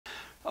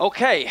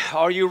Okay,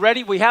 are you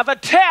ready? We have a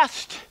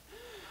test.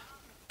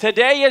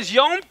 Today is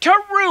Yom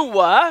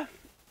Teruah,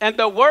 and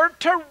the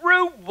word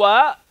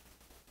Teruah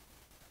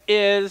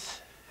is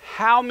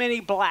how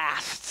many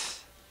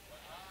blasts?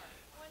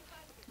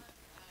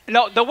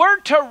 No, the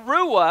word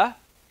Teruah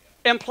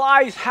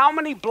implies how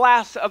many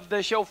blasts of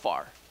the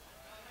shofar?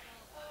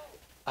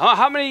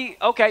 How many?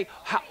 Okay,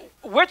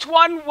 which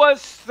one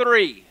was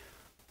 3?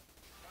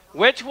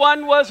 Which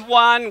one was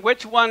 1?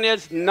 Which one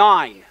is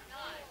 9?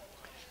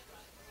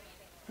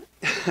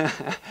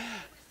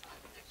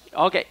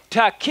 Okay,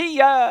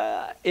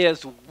 Takiya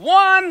is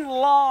 1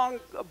 long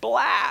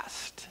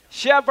blast.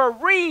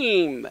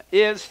 Shevarim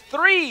is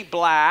 3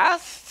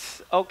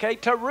 blasts. Okay,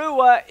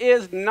 Teruah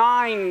is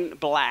 9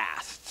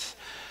 blasts.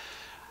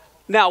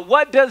 Now,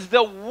 what does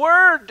the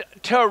word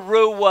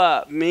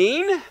Teruah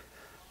mean?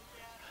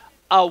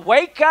 A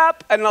wake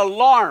up, an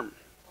alarm.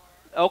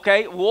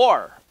 Okay,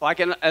 war.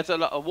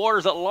 A war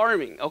is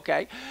alarming.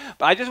 Okay,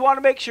 but I just want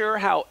to make sure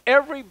how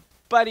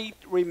everybody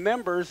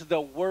remembers the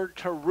word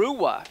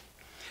Teruah.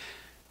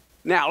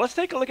 Now, let's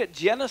take a look at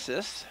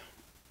Genesis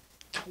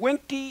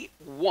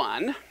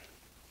 21,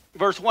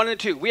 verse 1 and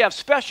 2. We have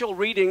special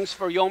readings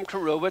for Yom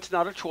Teruah. It's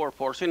not a Torah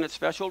portion. It's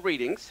special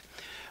readings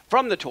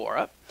from the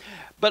Torah.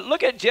 But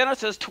look at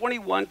Genesis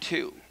 21,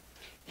 2.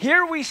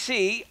 Here we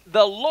see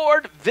the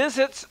Lord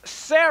visits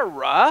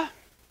Sarah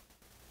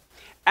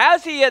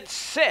as he had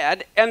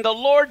said, and the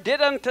Lord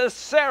did unto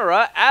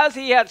Sarah as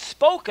he had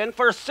spoken,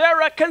 for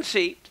Sarah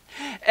conceived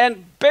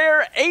and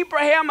bare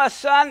Abraham a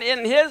son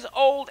in his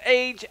old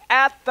age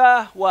at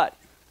the what?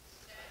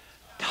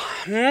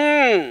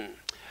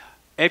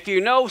 If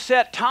you know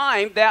set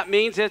time, that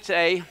means it's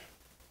a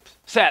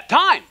set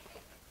time.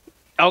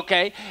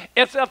 Okay,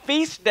 it's a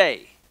feast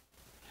day.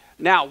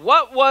 Now,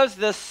 what was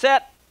the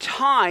set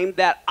time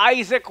that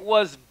Isaac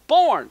was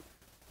born?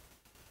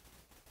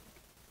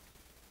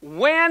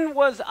 When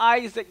was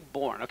Isaac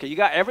born? Okay,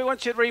 everyone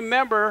should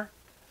remember.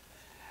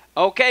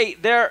 Okay,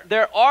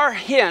 there are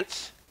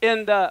hints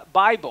in the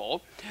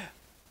Bible.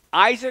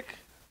 Isaac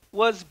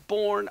was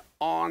born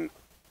on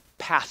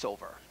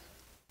Passover.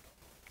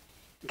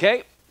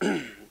 Okay,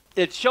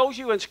 it shows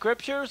you in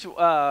scriptures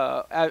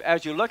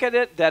as you look at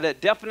it that it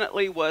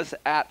definitely was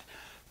at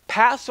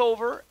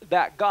Passover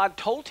that God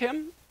told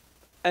him,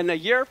 and a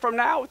year from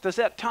now at the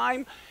set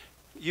time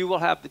you will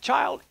have the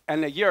child,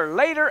 and a year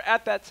later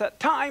at that set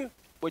time,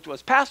 which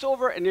was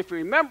Passover. And if you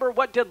remember,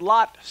 what did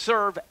Lot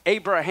serve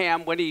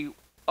Abraham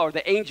or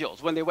the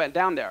angels when they went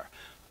down there?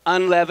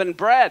 Unleavened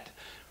bread.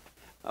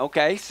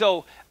 Okay,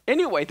 so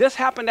anyway, this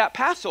happened at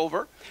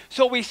Passover.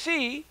 So we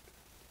see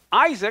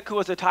Isaac, who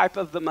was a type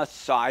of the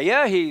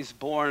Messiah, he's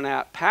born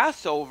at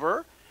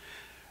Passover.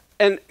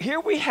 And here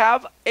we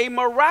have a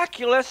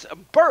miraculous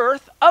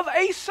birth of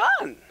a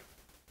son.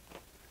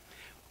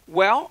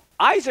 Well,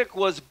 Isaac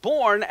was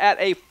born at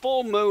a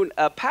full moon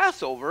of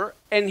Passover,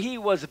 and he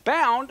was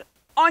bound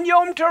on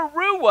Yom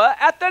Teruah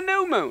at the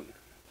new moon.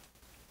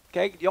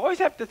 Okay, you always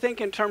have to think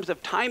in terms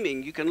of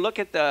timing. You can look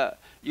at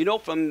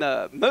from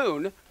the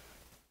moon,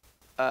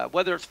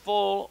 whether it's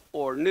full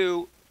or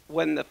new,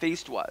 when the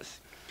feast was.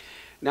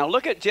 Now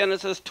look at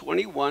Genesis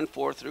 21,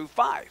 4 through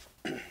 5.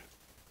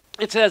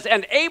 It says,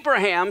 and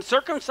Abraham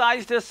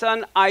circumcised his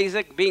son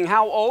Isaac, being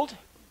how old?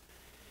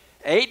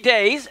 8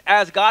 days,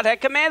 as God had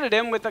commanded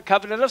him with the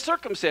covenant of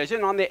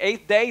circumcision. On the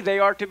 8th day, they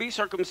are to be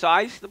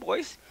circumcised, the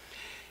boys.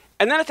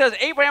 And then it says,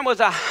 Abraham was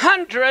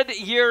 100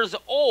 years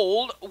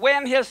old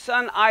when his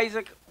son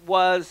Isaac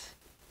was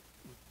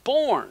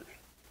born.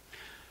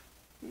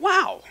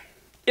 Wow,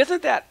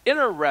 isn't that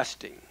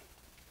interesting?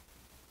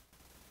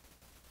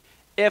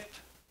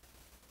 If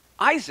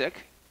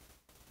Isaac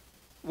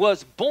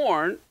was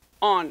born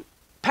on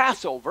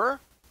Passover,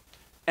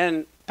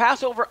 and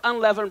Passover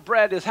unleavened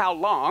bread is how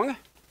long?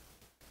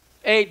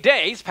 8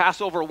 days,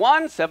 Passover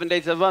 1, 7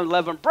 days of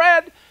unleavened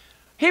bread.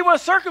 He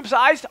was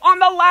circumcised on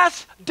the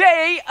last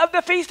day of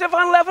the Feast of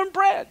Unleavened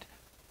Bread,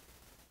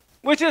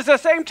 which is the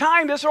same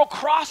time Israel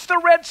crossed the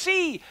Red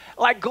Sea,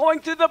 like going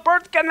through the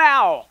birth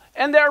canal,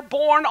 and they're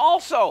born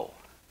also.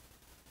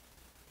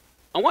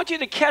 I want you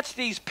to catch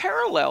these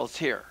parallels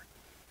here.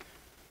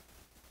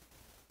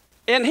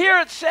 And here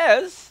it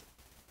says,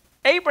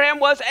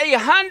 Abraham was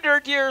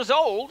 100 years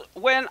old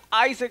when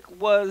Isaac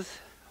was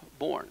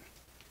born.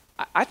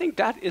 I think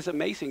that is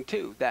amazing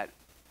too, that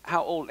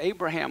how old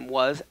Abraham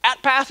was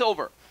at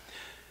Passover.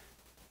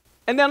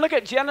 And then look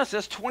at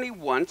Genesis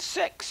 21,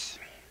 6.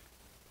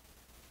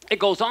 It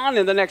goes on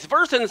in the next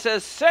verse and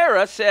says,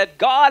 Sarah said,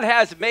 God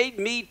has made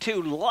me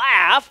to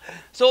laugh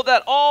so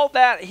that all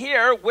that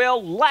hear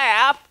will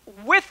laugh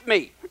with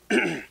me.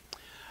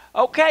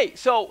 Okay,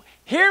 so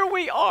here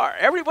we are.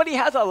 Everybody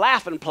has a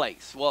laughing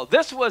place. Well,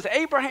 this was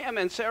Abraham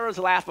and Sarah's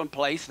laughing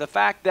place, the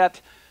fact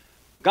that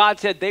God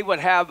said they would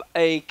have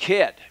a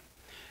kid.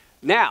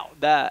 Now,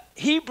 the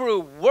Hebrew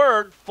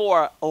word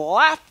for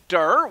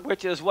laughter,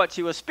 which is what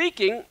she was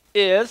speaking,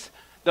 is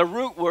the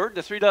root word,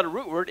 the 3-letter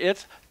root word,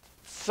 it's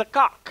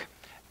sakak.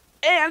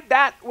 And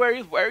that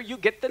where you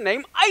get the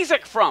name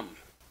Isaac from.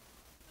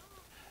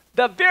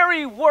 the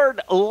very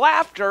word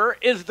laughter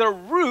is the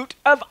root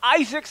of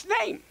Isaac's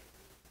name.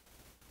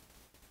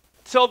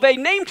 So they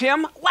named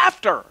him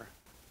Laughter.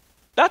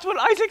 That's what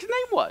Isaac's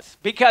name was,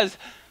 because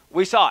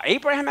we saw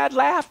Abraham had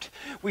laughed.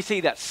 We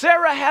see that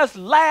Sarah has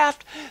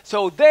laughed.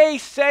 So they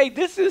say,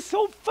 this is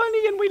so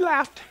funny, and we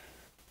laughed.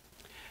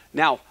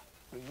 Now,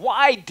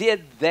 why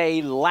did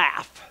they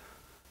laugh?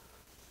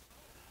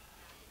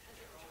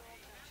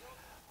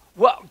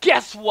 Well,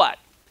 guess what?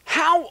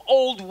 How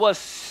old was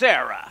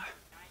Sarah?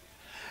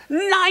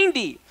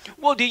 90.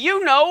 Well, do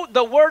you know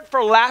the word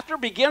for laughter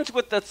begins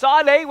with the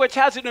Shaddai, which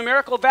has a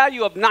numerical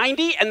value of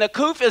 90, and the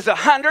Kuf is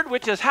 100,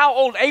 which is how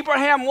old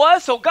Abraham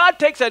was. So God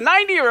takes a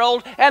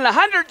 90-year-old and a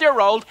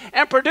 100-year-old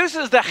and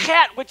produces the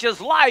chet, which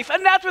is life,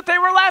 and that's what they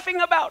were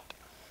laughing about.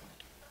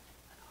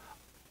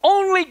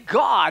 Only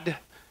God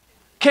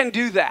can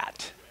do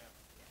that.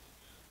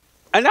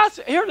 And that's,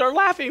 here they're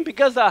laughing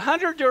because a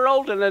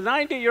 100-year-old and a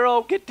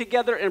 90-year-old get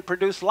together and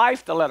produce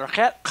life. The letter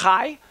chet,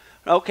 chai,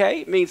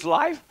 okay, means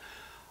life.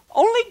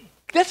 Only,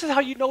 this is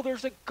how you know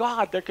there's a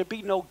God. There could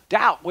be no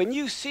doubt. When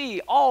you see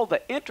all the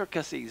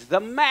intricacies, the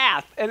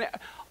math, and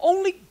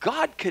only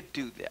God could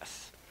do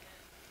this.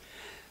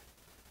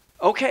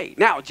 Okay,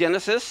 now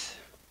Genesis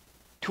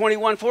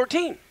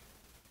 21:14.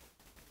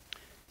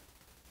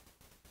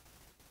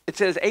 It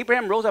says,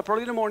 Abraham rose up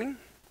early in the morning.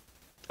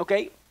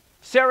 Okay,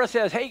 Sarah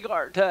says,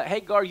 Hagar,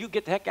 you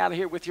get the heck out of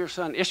here with your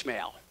son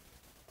Ishmael.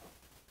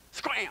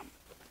 Scram.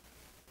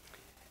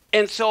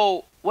 And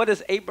so what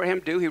does Abraham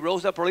do? He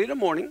rose up early in the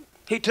morning.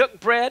 He took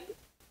bread,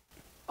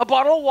 a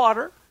bottle of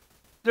water.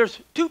 There's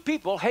two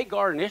people,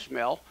 Hagar and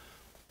Ishmael.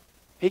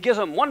 He gives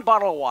them one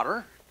bottle of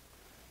water,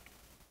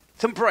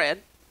 some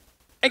bread,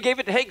 and gave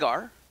it to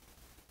Hagar.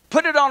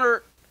 Put it on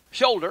her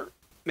shoulder.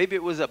 Maybe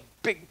it was a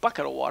big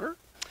bucket of water.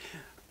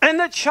 And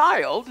the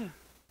child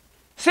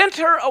sent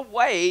her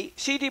away.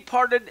 She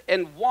departed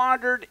and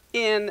wandered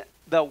in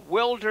the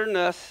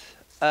wilderness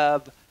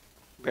of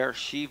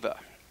Beersheba.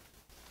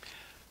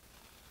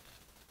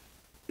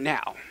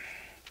 Now,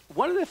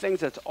 one of the things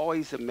that's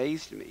always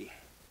amazed me,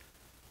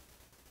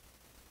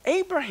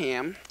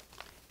 Abraham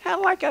had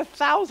like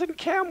 1,000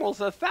 camels,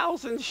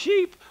 1,000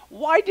 sheep.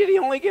 Why did he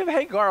only give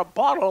Hagar a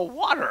bottle of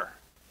water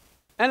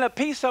and a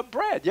piece of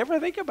bread? You ever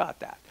think about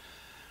that?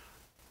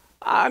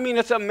 I mean,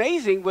 it's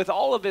amazing with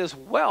all of his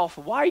wealth.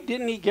 Why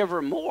didn't he give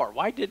her more?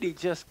 Why didn't he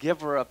just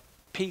give her a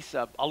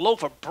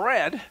loaf of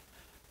bread,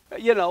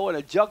 and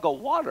a jug of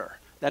water?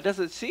 That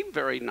doesn't seem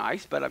very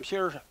nice, but I'm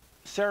sure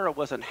Sarah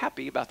wasn't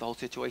happy about the whole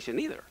situation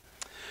either.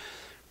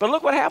 But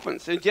look what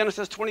happens in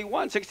Genesis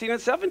 21:16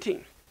 and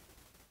 17.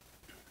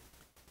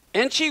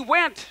 And she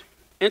went,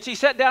 and she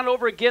sat down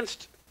over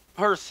against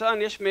her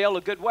son Ishmael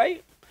a good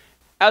way,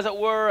 as it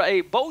were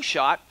a bow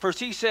shot, for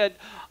she said,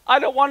 I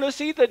don't want to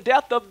see the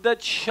death of the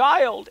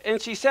child.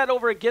 And she sat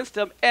over against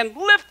him and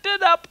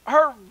lifted up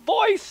her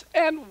voice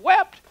and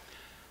wept.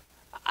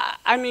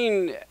 I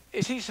mean,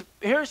 she's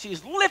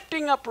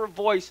lifting up her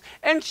voice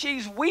and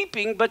she's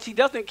weeping, but she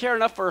doesn't care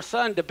enough for her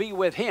son to be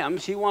with him.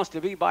 She wants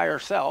to be by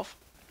herself.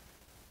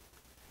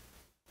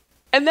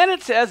 And then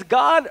it says,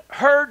 God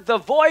heard the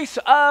voice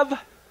of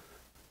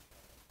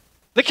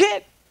the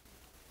kid.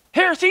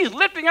 Here she's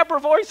lifting up her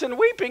voice and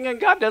weeping, and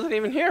God doesn't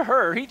even hear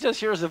her. He just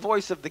hears the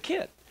voice of the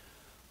kid.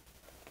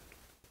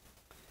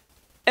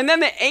 And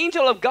then the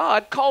angel of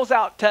God calls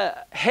out to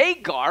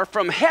Hagar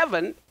from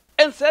heaven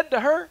and said to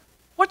her,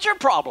 what's your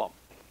problem?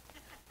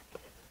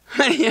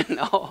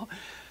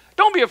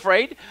 Don't be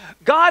afraid.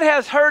 God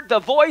has heard the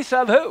voice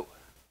of who?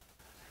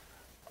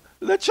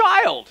 The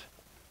child.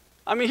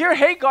 I mean, here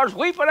Hagar's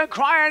weeping and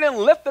crying and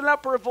lifting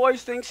up her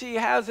voice, thinks she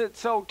has it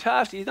so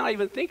tough. She's not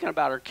even thinking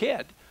about her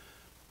kid.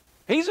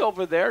 He's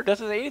over there,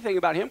 doesn't say anything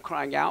about him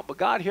crying out, but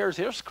God hears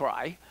his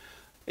cry,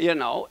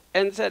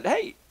 and said,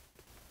 hey,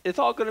 it's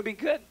all going to be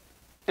good.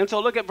 And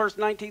so look at verse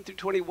 19 through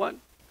 21.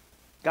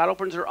 God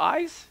opens her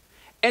eyes,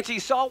 and she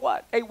saw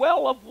what? A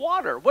well of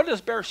water. What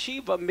does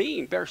Beersheba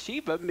mean?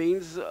 Beersheba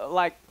means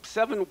like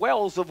 7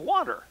 wells of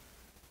water.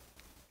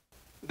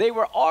 They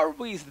were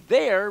always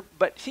there,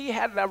 but she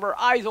had to have her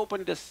eyes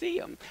open to see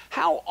them.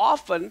 How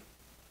often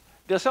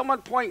does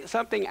someone point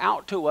something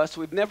out to us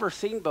we've never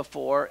seen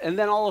before, and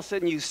then all of a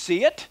sudden you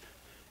see it,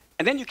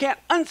 and then you can't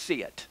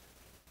unsee it?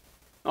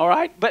 All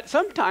right? But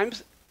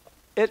sometimes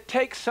it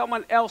takes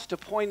someone else to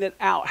point it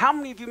out. How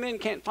many of you men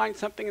can't find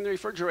something in the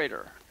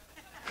refrigerator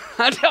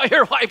until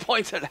your wife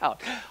points it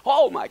out?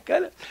 Oh, my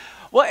goodness.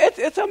 Well,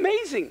 it's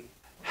amazing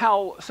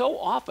how so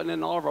often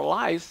in all of our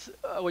lives,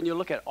 when you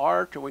look at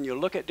art or when you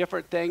look at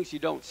different things, you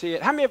don't see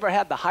it. How many ever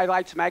had the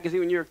Highlights magazine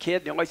when you were a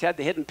kid? They always had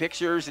the hidden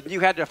pictures, and you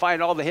had to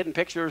find all the hidden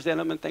pictures in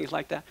them and things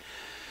like that.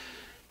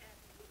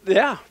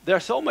 Yeah, they're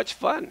so much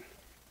fun.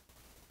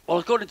 Well,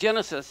 let's go to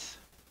Genesis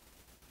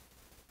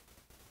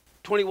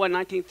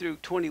 21:19 through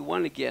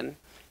 21 again.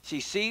 She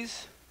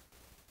sees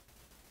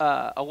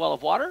a well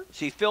of water.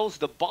 She fills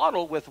the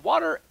bottle with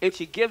water, and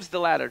she gives the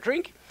lad a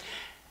drink.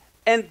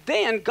 And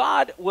then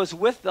God was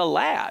with the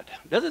lad.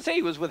 Doesn't say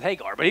he was with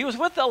Hagar, but he was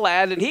with the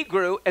lad, and he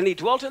grew, and he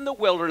dwelt in the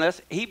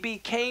wilderness. He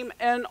became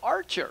an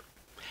archer.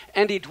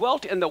 And he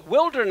dwelt in the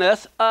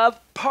wilderness of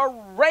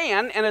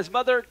Paran, and his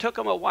mother took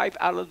him a wife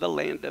out of the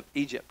land of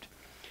Egypt.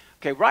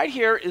 Okay, right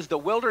here is the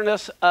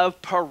wilderness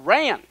of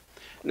Paran.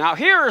 Now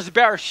here is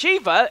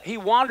Beersheba. He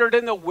wandered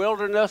in the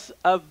wilderness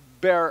of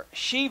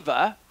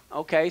Beersheba.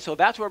 Okay, so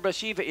that's where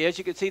Beersheba is.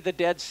 You can see the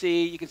Dead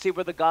Sea. You can see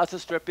where the Gaza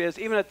Strip is.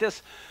 Even at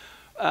this,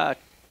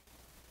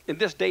 in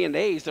this day and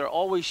age, they're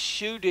always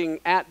shooting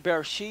at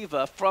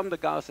Beersheba from the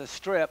Gaza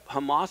Strip.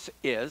 Hamas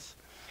is.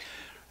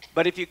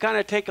 But if you kind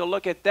of take a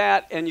look at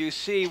that and you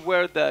see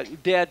where the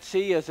Dead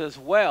Sea is as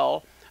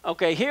well,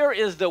 okay, here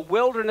is the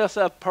wilderness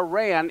of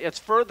Paran. It's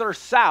further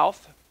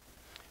south.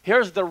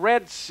 Here's the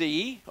Red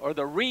Sea, or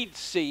the Reed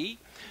Sea.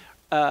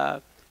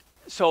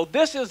 So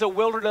this is the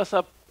wilderness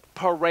of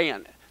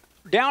Paran.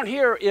 Down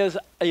here is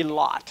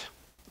Elat.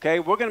 Okay,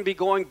 we're going to be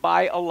going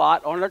by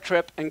Elat on a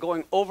trip and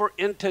going over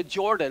into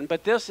Jordan.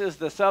 But this is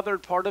the southern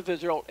part of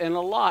Israel in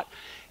Elat.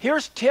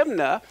 Here's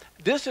Timnah.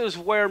 This is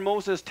where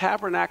Moses'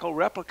 tabernacle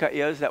replica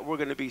is that we're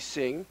going to be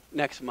seeing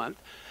next month.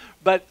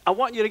 But I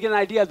want you to get an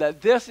idea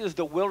that this is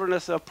the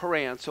wilderness of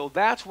Paran. So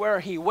that's where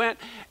he went.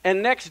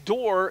 And next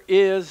door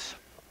is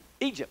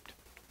Egypt.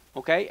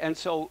 Okay, and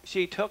so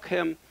she took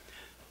him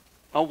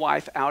a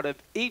wife out of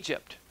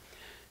Egypt.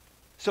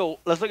 So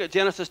let's look at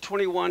Genesis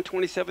 21,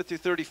 27 through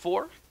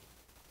 34.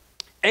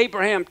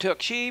 Abraham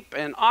took sheep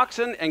and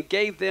oxen and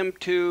gave them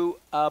to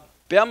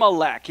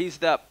Abimelech. He's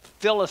the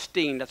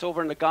Philistine that's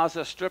over in the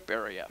Gaza Strip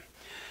area.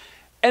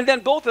 And then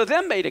both of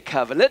them made a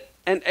covenant,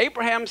 and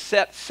Abraham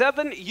set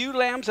 7 ewe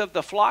lambs of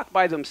the flock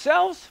by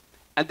themselves.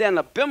 And then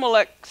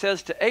Abimelech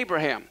says to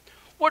Abraham,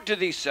 "What do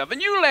these 7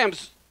 ewe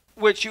lambs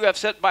which you have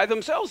set by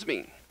themselves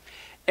mean?"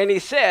 And he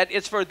said,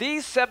 "It's for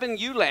these 7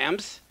 ewe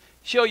lambs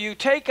shall you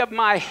take of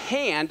my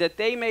hand, that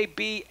they may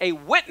be a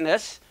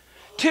witness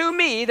to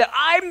me that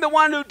I'm the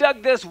one who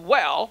dug this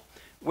well."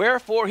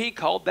 Wherefore he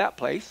called that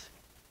place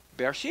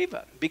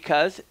Beersheba,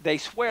 because they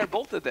swear,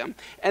 both of them,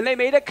 and they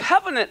made a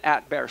covenant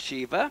at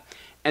Beersheba.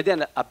 And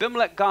then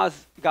Abimelech got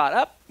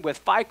up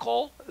with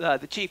Phicol,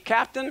 the chief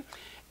captain,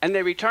 and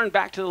they returned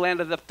back to the land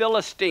of the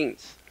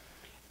Philistines.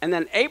 And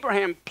then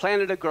Abraham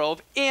planted a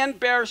grove in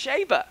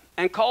Beersheba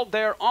and called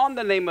there on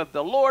the name of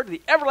the Lord,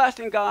 the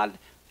everlasting God.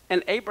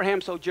 And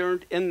Abraham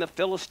sojourned in the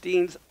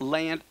Philistines'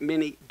 land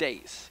many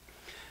days.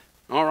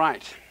 All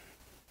right.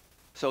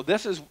 So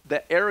this is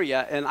the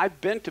area, and I've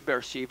been to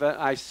Beersheba.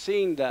 I've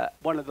seen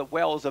one of the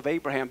wells of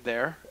Abraham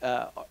there,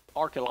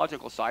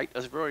 archaeological site.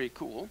 It's very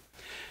cool.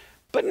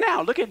 But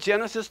now, look at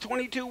Genesis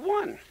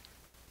 22:1.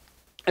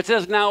 It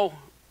says, now,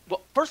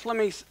 well, first let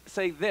me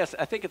say this.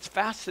 I think it's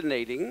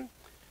fascinating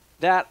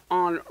that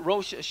on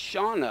Rosh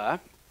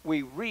Hashanah,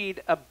 we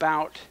read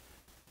about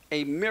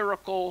a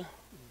miracle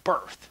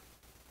birth.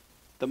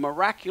 The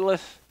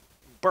miraculous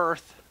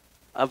birth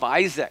of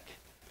Isaac.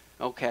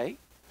 Okay?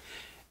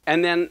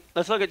 And then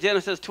let's look at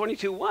Genesis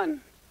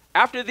 22:1.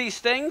 After these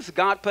things,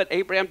 God put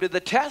Abraham to the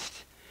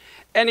test,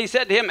 and he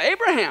said to him,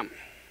 "Abraham."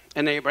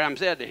 And Abraham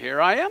said, "Here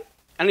I am."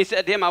 And he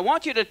said to him, "I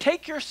want you to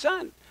take your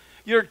son,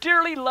 your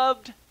dearly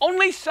loved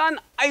only son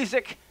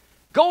Isaac,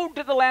 go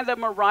to the land of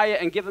Moriah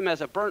and give him as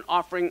a burnt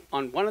offering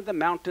on one of the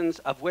mountains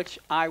of which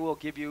I will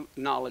give you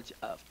knowledge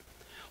of."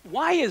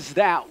 Why is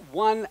that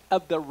one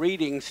of the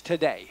readings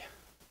today?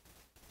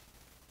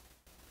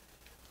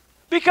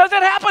 Because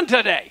it happened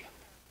today.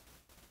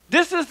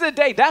 This is the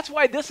day. That's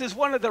why this is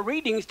one of the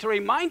readings to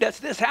remind us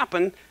this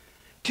happened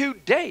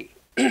today.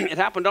 It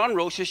happened on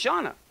Rosh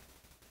Hashanah.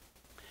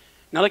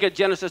 Now look at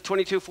Genesis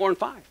 22:4 and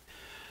 5.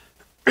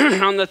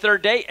 On the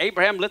third day,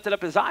 Abraham lifted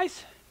up his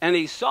eyes, and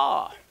he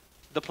saw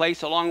the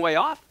place a long way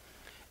off.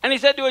 And he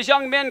said to his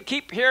young men,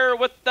 "Keep here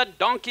with the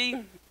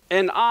donkey,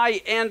 and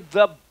I and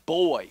the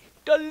boy,"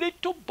 the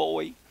little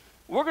boy,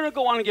 "we're going to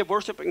go on and give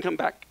worship and come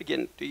back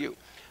again to you."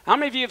 How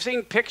many of you have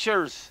seen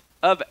pictures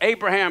of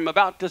Abraham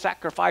about to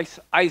sacrifice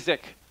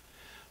Isaac?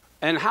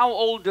 And how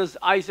old does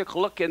Isaac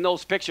look in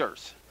those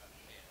pictures?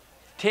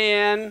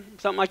 10,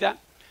 something like that.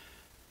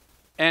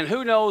 And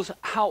who knows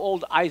how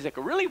old Isaac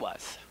really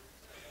was?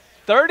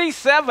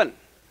 37.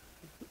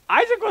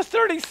 Isaac was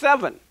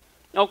 37.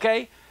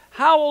 Okay?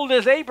 How old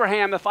is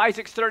Abraham if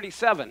Isaac's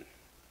 37?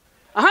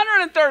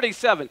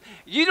 137.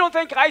 You don't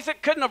think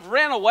Isaac couldn't have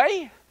ran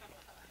away?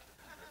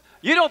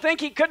 You don't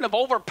think he couldn't have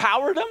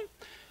overpowered him?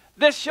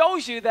 This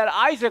shows you that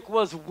Isaac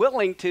was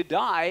willing to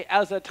die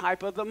as a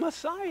type of the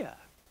Messiah,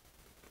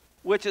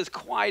 which is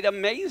quite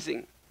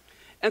amazing.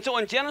 And so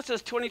in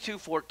Genesis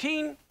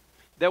 22:14,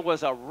 there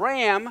was a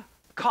ram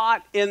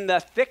caught in the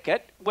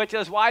thicket, which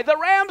is why the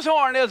ram's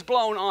horn is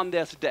blown on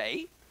this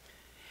day.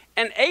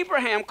 And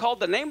Abraham called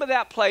the name of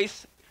that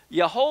place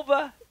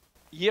Jehovah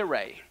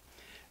Yireh.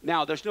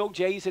 Now, there's no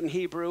J's in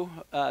Hebrew,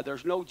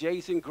 there's no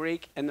J's in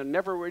Greek, and there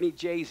never were any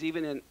J's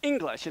even in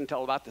English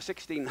until about the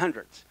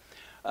 1600s.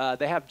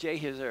 They have J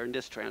here in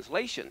this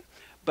translation,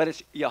 but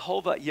it's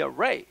Jehovah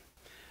Yireh.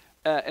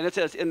 And it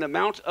says, "In the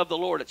mount of the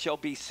Lord it shall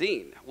be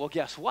seen." Well,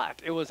 guess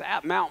what? It was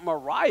at Mount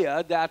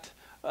Moriah that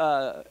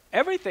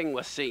everything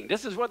was seen.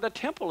 This is where the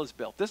temple is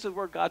built. This is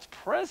where God's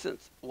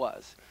presence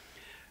was.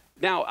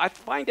 Now, I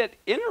find it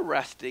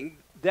interesting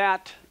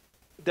that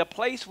the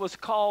place was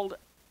called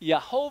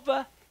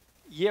Jehovah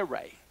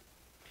Yireh.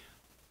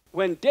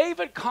 When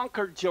David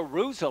conquered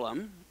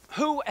Jerusalem,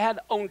 who had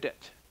owned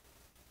it?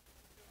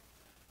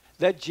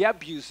 The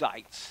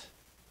Jebusites.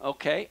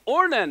 Okay,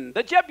 Ornan,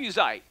 the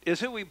Jebusite, is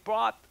who we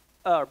bought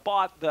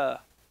the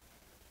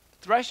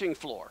threshing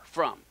floor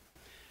from.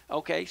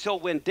 Okay, so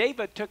when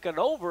David took it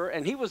over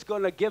and he was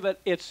going to give it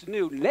its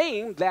new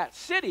name, that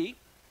city,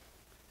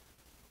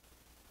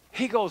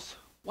 he goes,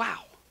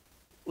 wow,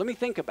 let me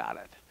think about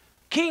it.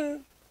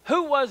 King,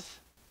 who was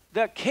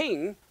the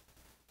king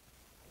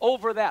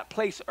over that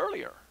place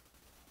earlier?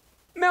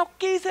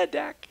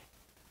 Melchizedek.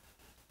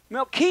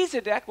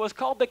 Melchizedek was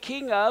called the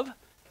king of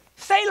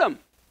Salem.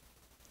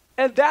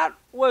 And that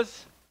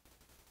was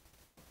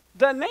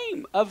the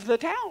name of the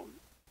town.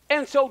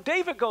 And so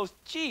David goes,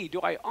 gee, do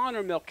I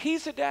honor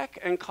Melchizedek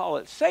and call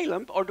it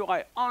Salem, or do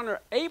I honor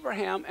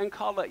Abraham and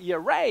call it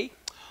Yireh?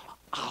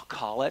 I'll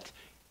call it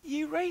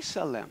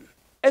Jerusalem.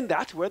 And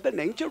that's where the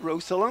name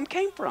Jerusalem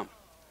came from.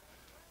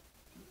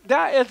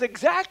 That is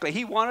exactly,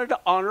 he wanted to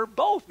honor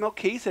both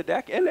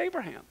Melchizedek and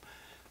Abraham.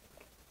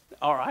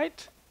 All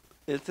right?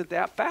 Isn't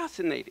that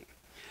fascinating?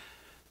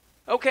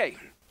 Okay.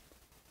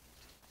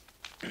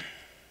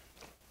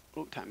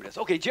 What time it is?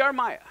 Okay,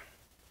 Jeremiah.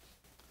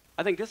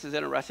 I think this is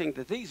interesting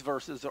that these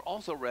verses are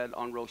also read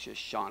on Rosh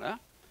Hashanah.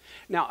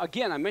 Now,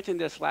 again, I mentioned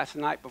this last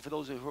night, but for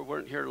those who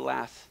weren't here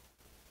last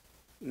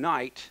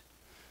night,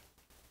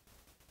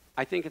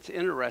 I think it's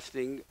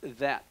interesting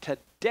that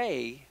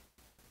today,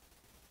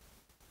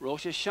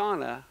 Rosh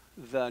Hashanah,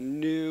 the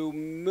new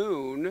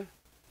moon,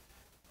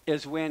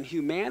 is when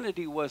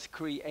humanity was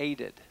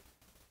created.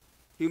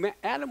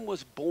 Adam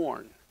was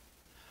born.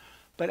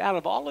 But out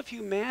of all of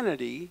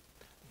humanity,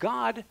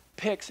 God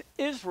picks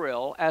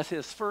Israel as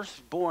his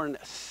firstborn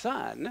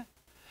son,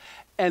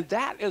 and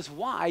that is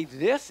why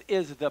this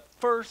is the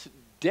first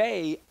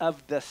day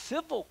of the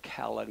civil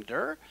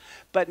calendar,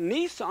 but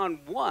Nisan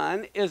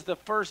 1 is the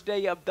first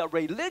day of the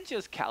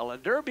religious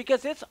calendar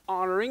because it's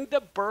honoring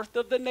the birth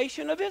of the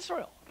nation of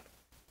Israel.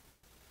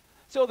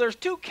 So there's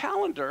two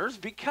calendars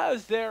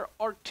because there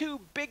are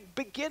two big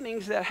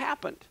beginnings that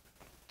happened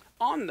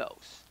on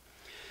those.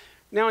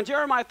 Now in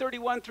Jeremiah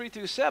 31, 3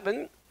 through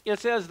 7, it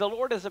says, the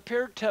Lord has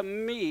appeared to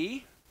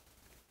me,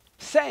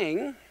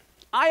 saying,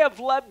 I have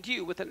loved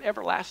you with an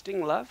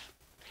everlasting love.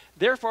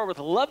 Therefore, with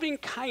loving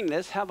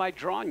kindness have I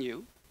drawn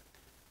you.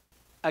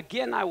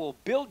 Again, I will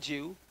build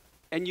you,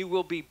 and you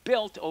will be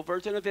built, O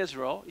Virgin of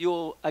Israel. You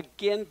will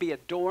again be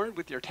adorned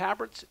with your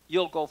tabrets.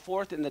 You'll go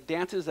forth in the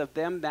dances of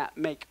them that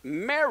make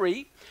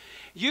merry.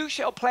 You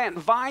shall plant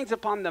vines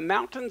upon the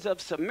mountains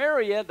of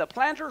Samaria. The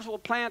planters will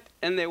plant,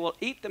 and they will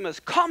eat them as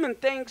common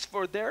things,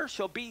 for there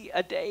shall be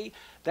a day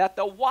that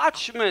the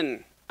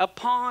watchman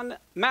upon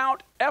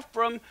Mount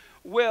Ephraim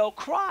will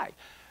cry.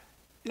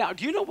 Now,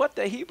 do you know what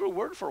the Hebrew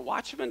word for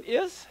watchman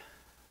is?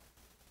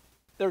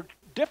 They're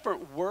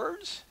different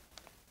words,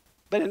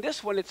 but in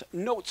this one it's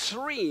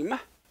notzrim,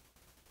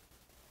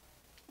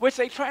 which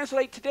they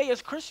translate today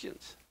as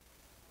Christians.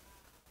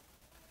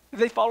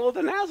 They follow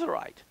the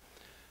Nazarite.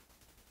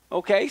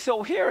 Okay,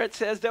 so here it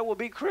says there will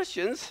be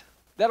Christians,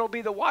 that'll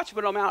be the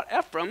watchmen on Mount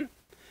Ephraim,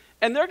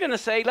 and they're going to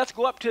say, let's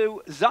go up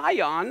to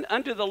Zion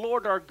unto the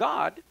Lord our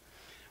God.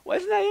 Well,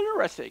 isn't that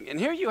interesting? And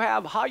here you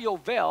have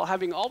Hayovel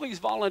having all these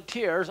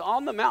volunteers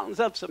on the mountains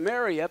of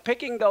Samaria,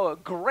 picking the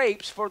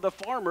grapes for the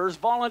farmers,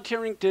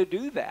 volunteering to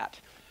do that.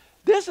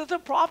 This is a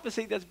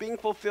prophecy that's being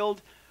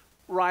fulfilled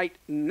right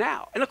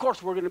now. And of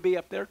course, we're going to be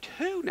up there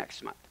too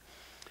next month.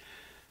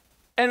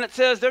 And it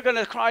says they're going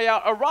to cry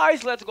out,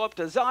 arise, let's go up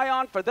to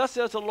Zion, for thus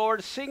says the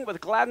Lord, sing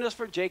with gladness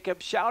for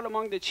Jacob, shout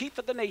among the chief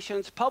of the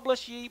nations,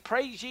 publish ye,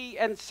 praise ye,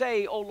 and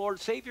say, O Lord,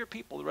 save your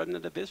people, the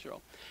remnant of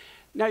Israel.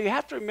 Now you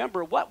have to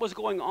remember what was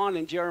going on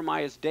in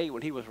Jeremiah's day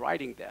when he was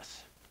writing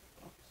this.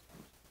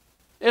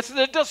 It's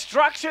the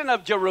destruction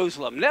of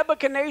Jerusalem.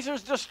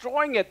 Nebuchadnezzar's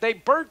destroying it. They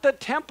burnt the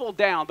temple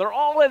down. They're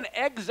all in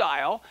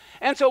exile.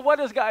 And so what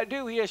does God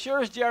do? He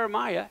assures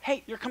Jeremiah,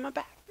 hey, you're coming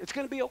back. It's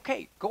going to be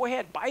okay. Go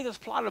ahead, buy this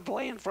plot of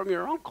land from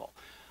your uncle.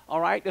 All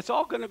right? It's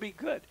all going to be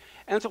good.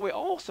 And so we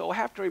also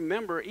have to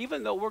remember,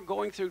 even though we're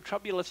going through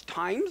troublous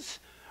times,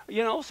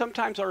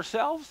 sometimes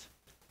ourselves,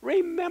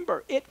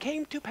 remember, it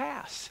came to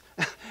pass.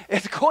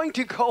 It's going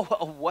to go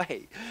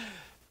away.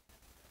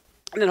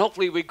 And then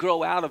hopefully we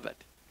grow out of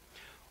it.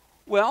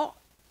 Well,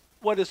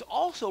 what is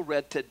also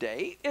read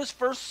today is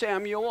 1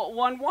 Samuel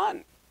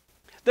 1:1.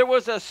 There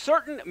was a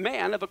certain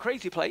man of a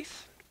crazy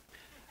place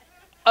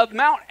of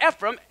Mount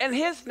Ephraim, and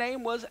his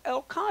name was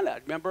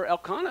Elkanah. Remember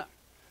Elkanah?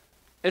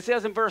 It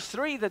says in verse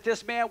 3 that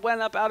this man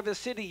went up out of his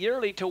city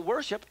yearly to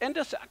worship and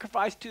to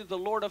sacrifice to the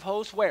Lord of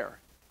hosts where?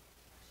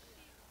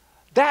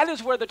 That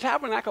is where the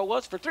tabernacle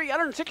was for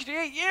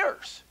 368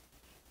 years.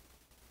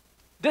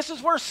 This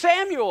is where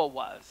Samuel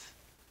was.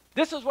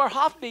 This is where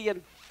Hophni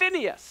and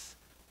Phinehas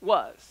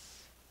was.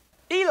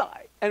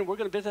 Eli. And we're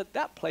going to visit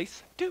that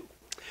place too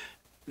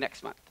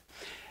next month.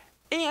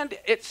 And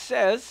it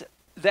says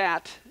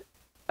that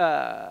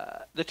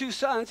the two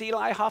sons,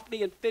 Eli,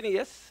 Hophni, and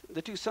Phinehas,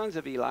 the two sons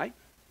of Eli,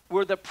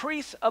 were the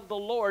priests of the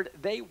Lord.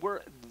 They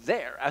were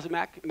there. As a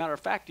matter of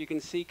fact, you can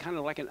see kind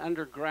of like an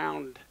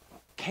underground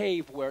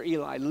cave where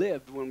Eli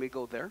lived when we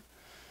go there.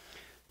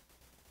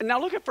 And now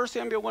look at 1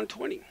 Samuel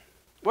 1:20.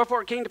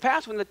 Wherefore it came to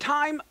pass, when the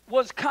time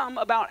was come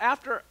about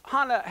after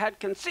Hannah had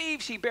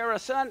conceived, she bare a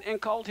son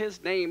and called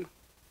his name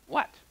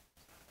what?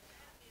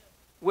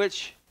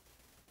 Which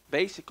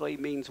basically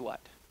means what?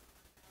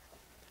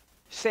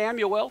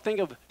 Samuel, think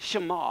of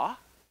Shema,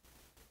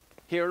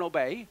 hear and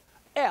obey.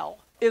 El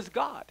is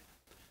God.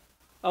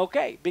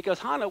 Okay, because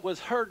Hannah was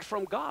heard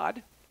from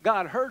God.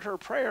 God heard her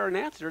prayer and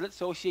answered it,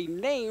 so she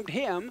named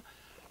him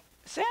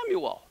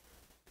Samuel.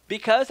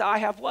 Because I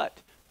have what?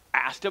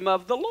 Asked him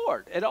of the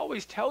Lord. It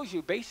always tells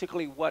you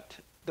basically what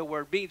the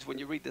word means when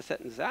you read the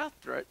sentence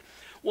after it.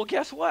 Well,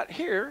 guess what?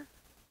 Here,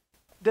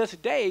 this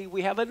day,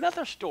 we have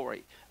another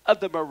story of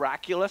the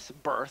miraculous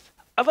birth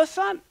of a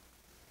son.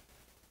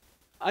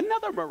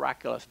 Another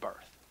miraculous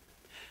birth.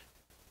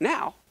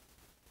 Now,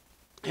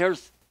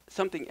 here's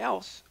something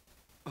else.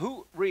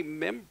 Who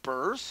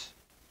remembers,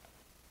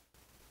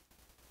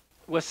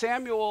 was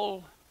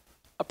Samuel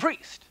a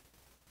priest?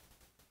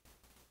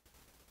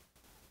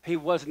 He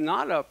was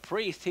not a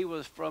priest. He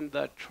was from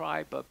the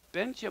tribe of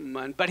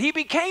Benjamin, but he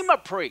became a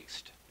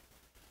priest.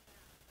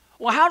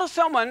 Well, how does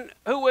someone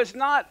who is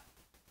not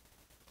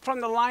from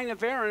the line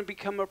of Aaron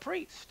become a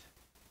priest?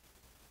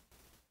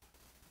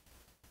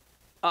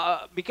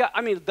 Because,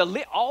 I mean,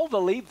 all the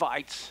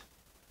Levites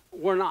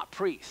were not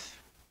priests.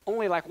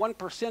 Only like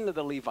 1% of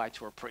the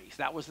Levites were priests.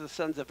 That was the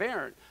sons of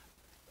Aaron.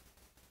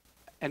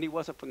 And he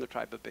wasn't from the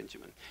tribe of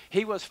Benjamin.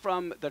 He was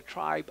from the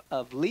tribe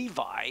of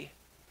Levi,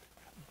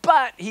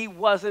 but he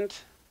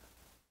wasn't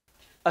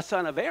a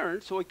son of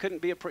Aaron, so he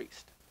couldn't be a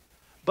priest.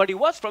 But he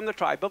was from the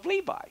tribe of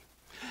Levi.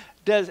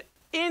 Does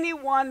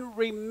anyone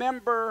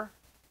remember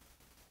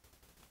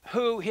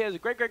who his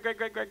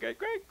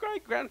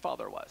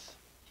great-great-great-great-great-great-great-grandfather was?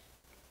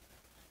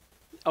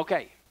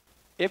 Okay,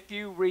 if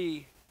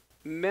you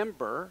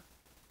remember,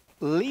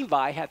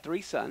 Levi had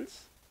 3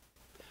 sons,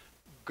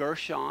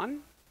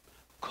 Gershon,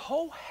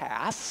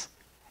 Kohath,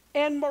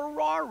 and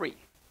Merari.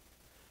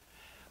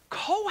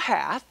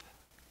 Kohath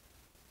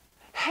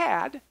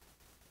had,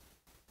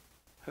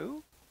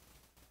 who?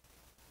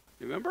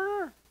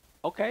 Remember?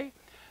 Okay.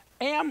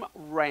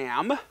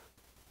 Amram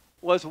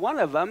was one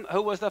of them,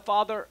 who was the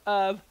father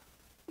of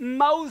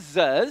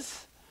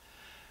Moses.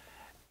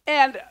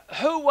 And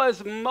who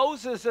was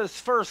Moses'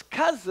 first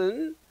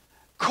cousin?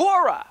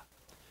 Korah.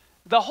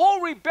 The whole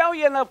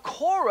rebellion of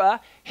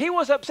Korah, he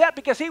was upset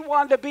because he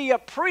wanted to be a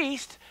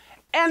priest,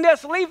 and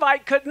this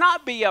Levite could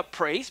not be a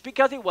priest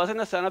because he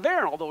wasn't a son of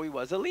Aaron, although he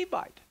was a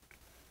Levite.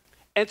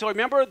 And so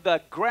remember,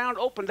 the ground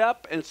opened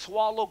up and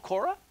swallowed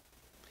Korah?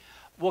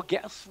 Well,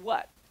 guess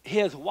what?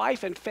 His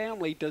wife and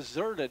family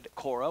deserted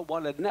Korah,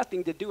 wanted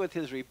nothing to do with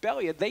his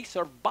rebellion. They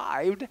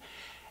survived,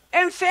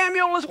 and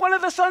Samuel was one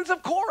of the sons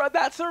of Korah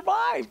that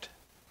survived.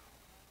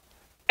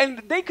 And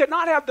they could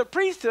not have the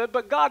priesthood,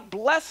 but God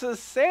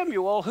blesses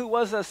Samuel, who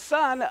was a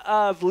son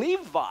of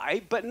Levi,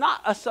 but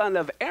not a son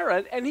of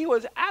Aaron, and he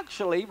was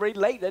actually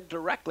related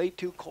directly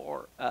to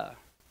Korah.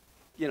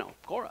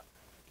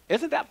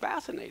 Isn't that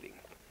fascinating?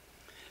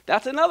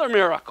 That's another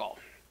miracle.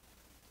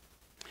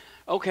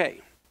 Okay.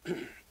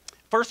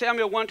 1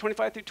 Samuel 1,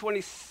 25 through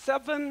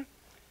 27.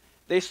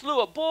 They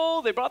slew a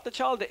bull. They brought the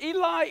child to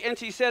Eli, and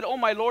she said, "Oh,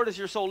 my Lord, as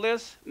your soul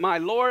lives, my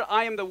Lord,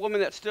 I am the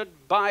woman that stood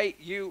by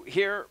you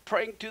here,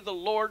 praying to the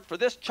Lord. For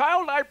this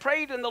child I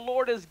prayed, and the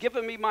Lord has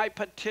given me my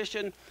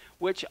petition,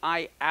 which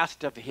I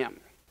asked of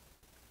him."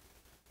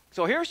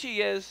 So here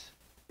she is,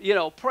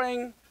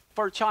 praying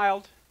for a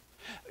child.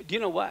 Do you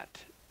know what?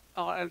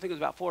 I think it was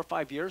about 4 or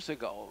 5 years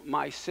ago,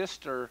 my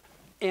sister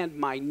and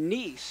my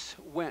niece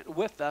went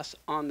with us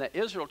on the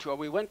Israel tour.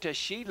 We went to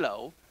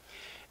Shiloh,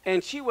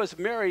 and she was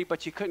married,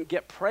 but she couldn't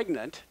get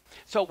pregnant.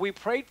 So we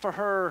prayed for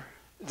her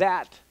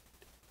that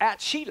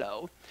at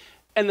Shiloh,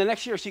 and the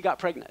next year she got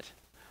pregnant.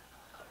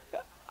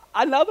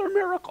 Another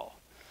miracle.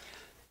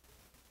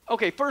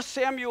 Okay, 1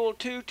 Samuel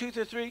 2, 2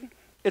 through 3.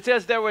 It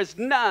says, "There was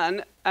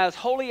none as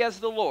holy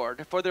as the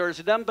Lord, for there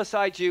is none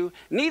beside you,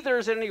 neither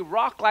is any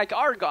rock like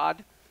our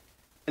God."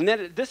 And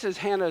then this is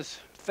Hannah's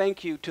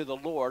thank you to the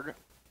Lord.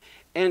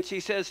 And she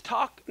says,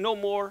 "Talk no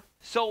more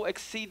so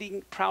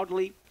exceeding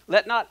proudly.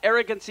 Let not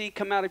arrogancy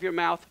come out of your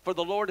mouth, for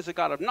the Lord is a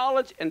God of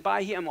knowledge, and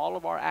by him all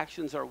of our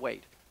actions are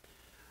weighed."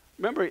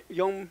 Remember,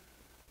 Yom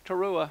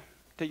Teruah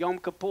to Yom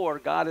Kippur,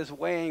 God is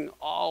weighing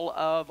all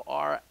of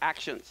our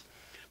actions.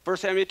 1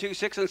 Samuel 2,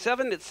 6 and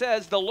 7, it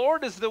says, "The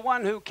Lord is the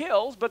one who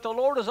kills, but the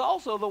Lord is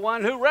also the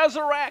one who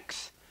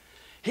resurrects.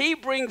 He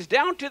brings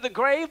down to the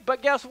grave,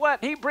 but guess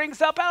what? He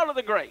brings up out of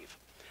the grave.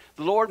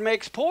 The Lord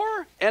makes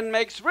poor and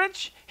makes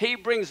rich. He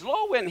brings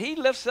low and he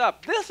lifts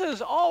up." This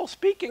is all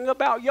speaking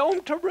about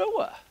Yom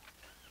Teruah.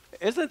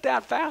 Isn't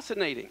that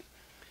fascinating?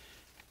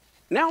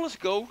 Now let's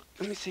go.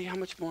 Let me see how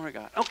much more I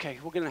got. Okay,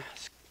 we're going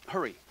to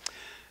hurry.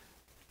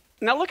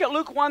 Now look at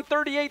Luke 1,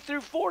 38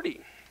 through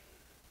 40.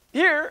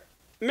 Here,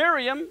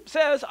 Miriam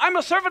says, I'm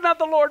a servant of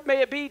the Lord,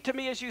 may it be to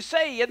me as you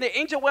say. And the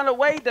angel went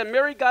away. Then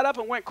Mary got up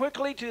and went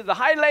quickly to the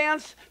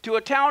highlands, to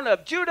a town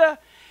of Judah,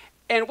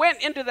 and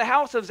went into the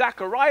house of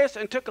Zacharias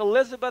and took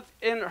Elizabeth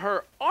in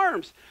her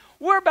arms.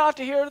 We're about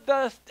to hear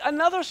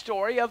another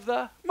story of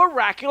the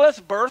miraculous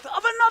birth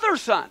of another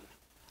son.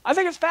 I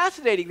think it's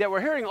fascinating that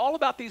we're hearing all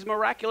about these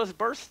miraculous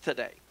births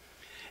today.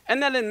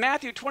 And then in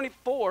Matthew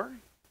 24,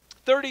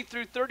 30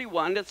 through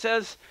 31, it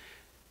says,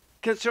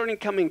 concerning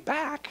coming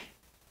back,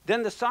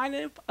 then the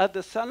sign of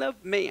the Son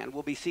of Man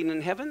will be seen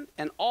in heaven,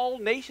 and all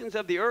nations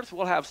of the earth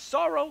will have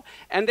sorrow,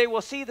 and they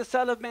will see the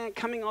Son of Man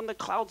coming on the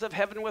clouds of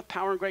heaven with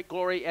power and great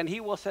glory, and he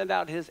will send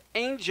out his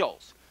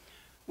angels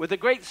with a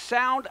great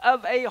sound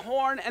of a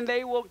horn, and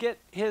they will get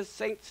his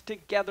saints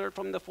together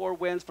from the four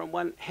winds, from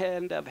one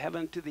end of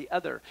heaven to the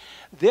other.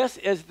 This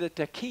is the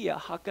Tekiah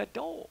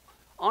HaGadol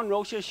on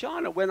Rosh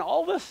Hashanah, when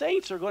all the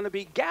saints are going to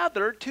be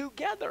gathered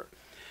together.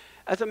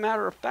 As a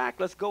matter of fact,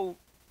 let's go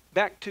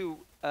back to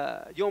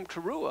Yom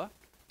Teruah,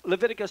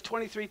 Leviticus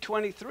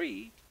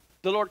 23:23.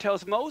 The Lord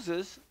tells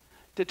Moses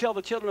to tell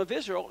the children of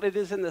Israel, it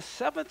is in the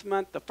 7th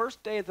month, the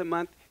first day of the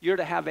month, you're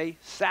to have a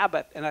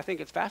Sabbath. And I think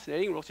it's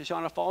fascinating. Rosh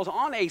Hashanah falls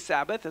on a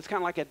Sabbath. It's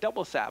kind of like a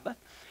double Sabbath.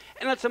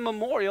 And it's a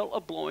memorial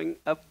of blowing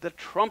of the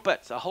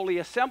trumpets, a holy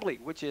assembly,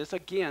 which is,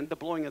 again, the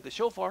blowing of the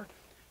shofar,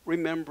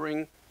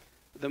 remembering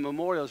the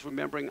memorials,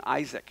 remembering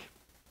Isaac.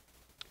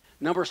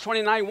 Numbers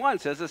 29:1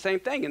 says the same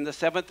thing. In the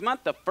 7th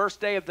month, the first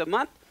day of the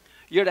month,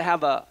 you're to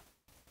have a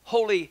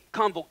holy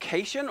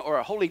convocation or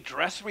a holy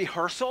dress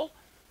rehearsal.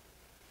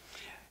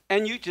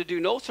 And you to do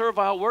no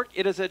servile work.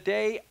 It is a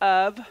day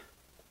of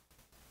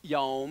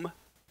Yom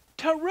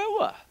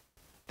Teruah.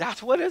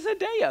 That's what is a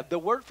day of. The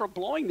word for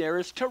blowing there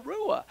is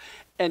Teruah.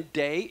 And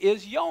day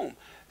is Yom.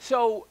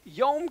 So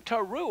Yom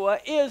Teruah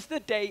is the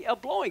day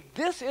of blowing.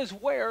 This is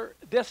where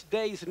this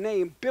day's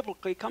name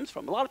biblically comes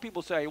from. A lot of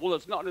people say, well,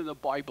 it's not in the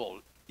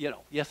Bible. You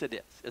know, yes, it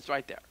is. It's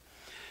right there.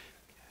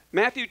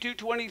 Matthew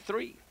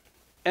 2:23.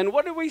 And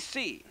what do we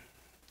see?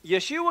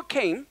 Yeshua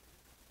came,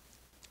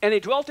 and he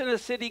dwelt in a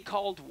city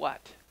called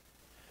what?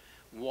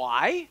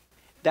 Why?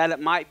 That it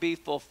might be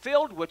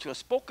fulfilled, which was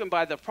spoken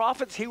by the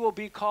prophets, he will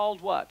be called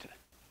what?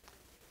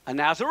 A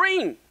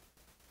Nazarene.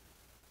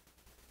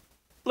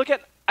 Look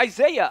at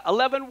Isaiah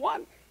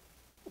 11:1.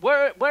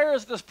 Where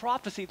is this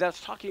prophecy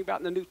that's talking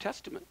about in the New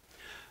Testament?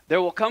 There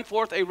will come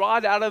forth a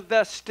rod out of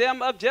the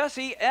stem of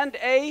Jesse, and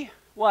a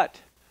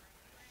what?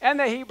 And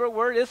the Hebrew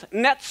word is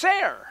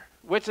netzer,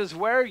 which is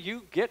where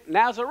you get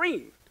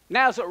Nazarene.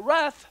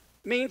 Nazareth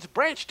means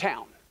branch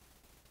town.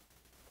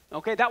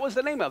 Okay, that was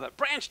the name of it,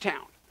 branch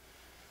town.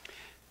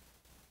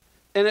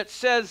 And it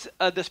says,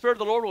 the Spirit of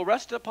the Lord will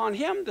rest upon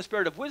him, the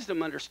Spirit of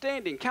wisdom,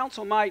 understanding,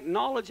 counsel, might,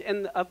 knowledge,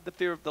 and of the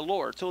fear of the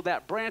Lord. So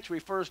that branch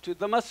refers to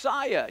the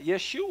Messiah,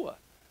 Yeshua.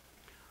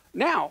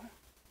 Now,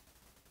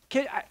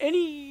 can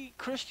any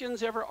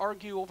Christians ever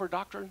argue over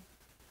doctrine?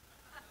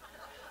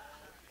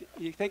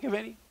 You think of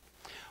any?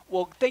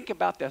 Well, think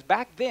about this.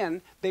 Back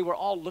then, they were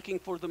all looking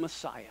for the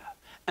Messiah.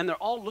 And they're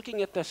all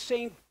looking at the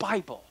same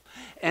Bible.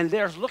 And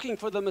they're looking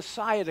for the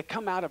Messiah to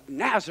come out of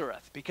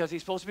Nazareth because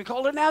he's supposed to be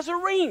called a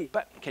Nazarene.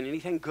 But can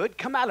anything good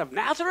come out of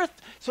Nazareth?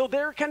 So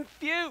they're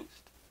confused.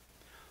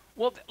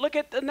 Well, look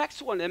at the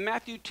next one in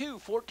Matthew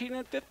 2:14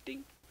 and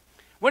 15.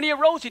 When he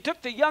arose, he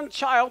took the young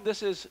child,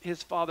 this is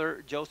his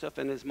father Joseph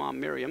and his mom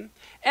Miriam,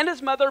 and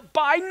his mother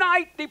by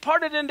night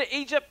departed into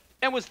Egypt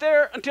and was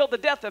there until the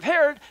death of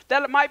Herod,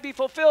 that it might be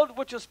fulfilled,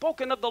 which was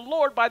spoken of the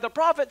Lord by the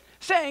prophet,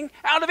 saying,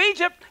 out of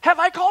Egypt have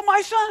I called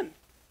my son.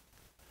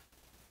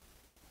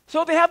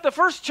 So they have the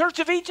first church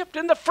of Egypt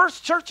and the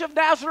first church of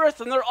Nazareth,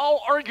 and they're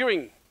all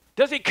arguing.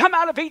 Does he come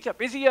out of Egypt?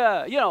 Is he,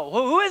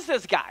 who is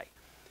this guy?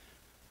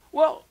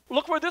 Well,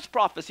 look where this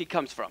prophecy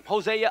comes from.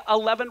 Hosea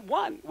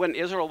 11:1. When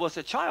Israel was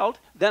a child,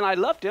 then I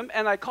loved him,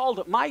 and I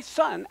called my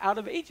son out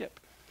of Egypt.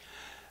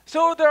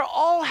 So they're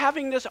all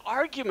having this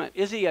argument.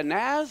 Is he a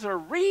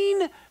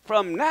Nazarene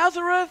from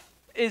Nazareth?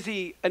 Is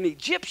he an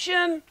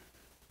Egyptian?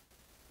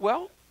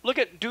 Well, look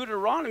at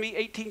Deuteronomy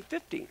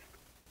 18:15.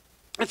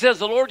 It says,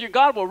 the Lord your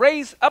God will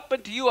raise up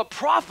unto you a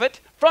prophet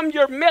from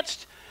your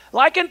midst,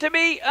 like unto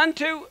me,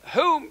 unto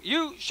whom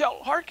you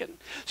shall hearken.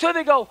 So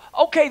they go,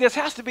 okay, this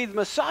has to be the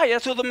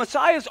Messiah. So the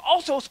Messiah is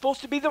also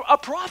supposed to be a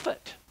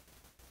prophet,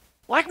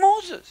 like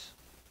Moses.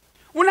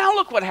 Well, now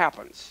look what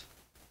happens.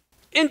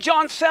 In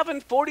John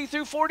 7:40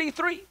 through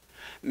 43,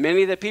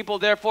 many of the people,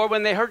 therefore,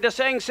 when they heard the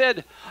saying,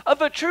 said,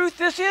 of a truth,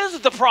 this is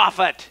the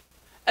prophet.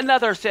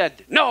 Another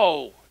said,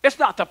 no, it's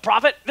not the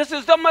prophet. This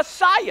is the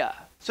Messiah.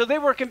 So they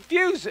were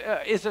confused.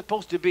 Is it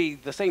supposed to be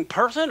the same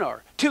person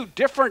or two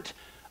different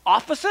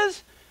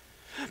offices?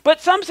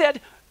 But some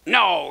said,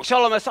 no,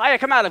 shall a Messiah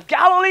come out of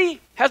Galilee?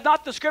 Has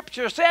not the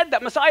scripture said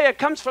that Messiah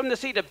comes from the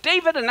seed of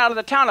David and out of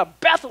the town of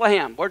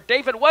Bethlehem, where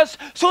David was?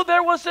 So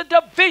there was a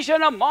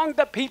division among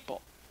the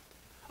people.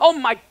 Oh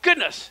my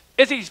goodness,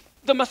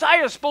 the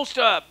Messiah is supposed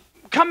to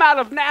come out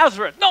of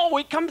Nazareth? No,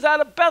 he comes out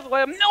of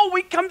Bethlehem. No,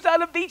 he comes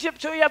out of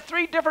Egypt. So you have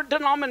three different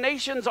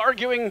denominations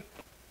arguing.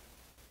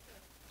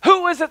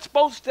 Who is it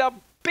supposed to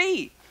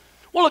be?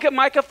 Well, look at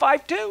Micah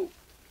 5:2.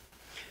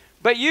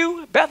 But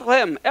you,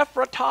 Bethlehem,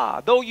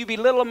 Ephratah, though you be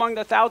little among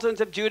the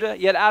thousands of Judah,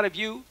 yet out of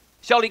you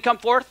shall he come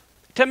forth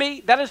to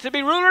me, that is to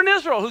be ruler in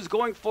Israel, whose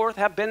going forth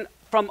have been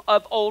from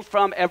of old,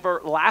 from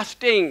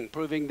everlasting,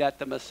 proving that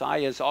the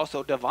Messiah is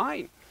also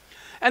divine.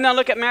 And now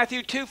look at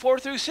Matthew 2, 4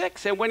 through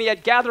 6. And when he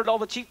had gathered all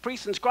the chief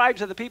priests and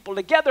scribes of the people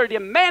together, he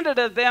demanded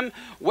of them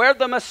where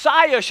the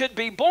Messiah should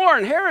be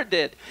born. Herod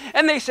did.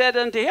 And they said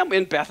unto him,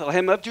 in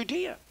Bethlehem of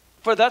Judea.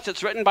 For thus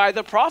it's written by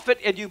the prophet,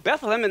 and you,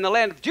 Bethlehem, in the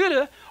land of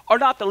Judah, are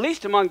not the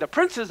least among the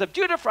princes of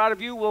Judah, for out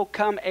of you will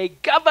come a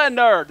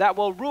governor that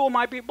will rule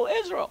my people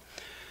Israel.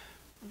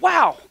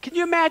 Wow, can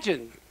you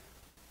imagine?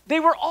 They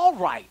were all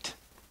right.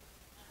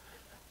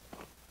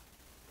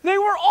 They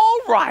were all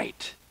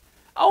right.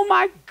 Oh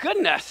my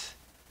goodness.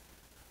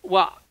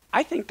 Well,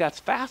 I think that's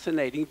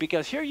fascinating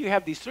because here you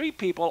have these three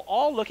people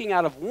all looking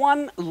out of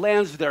one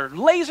lens. They're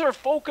laser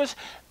focused,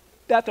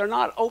 that they're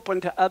not open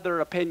to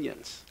other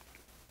opinions.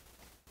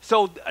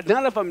 So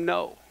none of them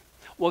know.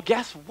 Well,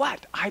 guess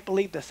what? I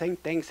believe the same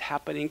thing's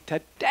happening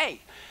today.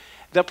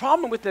 The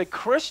problem with the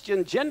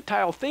Christian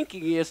Gentile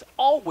thinking is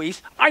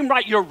always, I'm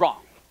right, you're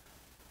wrong.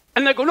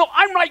 And they go, no,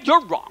 I'm right,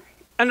 you're wrong.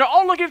 And they're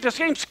all looking at the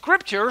same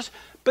scriptures,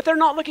 but they're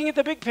not looking at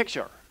the big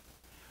picture.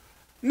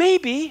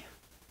 Maybe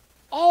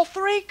all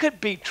three could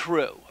be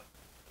true.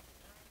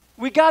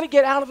 We got to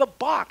get out of the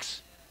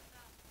box.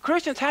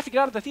 Christians have to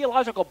get out of the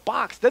theological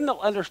box. Then they'll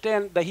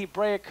understand the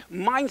Hebraic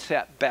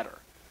mindset better.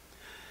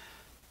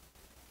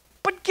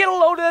 But get a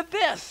load of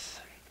this.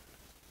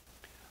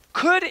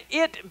 Could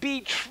it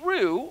be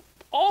true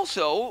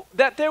also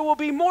that there will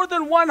be more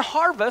than one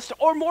harvest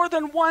or more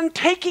than one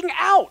taking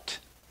out?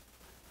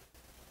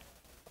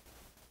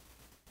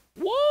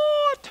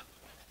 What?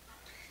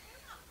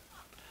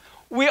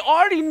 We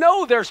already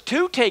know there's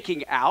two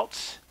taking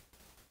outs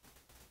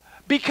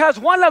because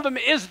one of them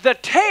is the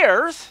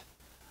tares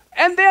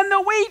and then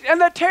the wheat,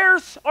 and the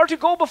tares are to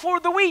go before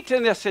the wheat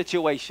in this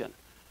situation.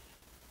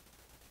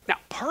 Now,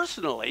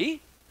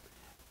 personally,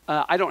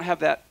 I don't have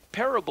that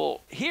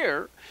parable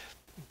here,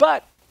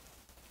 but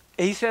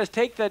he says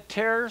take the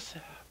tares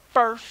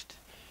first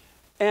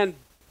and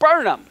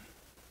burn them.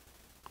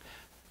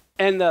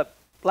 And the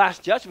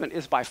last judgment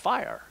is by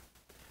fire.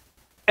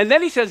 And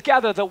then he says,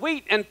 gather the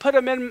wheat and put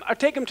them in, or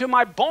take them to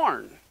my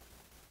barn.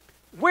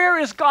 Where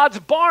is God's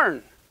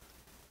barn?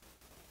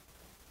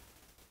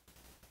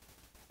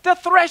 The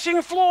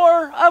threshing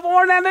floor of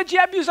Ornan the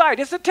Jebusite.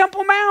 It's the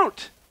Temple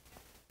Mount.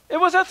 It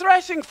was a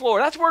threshing floor.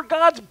 That's where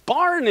God's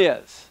barn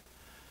is.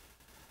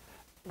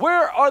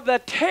 Where are the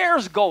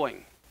tares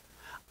going?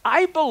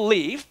 I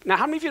believe, now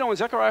how many of you know in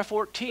Zechariah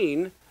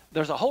 14,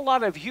 there's a whole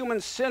lot of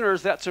human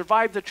sinners that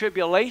survived the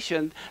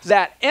tribulation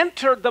that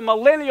entered the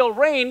millennial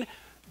reign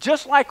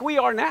just like we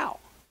are now.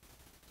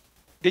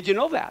 Did you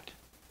know that?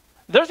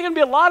 There's going to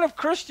be a lot of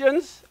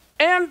Christians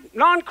and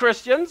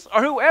non-Christians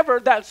or whoever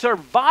that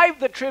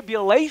survived the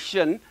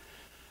tribulation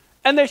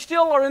and they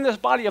still are in this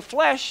body of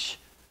flesh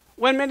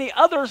when many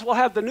others will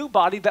have the new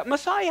body that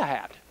Messiah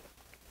had.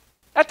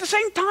 At the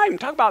same time,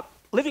 talk about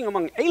living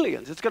among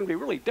aliens. It's going to be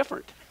really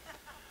different.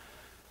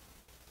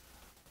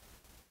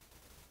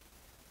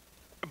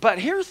 But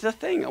here's the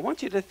thing. I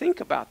want you to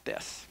think about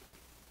this.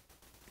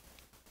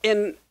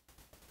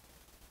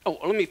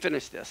 Let me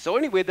finish this. So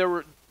anyway,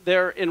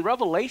 there in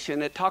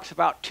Revelation, it talks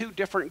about two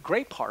different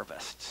grape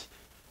harvests.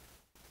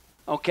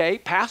 Okay,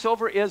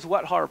 Passover is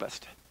what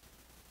harvest?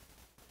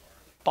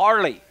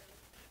 Barley.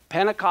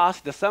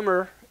 Pentecost, the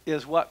summer,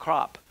 is what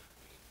crop?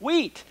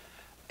 Wheat.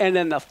 And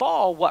in the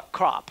fall, what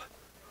crop?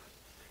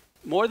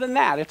 More than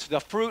that, it's the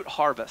fruit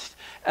harvest.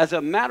 As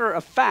a matter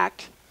of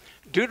fact,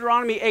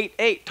 Deuteronomy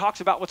 8:8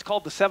 talks about what's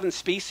called the 7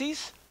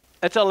 species.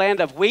 It's a land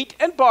of wheat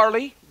and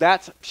barley.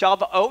 That's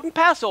Shavuot and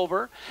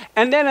Passover.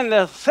 And then in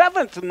the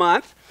 7th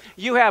month,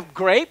 you have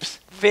grapes,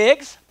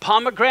 figs,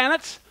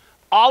 pomegranates,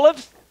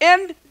 olives,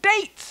 and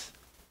dates.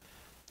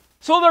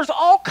 So there's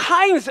all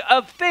kinds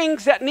of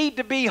things that need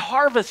to be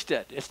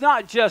harvested. It's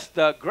not just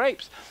the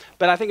grapes.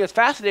 But I think it's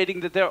fascinating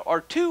that there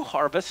are 2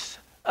 harvests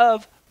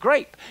of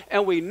grape.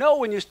 And we know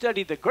when you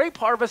study the grape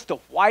harvest, the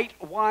white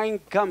wine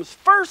comes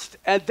first,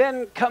 and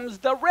then comes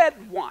the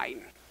red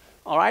wine.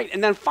 All right,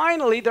 and then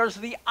finally there's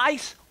the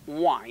ice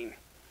wine.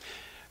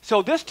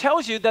 So this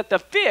tells you that the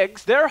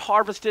figs, they're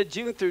harvested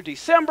June through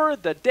December,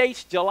 the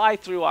dates July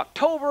through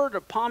October,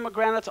 the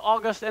pomegranates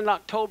August and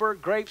October,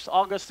 grapes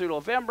August through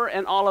November,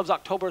 and olives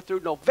October through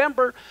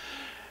November,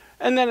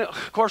 and then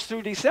of course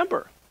through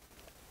December,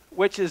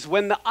 which is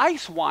when the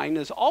ice wine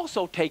is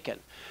also taken.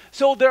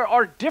 So there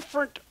are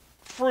different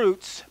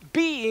fruits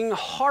being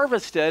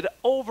harvested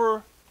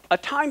over a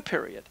time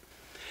period.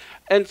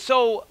 And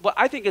so what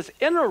I think is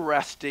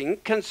interesting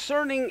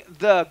concerning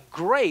the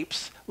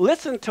grapes,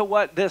 listen to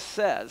what this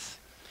says.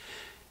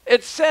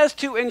 It says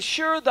to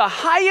ensure the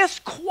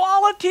highest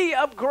quality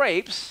of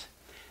grapes,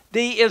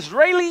 the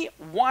Israeli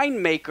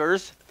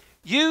winemakers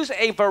use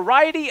a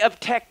variety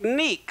of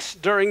techniques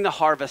during the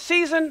harvest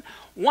season.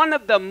 One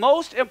of the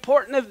most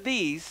important of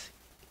these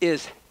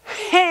is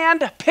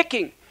hand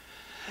picking.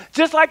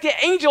 Just like the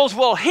angels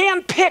will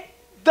hand pick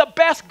the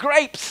best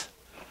grapes.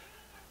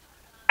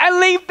 and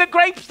leave the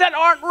grapes that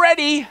aren't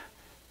ready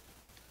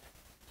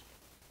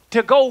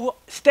to go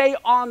stay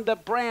on the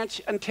branch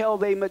until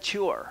they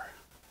mature.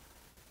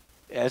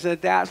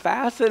 Isn't that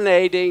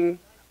fascinating?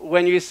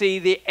 When you see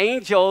the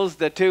angels,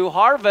 the two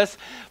harvests,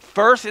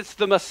 first it's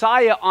the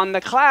Messiah on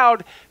the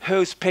cloud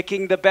who's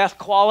picking the best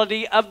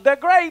quality of the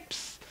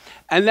grapes.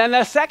 And then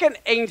the second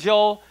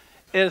angel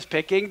is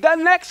picking the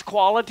next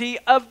quality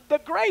of the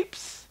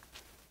grapes.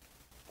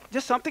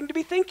 Just something to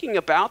be thinking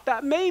about.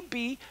 That may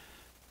be,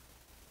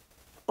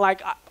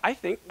 like, I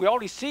think we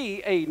already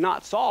see a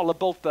not Saul of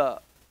both the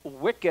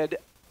wicked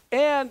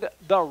and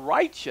the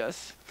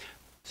righteous.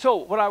 So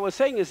what I was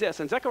saying is this: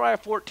 in Zechariah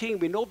 14,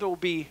 we know there will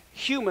be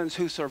humans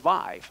who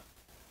survive.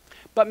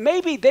 But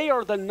maybe they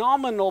are the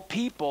nominal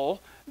people,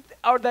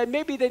 or that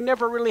maybe they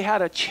never really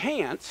had a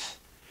chance.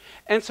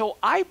 And so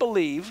I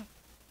believe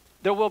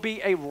there will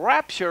be a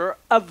rapture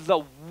of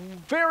the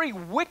very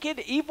wicked,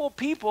 evil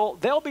people.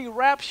 They'll be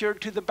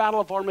raptured to the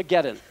Battle of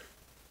Armageddon.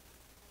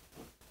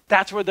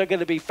 That's where they're going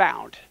to be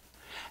found.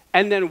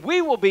 And then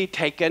we will be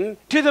taken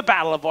to the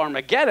Battle of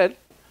Armageddon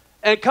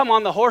and come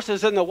on the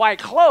horses in the white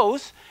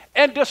clothes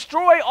and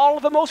destroy all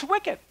of the most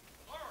wicked.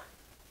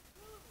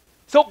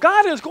 So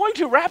God is going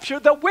to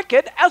rapture the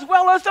wicked as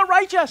well as the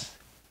righteous.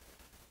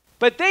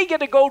 But they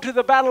get to go to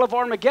the Battle of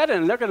Armageddon,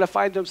 and they're going to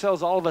find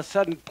themselves all of a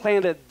sudden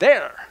planted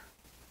there.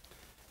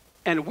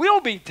 And we'll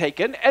be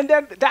taken, and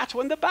then that's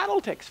when the battle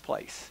takes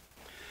place.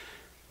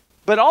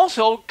 But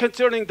also,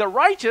 concerning the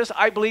righteous,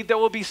 I believe there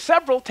will be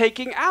several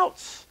taking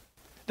outs.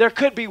 There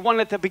could be one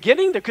at the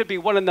beginning, there could be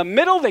one in the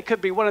middle, there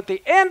could be one at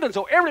the end, and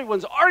so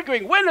everyone's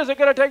arguing, when is it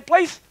going to take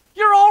place?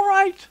 You're all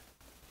right.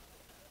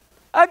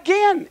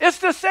 Again, it's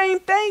the same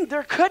thing.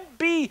 There could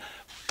be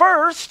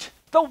first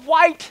the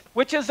white,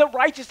 which is the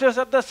righteousness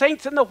of the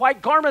saints in the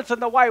white garments and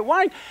the white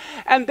wine,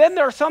 and then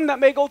there are some that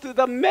may go through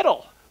the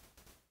middle,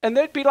 and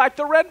they'd be like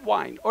the red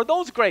wine or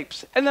those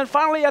grapes, and then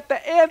finally at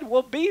the end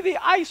will be the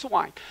ice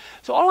wine.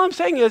 So all I'm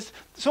saying is,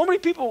 so many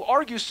people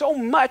argue so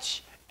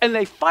much, and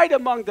they fight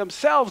among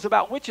themselves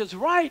about which is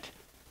right.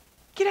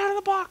 Get out of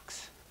the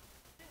box.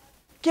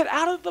 Get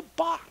out of the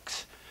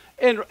box.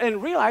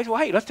 And realize, well,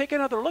 hey, let's take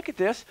another look at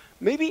this.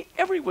 Maybe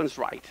everyone's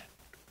right.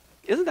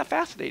 Isn't that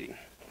fascinating?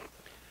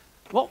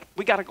 Well,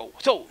 we got to go.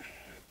 So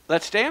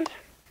let's stand.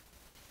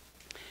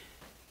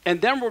 And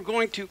then we're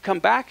going to come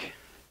back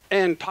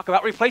and talk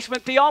about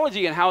replacement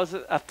theology and how it's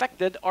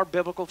affected our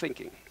biblical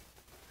thinking.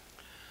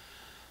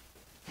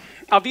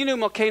 Avinu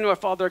Malkeinu, our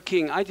Father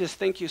King, I just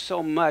thank you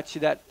so much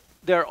that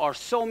there are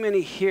so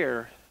many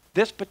here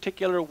this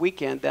particular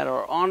weekend that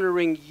are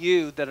honoring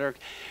you, that are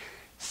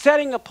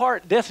setting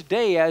apart this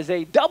day as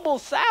a double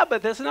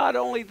Sabbath. It's not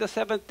only the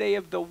seventh day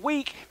of the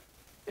week,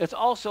 it's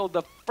also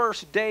the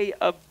first day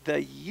of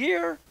the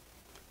year,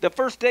 the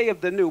first day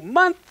of the new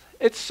month.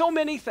 It's so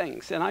many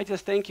things. And I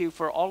just thank you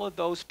for all of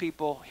those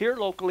people here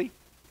locally,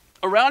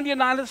 around the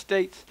United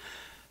States,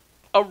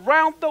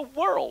 around the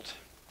world,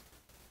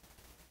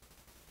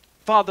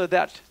 Father,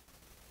 that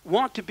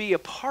want to be a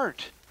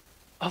part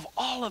of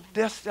all of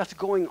this that's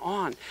going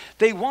on.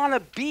 They want to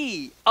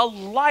be a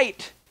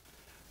light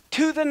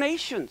to the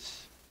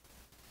nations.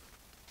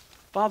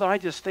 Father, I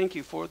just thank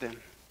you for them.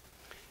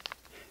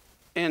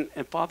 And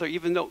Father,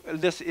 even though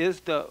this is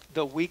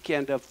the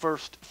weekend of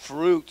first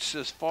fruits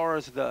as far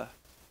as the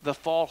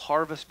fall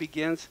harvest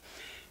begins,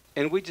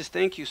 and we just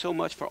thank you so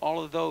much for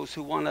all of those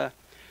who want to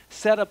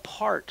set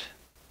apart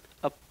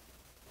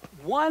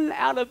one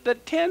out of the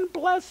 10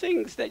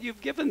 blessings that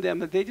you've given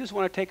them, and they just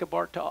want to take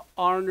apart to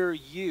honor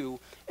you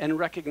and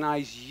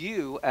recognize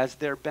you as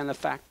their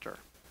benefactor.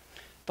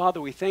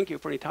 Father, we thank you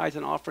for any tithes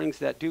and offerings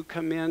that do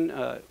come in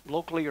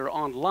locally or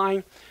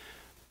online.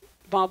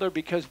 Father,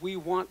 because we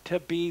want to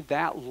be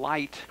that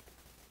light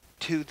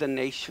to the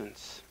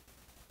nations.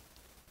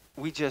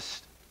 We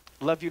just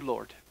love you,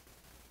 Lord.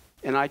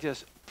 And I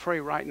just pray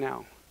right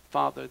now,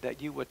 Father,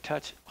 that you would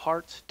touch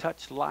hearts,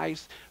 touch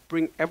lives,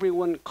 bring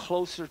everyone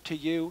closer to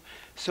you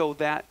so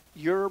that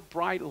your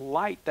bright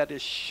light that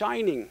is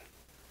shining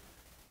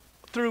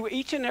through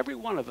each and every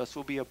one of us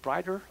will be a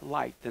brighter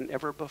light than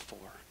ever before.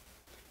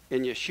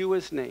 In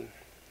Yeshua's name,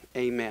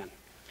 amen.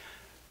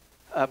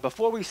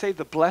 Before we say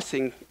the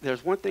blessing,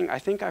 there's one thing I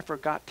think I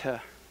forgot to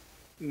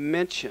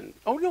mention.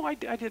 Oh, no, I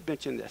did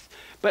mention this.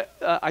 But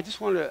I just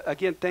want to,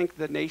 again, thank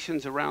the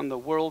nations around the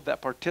world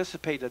that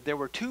participated. There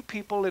were 2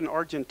 people in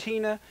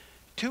Argentina,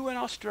 2 in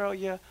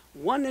Australia,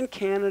 1 in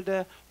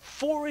Canada,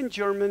 4 in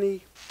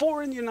Germany,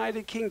 4 in the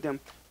United Kingdom,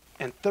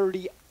 and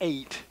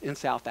 38 in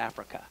South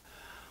Africa.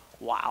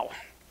 Wow.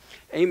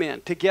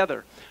 Amen.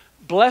 Together.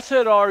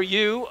 Blessed are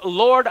you,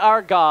 Lord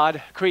our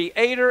God,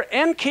 creator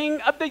and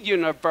king of the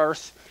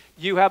universe.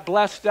 You have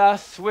blessed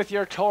us with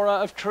your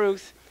Torah of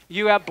truth.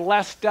 You have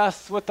blessed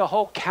us with the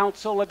whole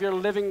counsel of your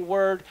living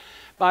word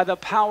by the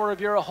power of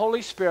your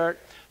Holy Spirit.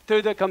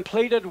 Through the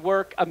completed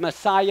work of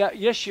Messiah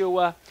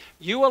Yeshua,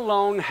 you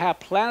alone have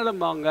planted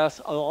among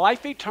us a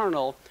life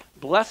eternal.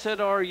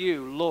 Blessed are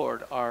you,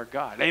 Lord our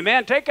God.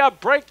 Amen. Take a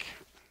break.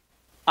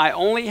 I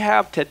only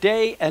have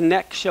today and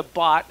next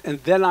Shabbat, and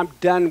then I'm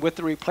done with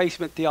the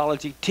replacement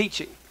theology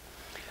teaching.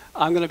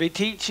 I'm going to be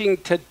teaching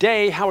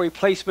today how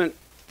replacement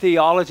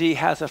theology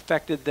has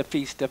affected the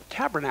Feast of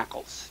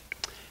Tabernacles.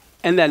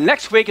 And then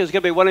next week is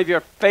going to be one of your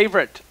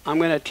favorite. I'm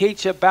going to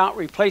teach about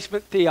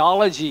replacement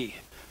theology,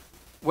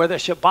 where the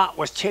Shabbat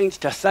was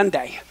changed to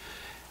Sunday.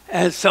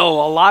 And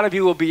so a lot of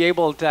you will be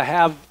able to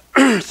have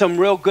some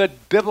real good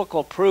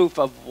biblical proof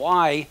of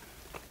why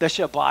the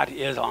Shabbat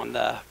is on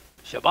the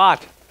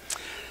Shabbat.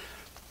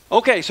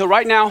 Okay, so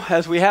right now,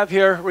 as we have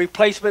here,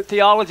 replacement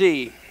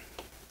theology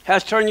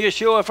has turned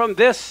Yeshua from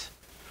this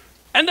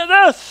into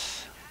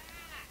this.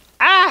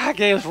 I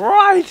guess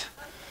right.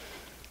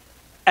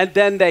 And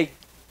then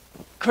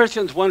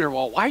Christians wonder,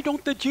 well, why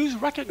don't the Jews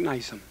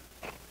recognize him?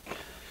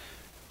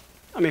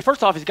 I mean,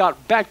 first off, he's got a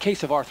bad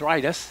case of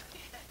arthritis,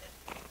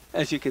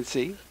 as you can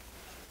see.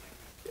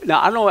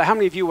 Now, I don't know how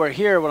many of you were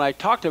here when I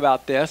talked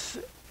about this,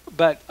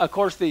 but of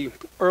course the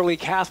early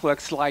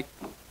Catholics like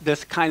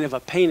this kind of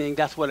a painting.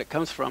 That's what it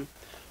comes from.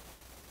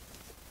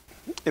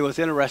 It was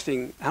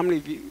interesting. How many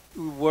of you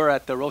were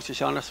at the Rosh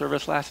Hashanah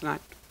service last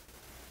night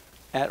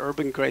at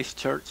Urban Grace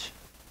Church?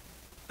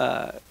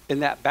 In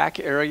that back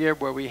area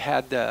where we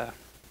had the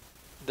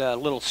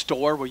little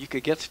store where you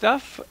could get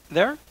stuff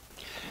there,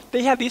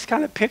 they had these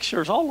kind of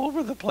pictures all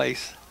over the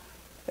place.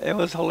 It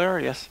was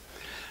hilarious.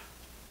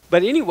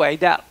 But anyway,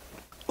 that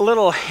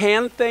little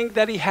hand thing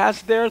that he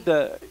has there,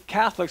 the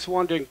Catholics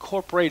wanted to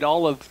incorporate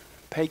all of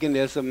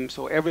paganism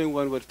so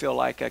everyone would feel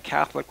like a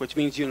Catholic, which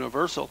means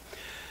universal.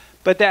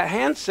 But that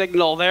hand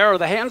signal there, or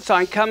the hand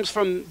sign, comes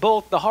from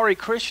both the Hare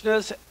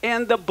Krishnas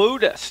and the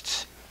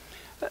Buddhists.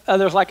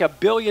 There's like 1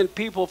 billion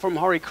people from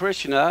Hare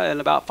Krishna and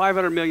about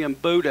 500 million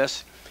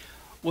Buddhists.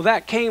 Well,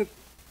 that came,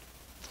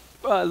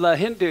 the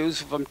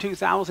Hindus from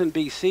 2000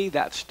 BC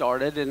that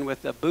started, and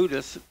with the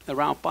Buddhists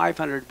around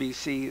 500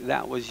 BC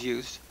that was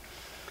used.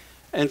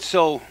 And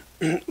so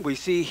we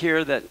see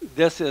here that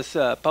this is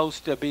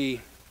supposed to be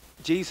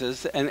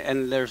Jesus,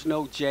 and there's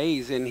no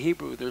J's in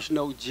Hebrew. There's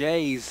no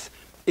J's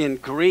in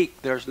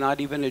Greek. There's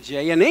not even a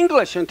J in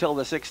English until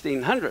the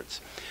 1600s.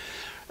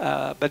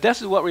 But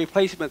this is what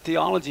replacement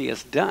theology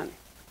has done.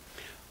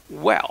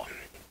 Well,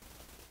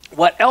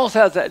 what else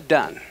has it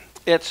done?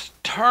 It's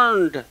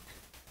turned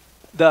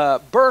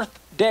the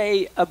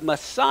birthday of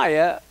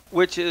Messiah,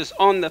 which is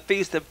on the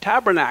Feast of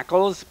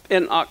Tabernacles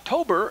in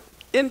October,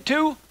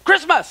 into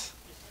Christmas.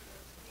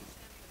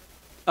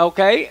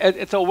 Okay,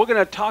 and so we're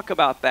going to talk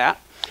about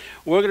that.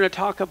 We're going to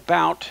talk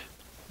about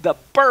the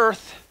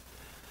birth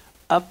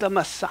of the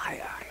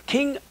Messiah,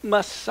 King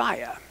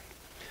Messiah.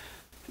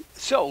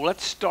 So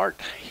let's start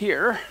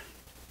here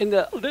in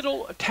the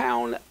little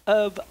town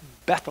of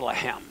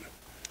Bethlehem.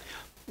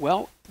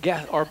 Well,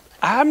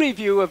 how many of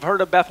you have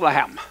heard of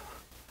Bethlehem?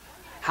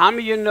 How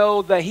many of you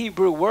know the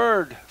Hebrew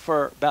word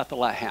for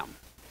Bethlehem?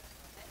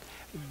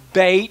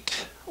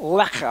 Beit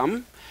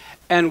Lechem.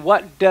 And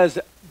what does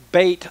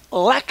Beit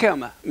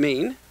Lechem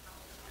mean?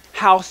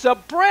 House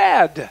of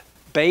bread.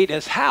 Beit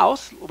is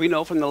house. We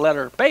know from the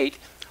letter Beit.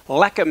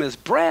 Lechem is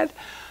bread.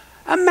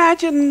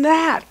 Imagine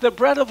that. The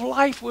bread of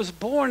life was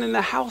born in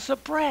the house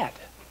of bread.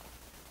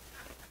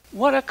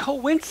 What a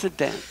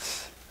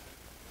coincidence.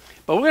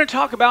 But we're going to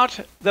talk about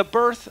the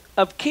birth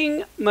of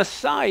King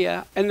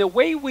Messiah and the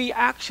way we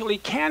actually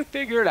can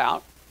figure it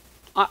out.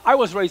 I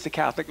was raised a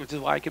Catholic, which is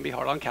why I can be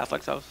hard on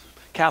Catholics. I was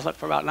Catholic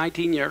for about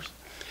 19 years.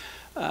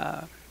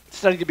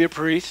 Studied to be a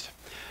priest.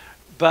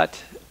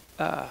 But,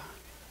 oh,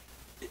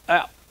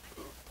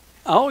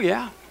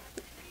 yeah.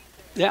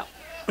 Yeah.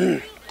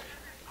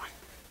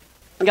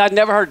 I'd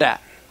never heard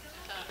that.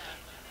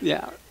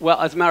 Yeah. Well,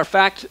 as a matter of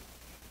fact,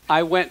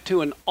 I went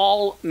to an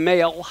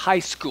all-male high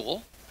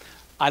school.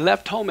 I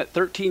left home at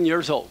 13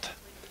 years old.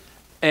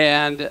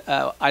 And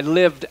I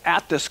lived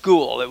at the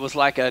school. It was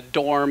like a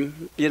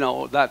dorm,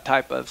 that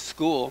type of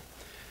school.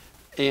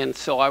 And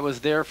so I was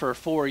there for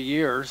 4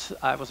 years.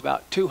 I was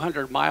about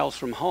 200 miles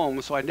from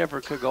home, so I never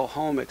could go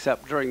home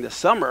except during the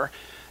summer.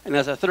 And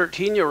as a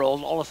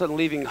 13-year-old, all of a sudden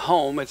leaving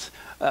home, it's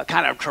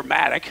kind of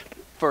traumatic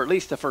for at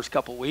least the first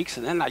couple weeks,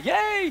 and then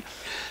yay!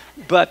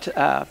 But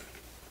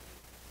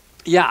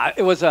yeah,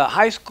 it was a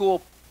high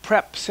school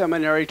prep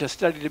seminary to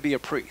study to be a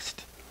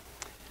priest,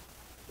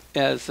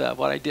 as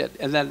what I did.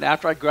 And then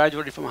after I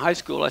graduated from high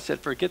school, I said,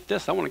 forget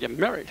this, I want to get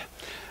married.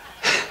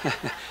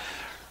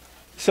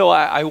 So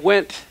I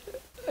went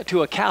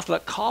to a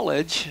Catholic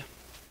college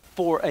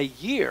for a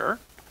year,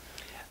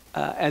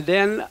 and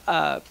then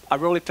I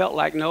really felt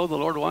like, no, the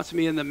Lord wants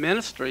me in the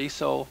ministry,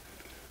 so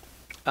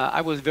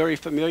I was very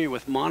familiar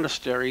with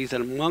monasteries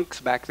and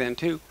monks back then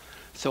too.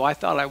 So I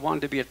thought I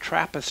wanted to be a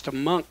Trappist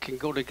monk and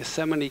go to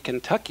Gethsemane,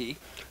 Kentucky.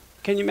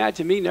 Can you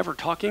imagine me never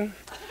talking?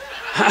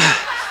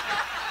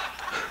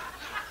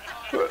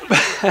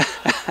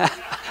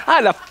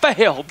 I'd have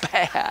failed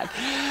bad.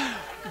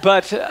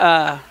 But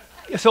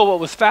so what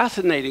was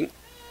fascinating,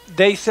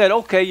 they said,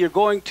 okay, you're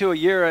going to a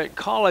year at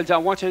college. I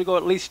want you to go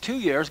at least 2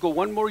 years, go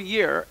 1 more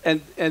year,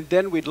 and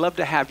then we'd love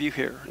to have you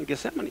here in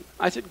Gethsemane.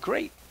 I said,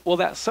 great. Well,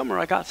 that summer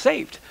I got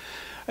saved.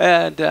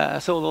 And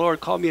so the Lord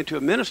called me into a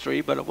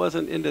ministry, but it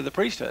wasn't into the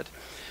priesthood.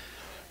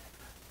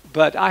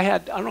 But I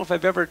don't know if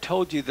I've ever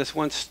told you this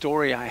one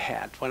story I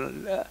had,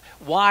 when,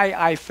 why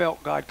I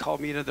felt God called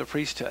me into the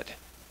priesthood.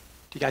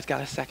 Do you guys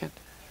got a second?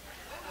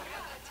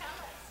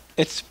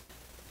 It's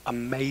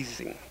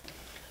amazing.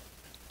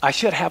 I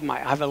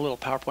have a little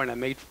PowerPoint I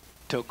made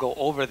to go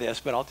over this,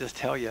 but I'll just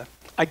tell you.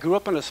 I grew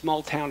up in a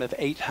small town of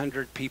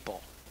 800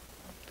 people.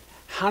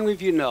 How many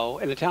of you know,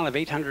 in a town of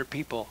 800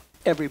 people,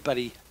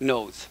 everybody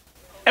knows?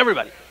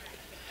 Everybody.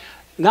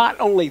 Not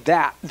only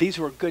that, these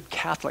were good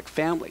Catholic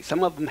families.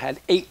 Some of them had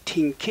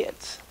 18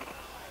 kids.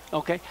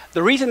 Okay?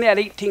 The reason they had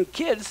 18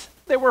 kids,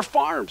 they were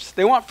farms.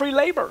 They want free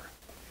labor.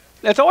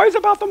 It's always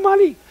about the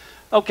money.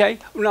 Okay?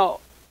 Now,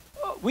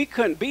 we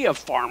couldn't be a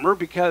farmer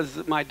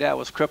because my dad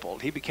was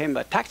crippled. He became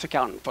a tax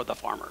accountant for the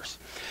farmers.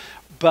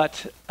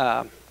 But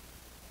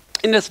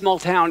in this small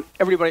town,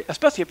 everybody,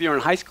 especially if you're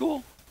in high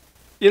school,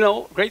 you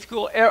know, grade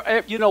school,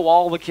 you know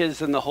all the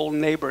kids in the whole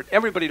neighborhood.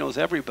 Everybody knows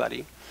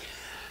everybody.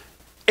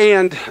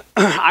 And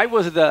I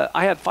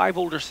had 5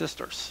 older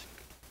sisters,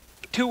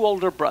 2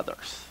 older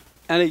brothers,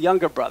 and a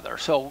younger brother.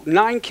 So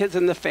 9 kids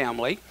in the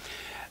family.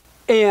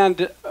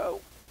 And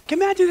can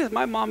you imagine this?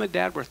 My mom and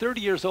dad were 30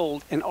 years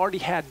old and already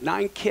had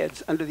 9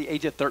 kids under the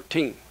age of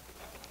 13.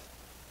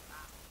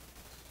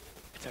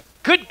 It's a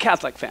good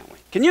Catholic family.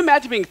 Can you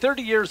imagine being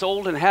 30 years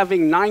old and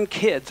having 9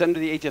 kids under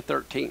the age of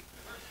 13?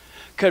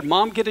 Could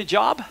mom get a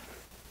job?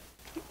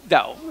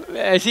 No,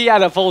 she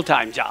had a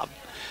full-time job.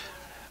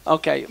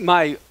 Okay,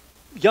 my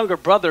younger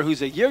brother,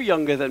 who's a year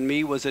younger than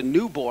me, was a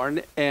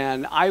newborn,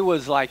 and I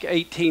was like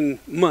 18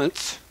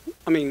 months.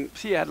 I mean,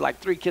 she had like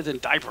 3 kids in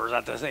diapers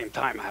at the same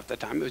time half the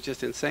time. It was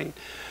just insane.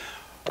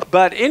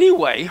 But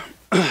anyway,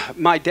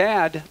 my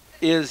dad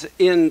is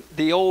in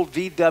the old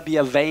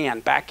VW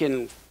van back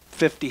in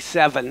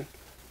 57.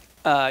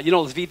 You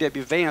know, those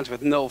VW vans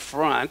with no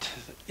front,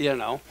 you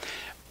know,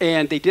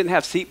 and they didn't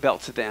have seat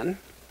belts then.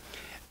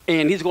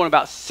 And he's going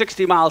about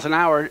 60 miles an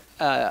hour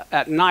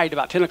at night,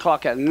 about 10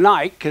 o'clock at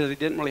night, because they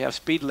didn't really have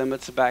speed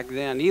limits back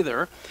then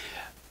either.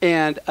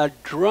 And a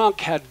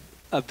drunk had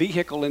a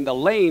vehicle in the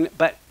lane,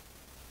 but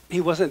he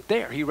wasn't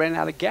there. He ran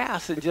out of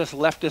gas and just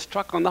left his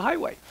truck on the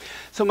highway.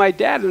 So my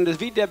dad in his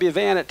VW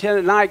van at 10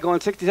 at night going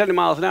 60, 70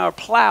 miles an hour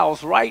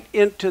plows right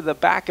into the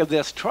back of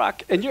this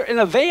truck. And you're in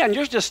a van,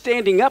 you're just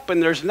standing up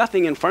and there's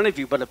nothing in front of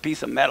you but a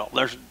piece of metal.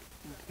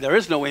 There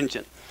is no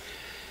engine.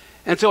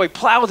 And so he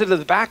plows into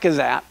the back of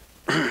that,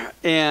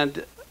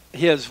 and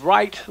his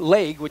right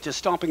leg, which is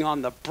stomping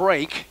on the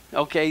brake,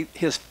 okay,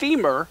 his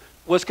femur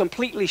was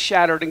completely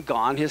shattered and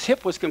gone. His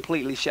hip was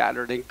completely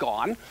shattered and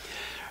gone.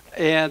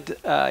 And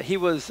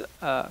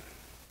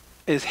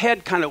his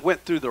head kind of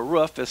went through the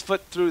roof, his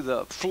foot through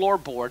the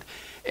floorboard,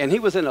 and he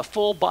was in a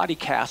full body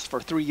cast for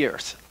 3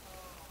 years.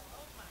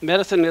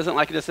 Medicine isn't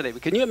like it is today.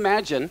 But can you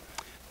imagine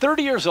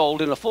 30 years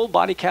old in a full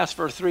body cast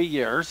for 3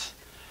 years,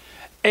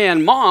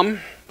 and mom,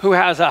 who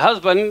has a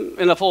husband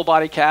in a full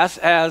body cast,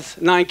 has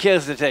 9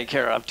 kids to take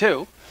care of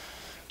too.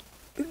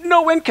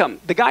 No income.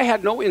 The guy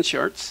had no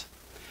insurance.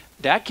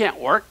 Dad can't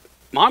work.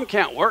 Mom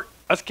can't work.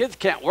 Us kids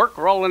can't work.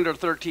 We're all under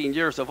 13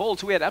 years of old,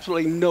 so we had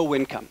absolutely no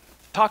income.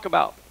 Talk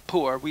about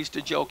poor. We used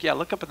to joke, yeah,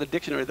 look up in the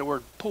dictionary the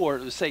word poor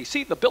to say,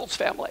 see the Biltz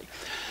family.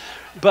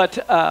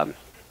 But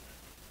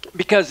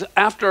because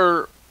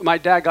after my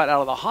dad got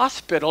out of the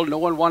hospital, no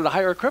one wanted to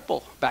hire a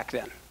cripple back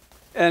then.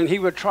 And he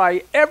would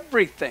try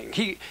everything.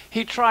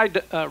 He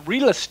tried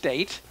real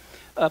estate,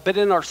 but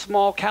in our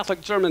small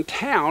Catholic German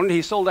town,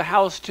 he sold a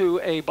house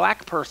to a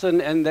black person,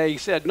 and they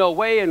said, no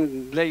way,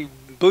 and they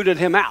booted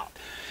him out.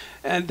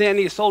 And then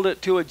he sold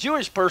it to a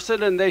Jewish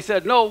person, and they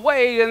said, no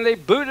way, and they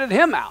booted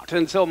him out.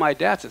 And so my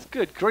dad says,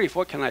 good grief,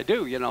 what can I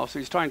do? You know, so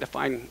he's trying to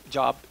find a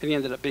job, and he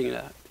ended up being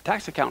a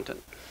tax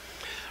accountant.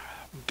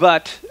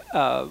 But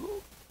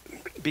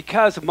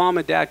because mom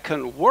and dad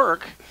couldn't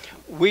work,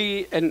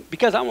 and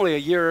because I'm only a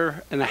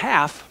year and a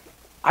half,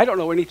 I don't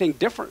know anything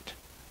different.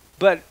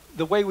 But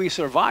the way we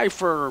survived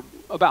for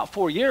about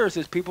 4 years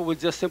is people would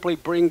just simply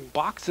bring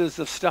boxes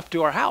of stuff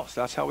to our house.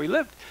 That's how we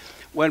lived.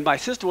 When my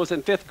sister was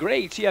in 5th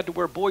grade, she had to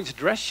wear boys'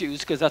 dress shoes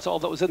because that's all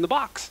that was in the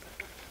box.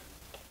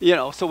 You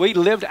know, so we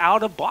lived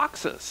out of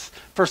boxes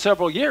for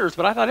several years,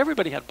 but I thought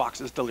everybody had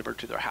boxes delivered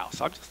to their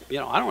house. I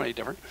don't know any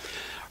different.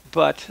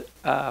 But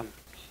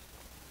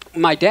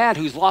my dad,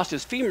 who's lost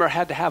his femur,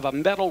 had to have a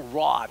metal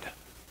rod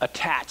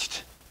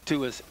attached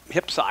to his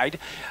hip side.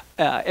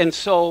 And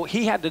so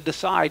he had to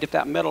decide if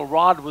that metal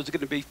rod was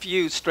going to be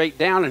fused straight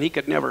down and he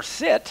could never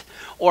sit,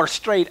 or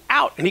straight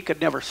out and he could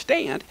never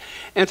stand.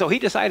 And so he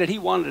decided he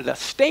wanted to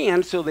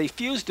stand, so they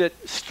fused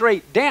it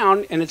straight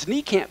down, and his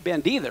knee can't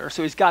bend either.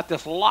 So he's got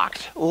this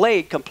locked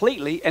leg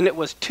completely, and it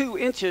was 2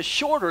 inches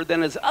shorter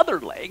than his other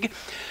leg.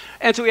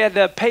 And so he had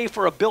to pay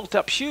for a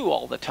built-up shoe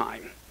all the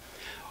time.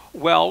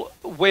 Well,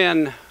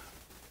 when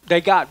they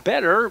got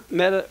better,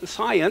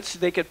 science,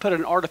 they could put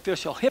an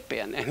artificial hip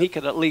in, and he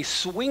could at least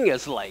swing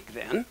his leg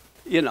then,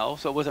 you know,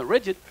 so it wasn't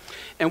rigid.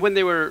 And when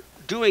they were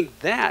doing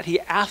that, he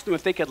asked them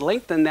if they could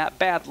lengthen that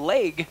bad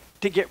leg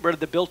to get rid of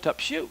the built-up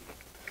shoe.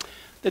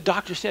 The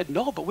doctor said,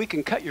 no, but we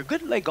can cut your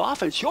good leg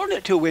off and shorten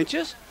it 2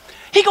 inches.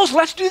 He goes,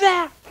 let's do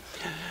that.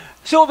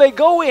 So they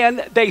go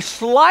in, they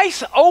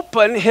slice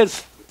open his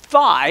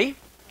thigh,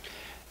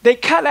 they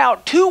cut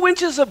out 2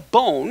 inches of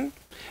bone,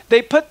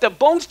 they put the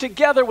bones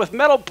together with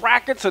metal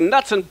brackets and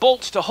nuts and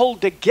bolts to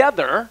hold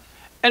together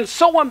and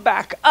sew him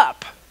back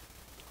up.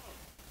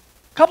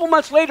 A couple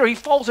months later, he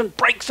falls and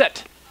breaks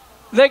it.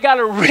 They got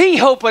to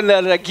reopen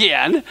it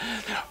again,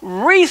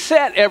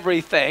 reset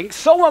everything,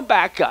 sew him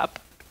back up.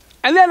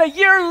 And then a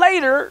year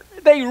later,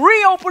 they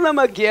reopen him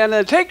again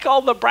and take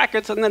all the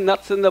brackets and the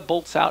nuts and the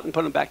bolts out and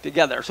put them back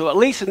together. So at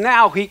least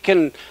now he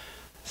can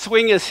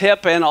swing his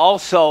hip and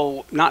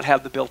also not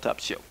have the built-up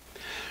shoe.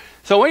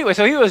 So anyway,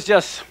 so he was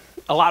just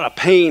a lot of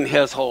pain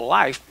his whole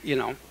life, you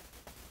know.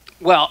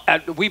 Well,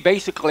 we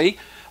basically,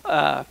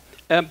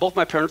 and both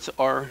my parents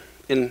are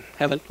in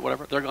heaven,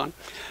 whatever, they're gone.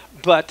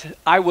 But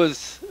I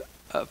was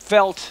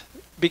felt,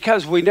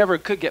 because we never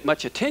could get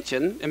much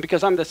attention, and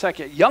because I'm the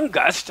second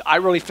youngest, I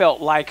really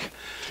felt like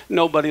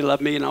nobody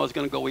loved me and I was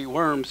going to go eat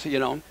worms, you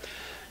know.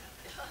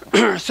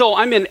 So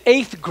I'm in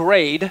 8th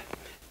grade,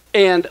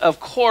 and of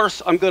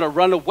course I'm going to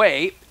run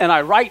away, and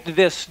I write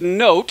this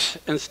note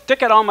and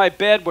stick it on my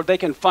bed where they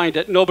can find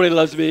it. Nobody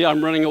loves me,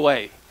 I'm running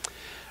away.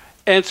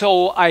 And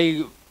so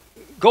I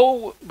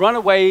go run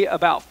away.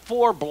 About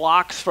 4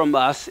 blocks from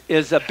us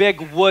is a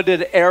big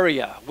wooded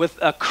area with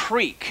a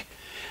creek.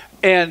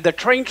 And the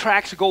train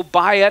tracks go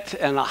by it,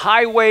 and a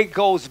highway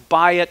goes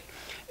by it,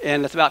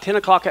 and it's about 10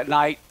 o'clock at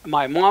night.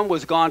 My mom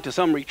was gone to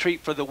some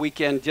retreat for the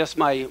weekend. Just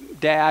my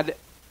dad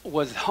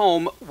was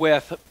home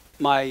with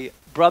my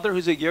brother,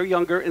 who's a year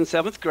younger, in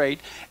 7th grade,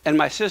 and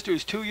my sister,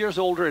 who's 2 years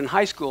older, in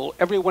high school.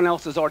 Everyone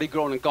else is already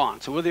grown and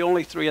gone, so we're the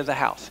only 3 of the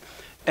house,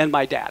 and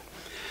my dad.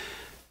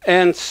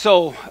 And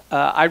so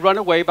I run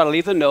away, but I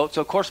leave the note.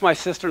 So, of course, my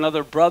sister and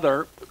other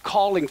brother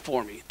calling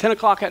for me. 10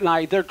 o'clock at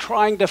night, they're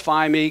trying to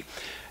find me.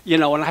 You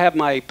know, and I have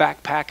my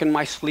backpack and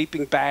my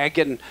sleeping bag,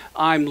 and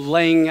I'm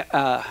laying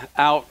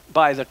out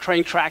by the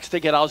train tracks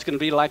thinking I was going to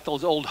be like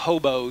those old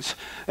hobos.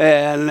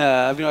 And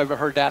I've never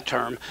heard that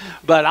term.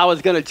 But I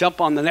was going to jump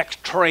on the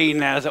next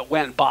train as it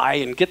went by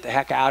and get the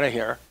heck out of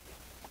here.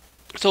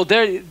 So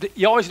there,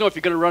 you always know if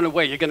you're going to run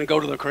away, you're going to go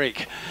to the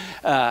creek.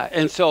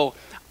 And so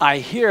I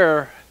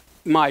hear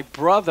my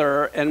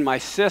brother and my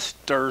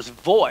sister's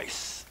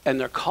voice, and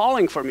they're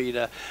calling for me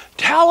to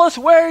tell us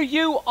where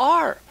you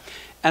are.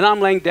 And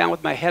I'm laying down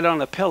with my head on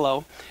a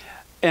pillow,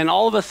 and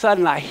all of a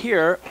sudden I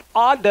hear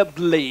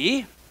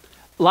audibly,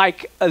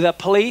 like the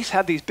police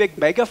have these big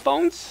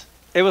megaphones.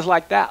 It was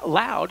like that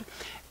loud.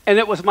 And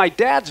it was my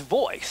dad's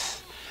voice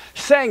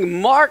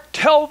saying, "Mark,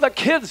 tell the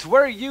kids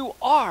where you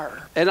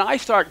are." And I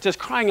start just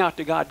crying out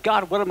to God,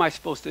 "God, what am I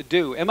supposed to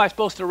do? Am I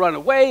supposed to run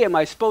away? Am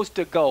I supposed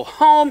to go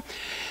home?"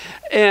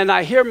 And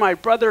I hear my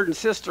brother and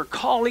sister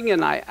calling,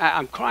 and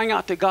I'm crying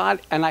out to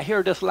God, and I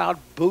hear this loud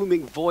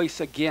booming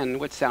voice again,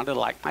 which sounded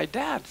like my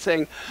dad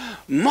saying,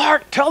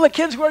 "Mark, tell the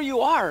kids where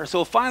you are."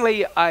 So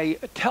finally I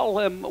tell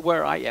them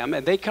where I am,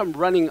 and they come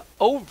running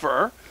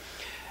over,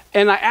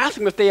 and I asked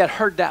them if they had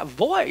heard that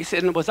voice,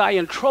 and was I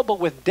in trouble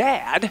with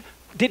Dad?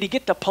 Did he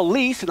get the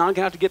police, and I'm going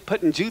to have to get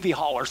put in juvie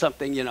hall or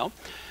something, you know?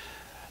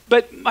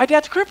 But my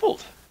dad's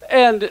crippled.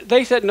 And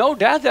they said, "No,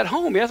 Dad's at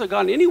home. He hasn't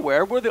gone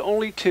anywhere. We're the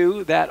only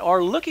 2 that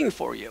are looking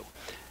for you."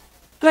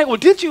 And I go, "Well,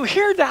 did you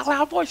hear that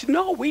loud voice?"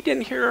 "No, we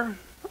didn't hear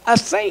a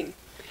thing."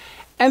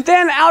 And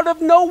then out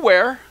of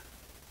nowhere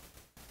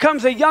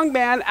comes a young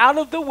man out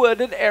of the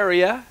wooded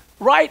area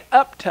right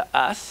up to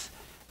us.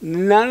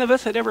 None of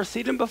us had ever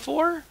seen him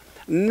before.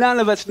 None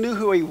of us knew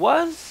who he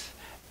was.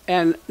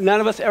 And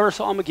none of us ever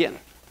saw him again.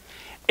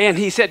 And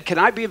he said, "Can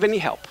I be of any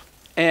help?"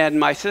 And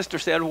my sister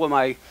said, "Well,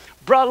 my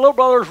little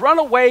brother's run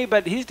away,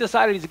 but he's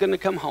decided he's going to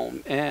come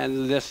home."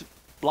 And this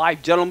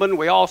live gentleman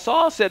we all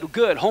saw said,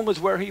 "Good, home is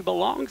where he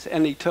belongs."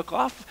 And he took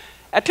off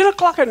at 10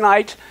 o'clock at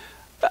night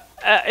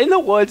in the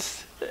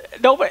woods.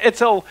 And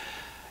so,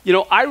 you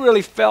know, I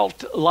really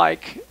felt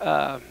like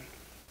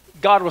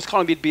God was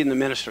calling me to be in the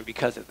ministry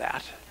because of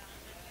that.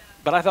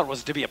 But I thought it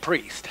was to be a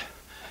priest,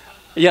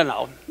 you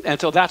know. And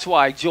so that's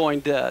why I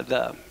joined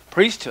the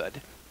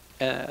priesthood.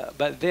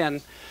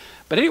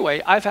 But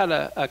anyway, I've had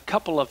a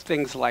couple of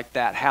things like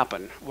that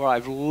happen where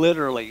I've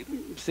literally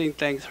seen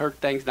things, heard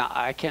things. Now,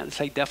 I can't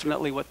say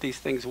definitely what these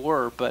things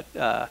were, but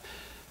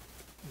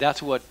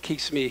that's what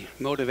keeps me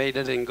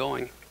motivated and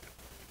going.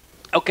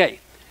 Okay,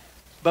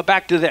 but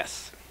back to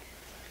this.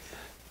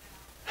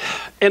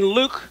 In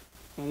Luke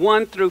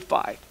 1 through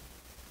 5,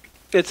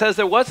 it says,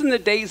 "There was in the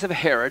days of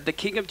Herod, the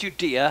king of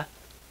Judea,"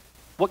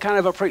 what kind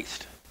of a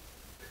priest?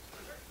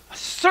 A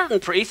certain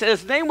priest, and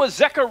his name was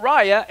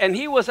Zechariah, and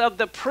he was of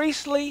the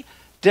priestly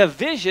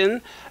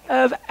division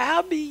of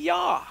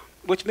Abijah,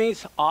 which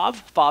means of,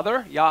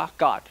 father, Yah,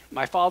 God.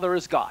 My father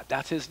is God.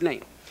 That's his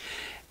name.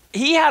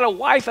 He had a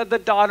wife of the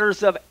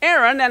daughters of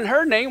Aaron, and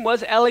her name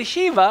was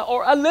Elisheva,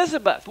 or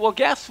Elizabeth. Well,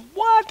 guess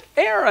what?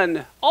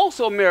 Aaron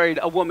also married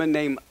a woman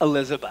named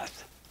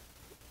Elizabeth,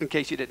 in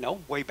case you didn't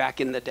know, way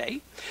back in the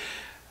day.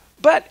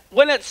 But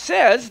when it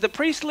says the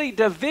priestly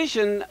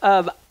division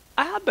of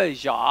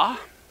Abijah,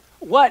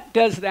 what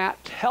does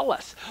that tell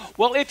us?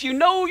 Well, if you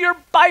know your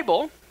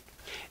Bible,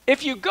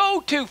 If you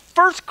go to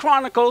 1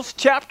 Chronicles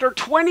chapter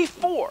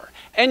 24,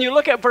 and you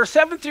look at verse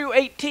 7 through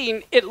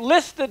 18, it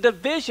lists the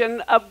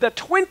division of the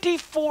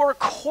 24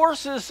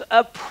 courses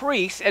of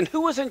priests and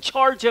who was in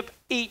charge of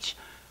each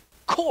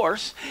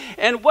course.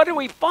 And what do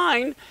we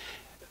find?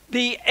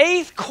 The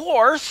 8th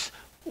course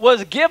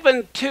was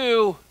given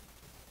to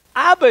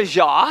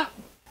Abijah,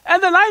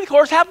 and the 9th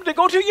course happened to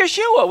go to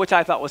Yeshua, which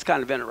I thought was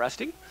kind of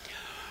interesting.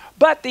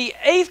 But the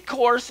 8th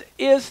course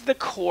is the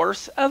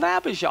course of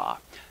Abijah.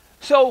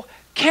 So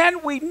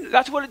can we,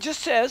 that's what it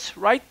just says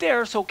right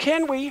there, so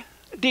can we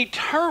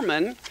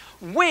determine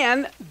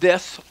when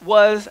this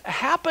was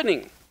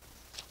happening?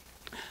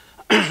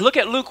 Look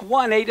at Luke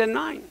 1, 8 and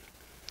 9.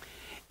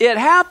 It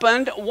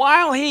happened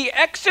while he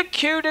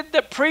executed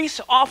the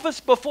priest's office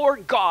before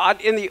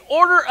God in the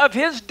order of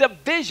his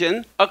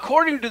division,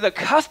 according to the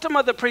custom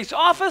of the priest's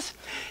office.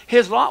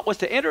 His lot was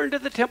to enter into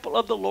the temple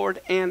of the Lord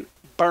and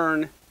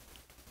burn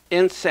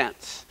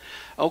incense.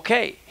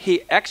 Okay,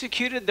 he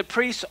executed the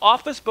priest's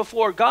office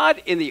before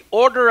God in the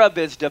order of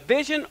his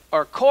division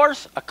or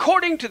course,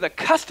 according to the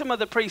custom of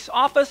the priest's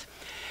office,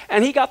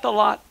 and he got the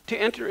lot to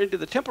enter into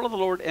the temple of the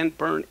Lord and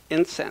burn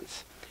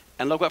incense.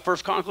 And look what 1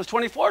 Chronicles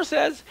 24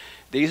 says.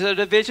 These are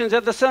the divisions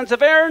of the sons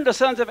of Aaron,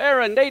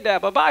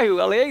 Nadab,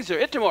 Abihu, Eleazar,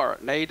 Ithamar.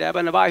 Nadab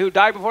and Abihu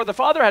died before the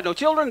father, had no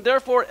children.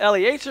 Therefore,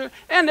 Eleazar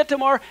and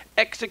Ithamar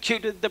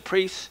executed the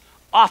priest's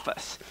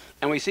office.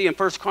 And we see in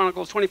 1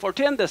 Chronicles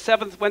 24:10, the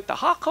 7th went to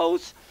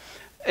Hakkoz,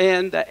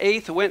 and the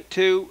 8th went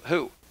to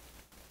who?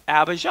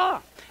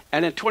 Abijah.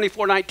 And in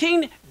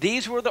 24:19,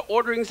 these were the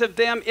orderings of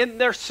them in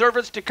their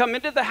service to come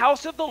into the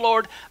house of the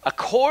Lord,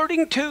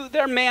 according to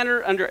their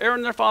manner under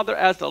Aaron their father,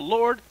 as the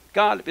Lord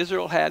God of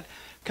Israel had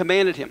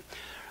commanded him.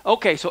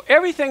 Okay, so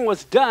everything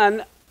was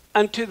done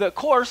unto the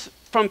course.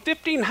 From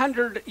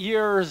 1,500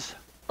 years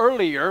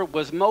earlier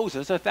was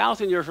Moses.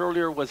 1,000 years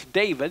earlier was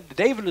David.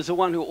 David is the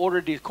one who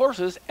ordered these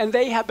courses, and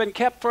they have been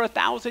kept for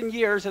 1,000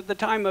 years at the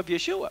time of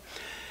Yeshua.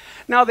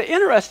 Now, the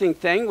interesting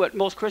thing, what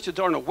most Christians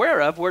aren't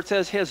aware of, where it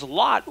says his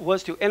lot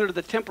was to enter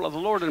the temple of the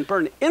Lord and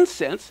burn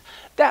incense,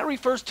 that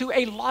refers to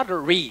a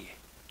lottery.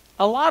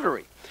 A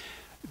lottery.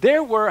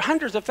 There were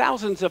hundreds of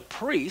thousands of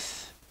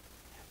priests,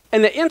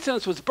 and the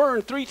incense was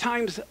burned 3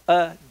 times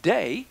a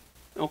day,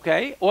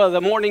 okay? Well, the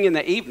morning and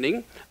the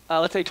evening,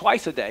 let's say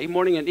twice a day.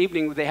 Morning and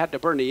evening, they had to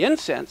burn the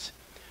incense.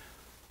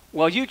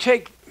 Well, you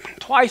take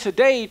twice a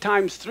day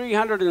times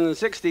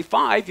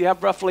 365, you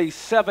have roughly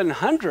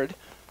 700.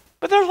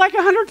 But there's like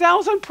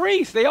 100,000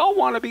 priests. They all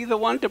want to be the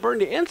one to burn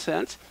the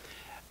incense.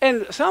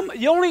 And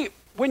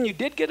when you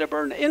did get to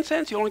burn the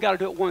incense, you only got to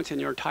do it once in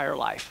your entire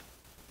life.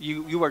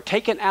 You were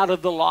taken out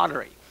of the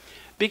lottery.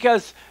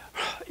 Because,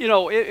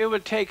 it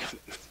would take,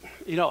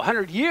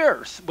 100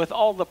 years with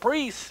all the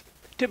priests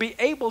to be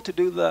able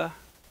to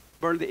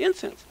burn the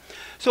incense.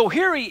 So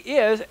here he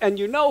is, and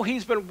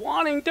he's been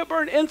wanting to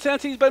burn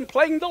incense. He's been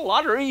playing the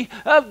lottery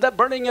of the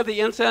burning of the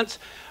incense.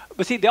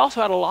 But see, they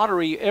also had a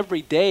lottery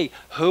every day.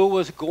 Who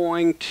was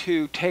going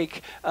to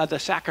take the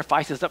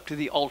sacrifices up to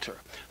the altar?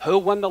 Who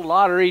won the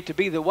lottery to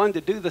be the one to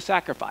do the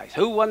sacrifice?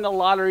 Who won the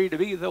lottery to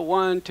be the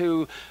one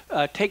to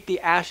take the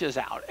ashes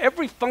out?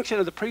 Every function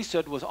of the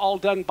priesthood was all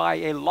done by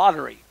a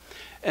lottery.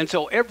 And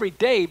so every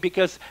day,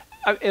 because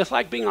it's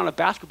like being on a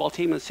basketball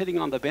team and sitting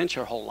on the bench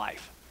your whole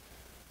life.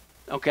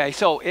 Okay,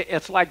 so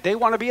it's like they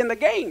want to be in the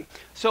game.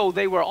 So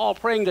they were all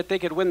praying that they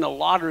could win the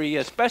lottery,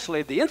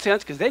 especially the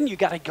incense, because then you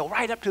got to go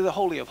right up to the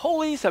Holy of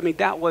Holies. I mean,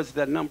 that was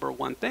the number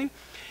one thing.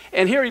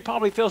 And here he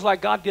probably feels like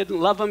God didn't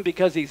love him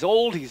because he's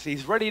old,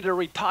 he's ready to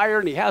retire,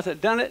 and he hasn't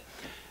done it.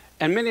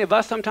 And many of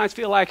us sometimes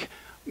feel like,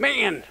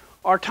 man,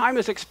 our time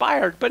has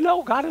expired. But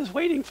no, God is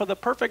waiting for the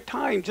perfect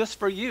time just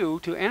for you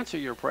to answer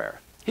your prayer.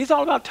 He's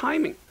all about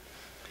timing.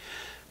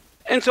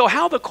 And so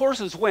how the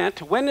courses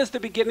went, when is the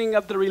beginning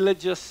of the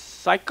religious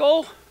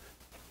cycle?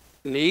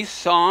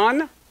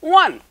 Nisan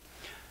 1.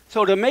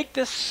 So to make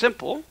this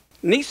simple,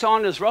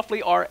 Nisan is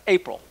roughly our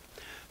April.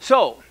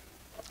 So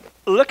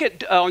look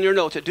at on your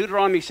notes at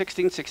Deuteronomy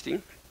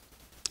 16:16.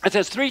 It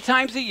says, 3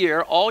 times a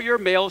year, all your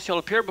males shall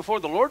appear before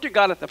the Lord your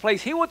God at the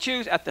place he will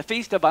choose, at the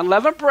feast of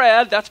unleavened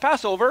bread, that's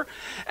Passover,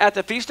 at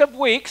the feast of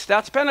weeks,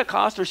 that's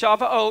Pentecost or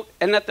Shavuot,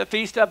 and at the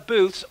feast of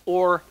booths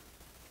or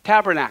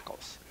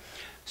tabernacles.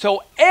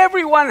 So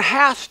everyone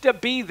has to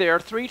be there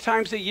 3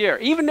 times a year.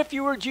 Even if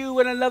you were a Jew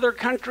in another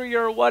country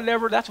or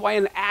whatever, that's why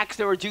in Acts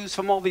there were Jews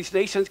from all these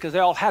nations, because they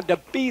all had to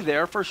be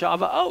there for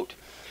Shavuot.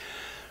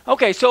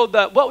 Okay, so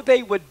what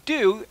they would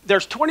do,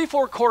 there's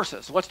 24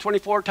 courses. What's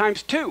 24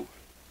 times 2?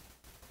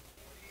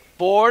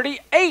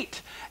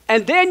 48.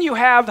 And then you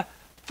have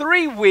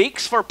 3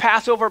 weeks for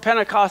Passover,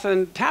 Pentecost,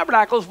 and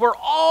Tabernacles, where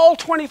all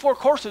 24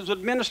 courses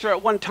would minister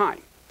at one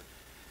time.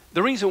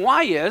 The reason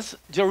why is,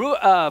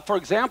 for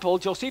example,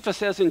 Josephus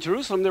says in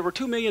Jerusalem there were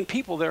 2 million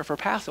people there for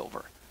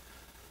Passover.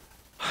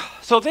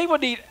 So they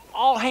would need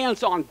all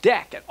hands on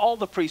deck, and all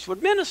the priests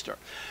would minister.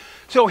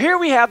 So here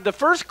we have the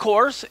first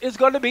course is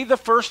going to be the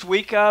first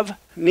week of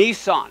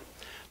Nisan.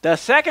 The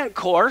second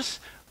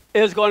course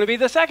is going to be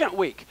the second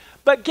week.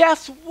 But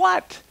guess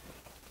what?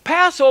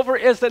 Passover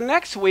is the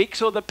next week,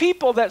 so the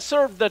people that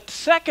served the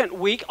second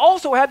week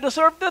also had to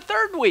serve the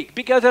third week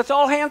because it's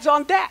all hands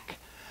on deck.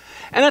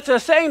 And it's the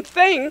same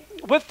thing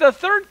with the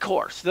third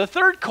course. The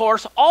third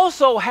course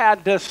also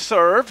had to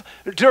serve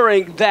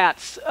during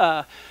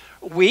that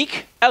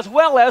week as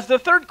well as the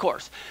third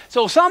course.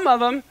 So some of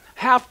them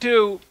have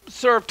to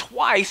serve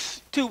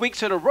twice, 2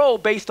 weeks in a row,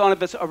 based on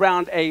if it's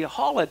around a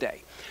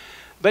holiday.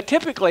 But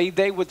typically,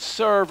 they would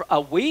serve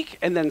a week,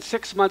 and then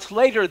 6 months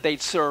later,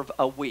 they'd serve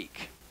a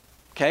week.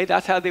 Okay,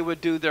 that's how they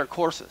would do their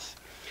courses.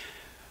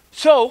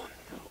 So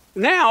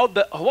now,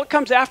 what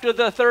comes after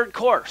the third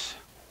course?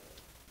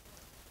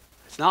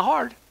 It's not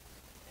hard.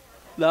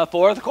 The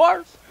fourth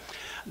course,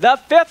 the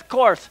fifth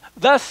course,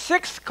 the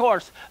sixth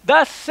course,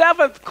 the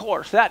seventh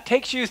course. That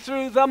takes you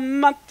through the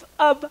month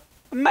of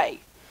May.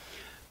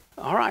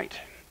 All right.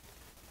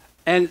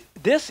 And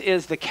this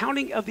is the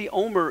counting of the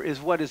Omer is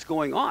what is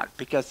going on,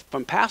 because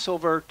from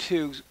Passover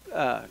to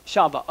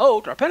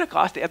Shavuot, or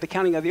Pentecost, they have the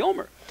counting of the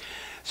Omer.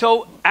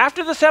 So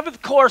after the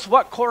seventh course,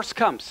 what course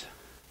comes?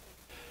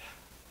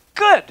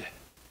 Good.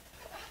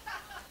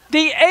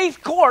 The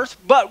eighth course,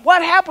 but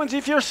what happens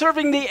if you're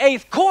serving the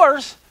eighth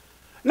course?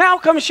 Now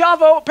comes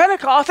Shavuot,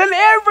 Pentecost, and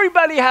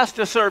everybody has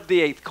to serve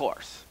the eighth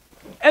course.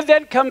 And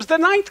then comes the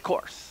ninth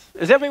course.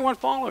 Is everyone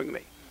following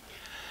me?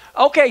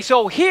 Okay,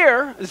 so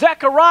here,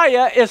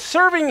 Zechariah is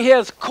serving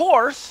his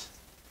course,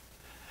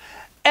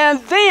 and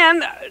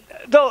then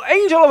the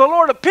angel of the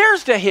Lord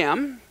appears to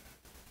him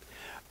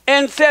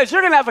and says,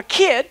 you're going to have a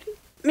kid.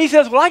 And he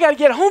says, well, I got to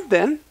get home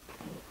then.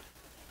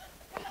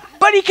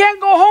 But he can't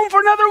go home for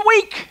another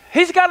week.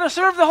 He's got to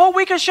serve the whole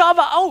week of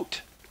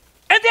Shavuot.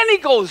 And then he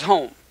goes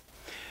home.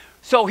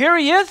 So here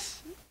he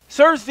is,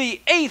 serves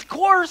the eighth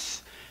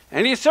course,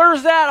 and he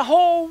serves that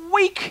whole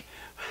week.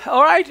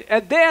 All right,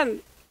 and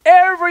then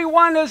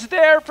everyone is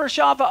there for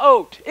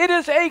Shavuot. It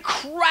is a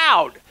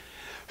crowd.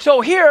 So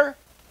here,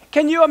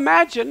 can you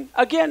imagine,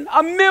 again,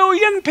 1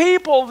 million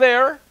people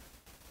there,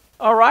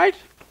 all right?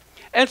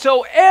 And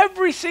so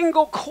every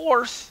single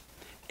course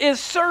is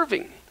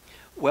serving.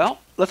 Well,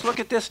 let's look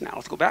at this now.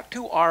 Let's go back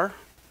to our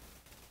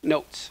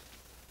notes.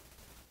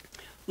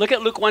 Look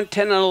at Luke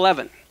 1:10 and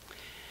 11.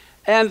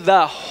 And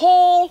the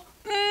whole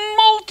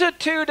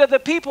multitude of the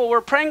people were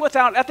praying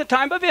without at the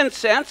time of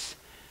incense,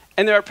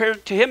 and there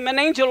appeared to him an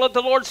angel of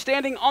the Lord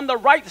standing on the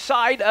right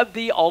side of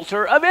the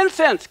altar of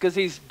incense, because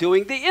he's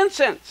doing the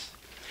incense.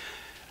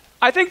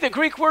 I think the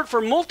Greek word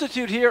for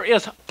multitude here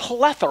is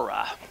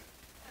plethora.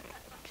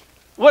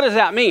 What does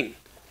that mean?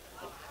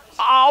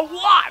 A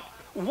lot.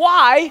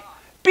 Why?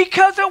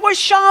 Because it was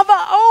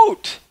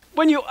Shavuot.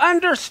 When you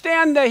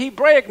understand the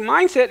Hebraic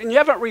mindset and you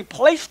haven't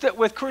replaced it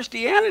with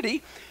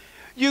Christianity,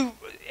 you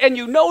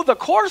know the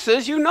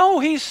courses, you know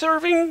he's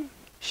serving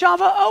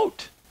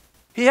Shavuot.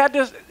 He had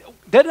to.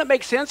 Doesn't it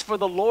make sense for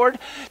the Lord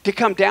to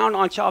come down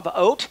on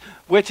Shavuot,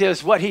 which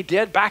is what he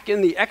did back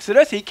in the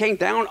Exodus? He came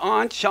down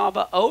on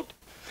Shavuot.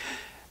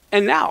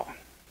 And now,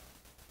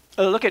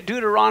 look at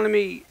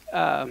Deuteronomy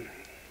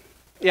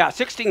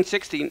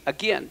 16:16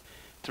 again.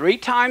 3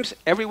 times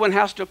everyone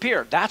has to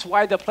appear. That's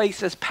why the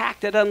place is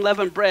packed at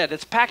unleavened bread.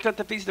 It's packed at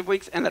the Feast of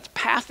Weeks, and it's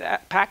packed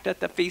at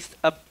the Feast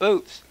of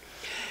Booths.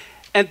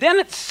 And then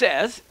it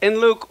says in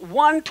Luke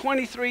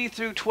 1:23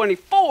 through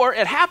 24,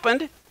 it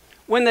happened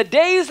when the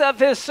days of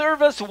his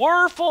service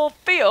were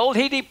fulfilled,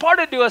 he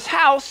departed to his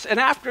house, and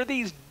after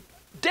these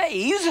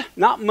days,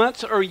 not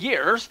months or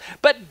years,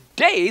 but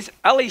days,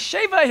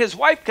 Elisheva, his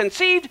wife,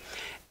 conceived,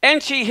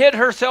 and she hid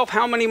herself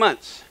how many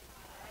months?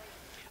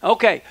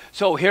 Okay,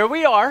 so here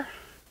we are,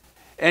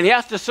 and he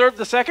has to serve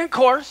the second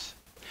course,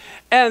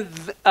 and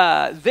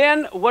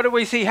then what do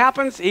we see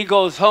happens? He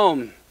goes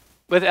home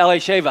with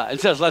Elisheva and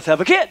says, let's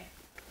have a kid.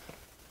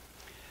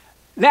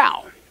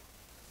 Now,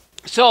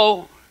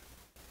 so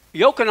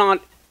Yochanan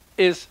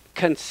is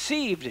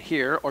conceived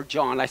here, or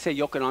John. I say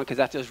Yochanan because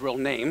that's his real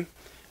name.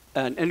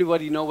 And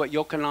anybody know what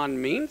Yochanan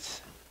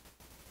means?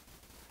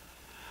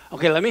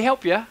 Okay, let me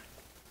help you.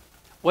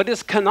 What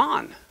is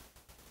Canaan?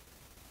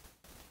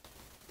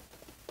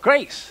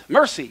 Grace,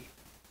 mercy.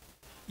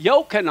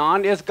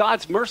 Yochanan is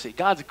God's mercy,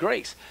 God's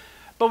grace.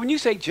 But when you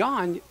say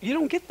John, you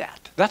don't get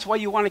that. That's why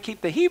you want to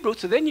keep the Hebrew,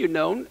 so then you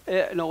know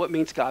it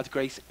means God's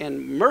grace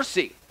and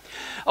mercy.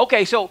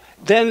 Okay, so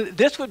then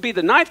this would be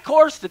the 9th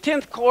course, the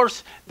 10th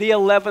course, the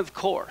 11th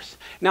course.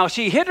 Now,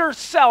 she hid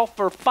herself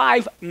for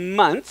 5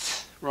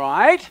 months,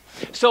 right?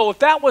 So if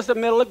that was the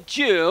middle of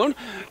June,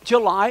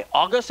 July,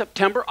 August,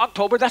 September,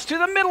 October, that's to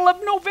the middle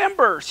of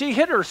November. She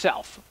hid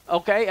herself,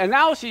 okay? And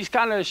now she's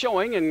kind of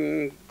showing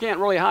and can't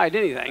really hide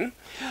anything.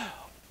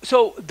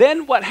 So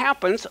then what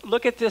happens,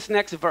 look at this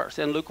next verse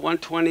in Luke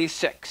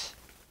 1:26.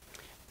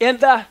 In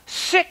the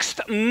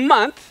 6th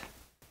month,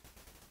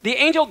 the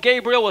angel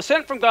Gabriel was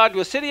sent from God to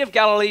a city of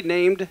Galilee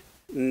named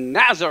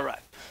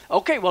Nazareth.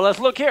 Okay, well, let's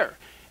look here.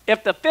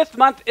 If the 5th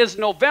month is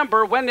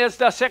November, when is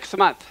the 6th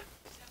month?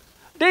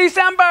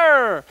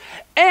 December.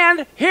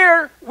 And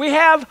here we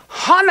have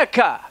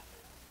Hanukkah,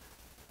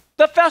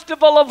 the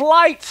festival of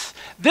lights.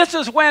 This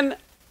is when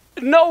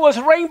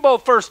Noah's rainbow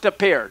first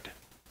appeared.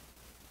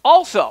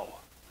 Also,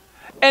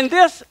 And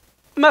this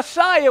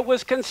Messiah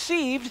was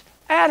conceived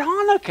at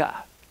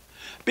Hanukkah.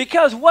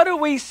 Because what do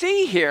we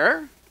see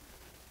here?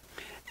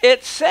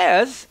 It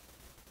says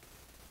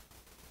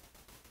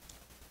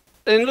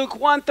in Luke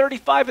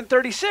 1:35 and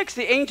 36,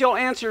 the angel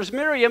answers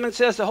Miriam and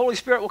says, the Holy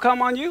Spirit will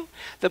come on you.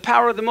 The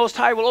power of the Most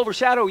High will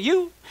overshadow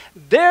you.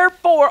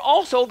 Therefore,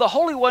 also the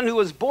Holy One who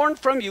is born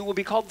from you will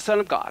be called the Son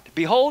of God.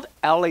 Behold,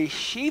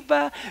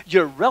 Elisheva,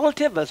 your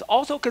relative, has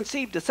also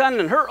conceived a son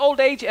in her old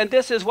age. And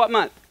this is what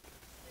month?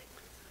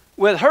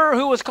 With her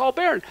who was called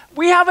barren.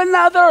 We have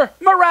another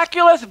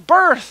miraculous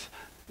birth,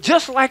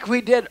 just like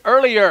we did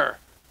earlier.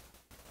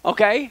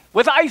 Okay?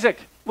 With Isaac,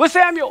 with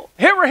Samuel.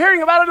 Here we're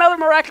hearing about another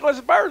miraculous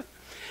birth.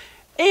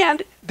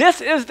 And this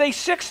is the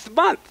 6th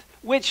month,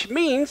 which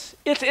means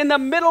it's in the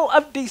middle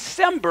of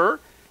December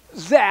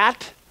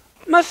that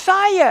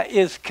Messiah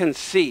is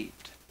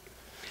conceived.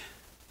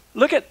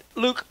 Look at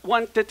Luke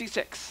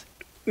 1:56.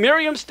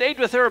 Miriam stayed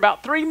with her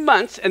about 3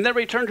 months and then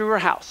returned to her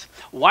house.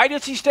 Why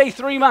did she stay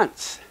 3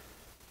 months?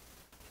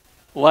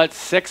 What's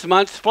 6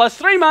 months plus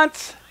 3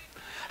 months?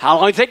 How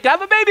long does it take to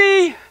have a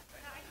baby?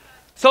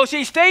 So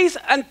she stays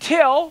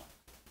until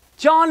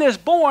John is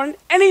born,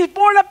 and he's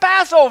born at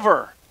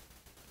Passover.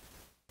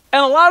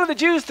 And a lot of the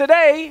Jews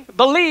today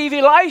believe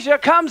Elijah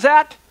comes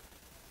at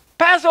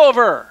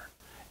Passover.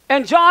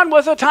 And John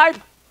was a type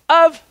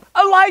of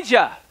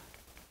Elijah.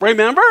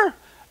 Remember?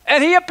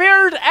 And he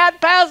appeared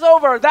at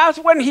Passover. That's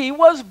when he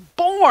was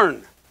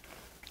born.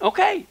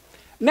 Okay.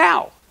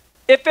 Now,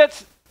 if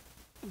it's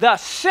the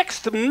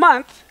 6th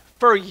month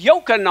for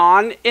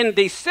Yochanan in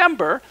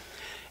December,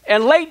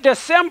 and late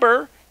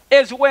December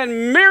is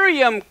when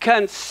Miriam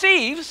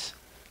conceives,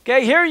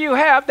 okay, here you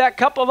have that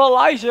cup of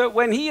Elijah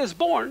when he is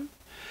born.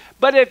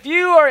 But if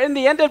you are in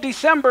the end of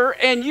December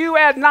and you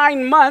add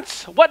 9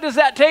 months, what does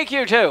that take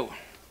you to?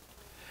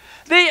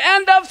 The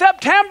end of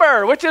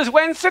September, which is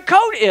when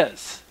Sukkot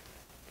is.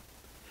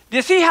 Do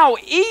you see how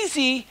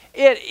easy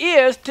it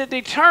is to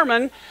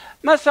determine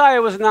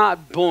Messiah was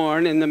not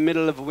born in the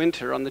middle of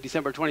winter on the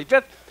December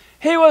 25th.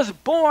 He was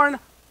born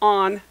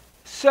on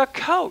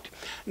Sukkot.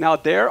 Now,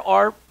 there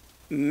are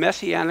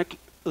Messianic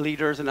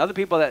leaders and other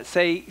people that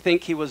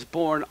think he was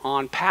born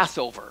on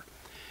Passover.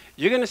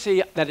 You're going to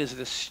see that is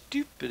the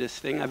stupidest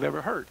thing I've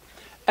ever heard.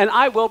 And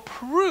I will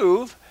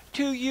prove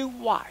to you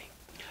why.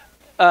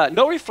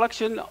 No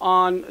reflection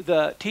on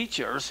the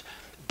teachers,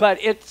 but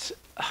it's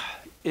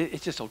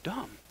just so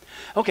dumb.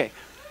 Okay,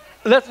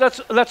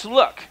 let's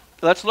look.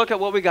 Let's look at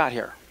what we got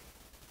here.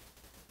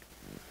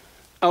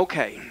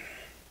 Okay.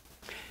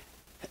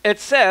 It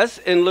says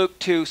in Luke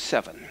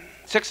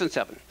 2:6 and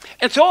 7.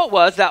 And so it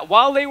was that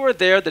while they were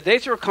there, the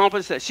days were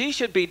accomplished that she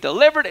should be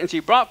delivered, and she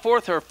brought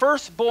forth her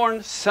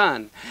firstborn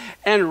son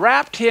and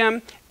wrapped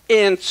him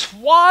in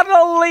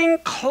swaddling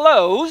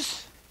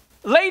clothes,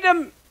 laid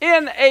him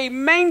in a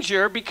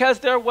manger because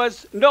there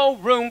was no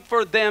room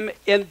for them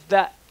in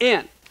the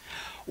inn.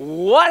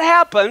 What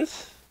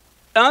happens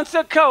on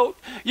Sukkot?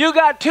 You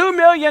got 2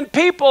 million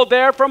people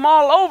there from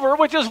all over,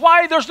 which is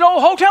why there's no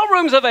hotel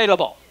rooms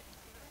available.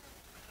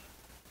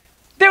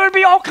 There would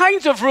be all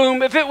kinds of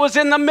room if it was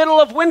in the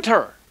middle of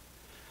winter.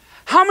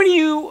 How many of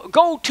you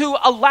go to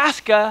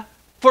Alaska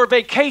for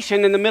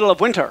vacation in the middle of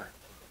winter?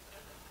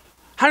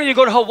 How many of you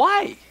go to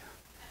Hawaii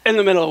in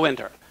the middle of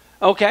winter?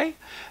 Okay.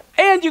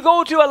 And you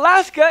go to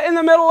Alaska in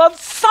the middle of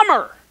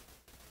summer.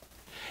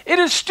 It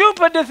is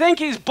stupid to think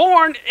he's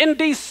born in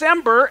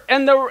December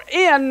and the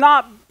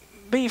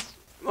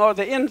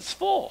inn's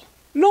full.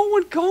 No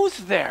one goes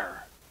there.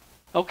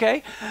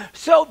 Okay?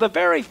 So the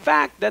very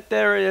fact that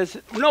there is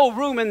no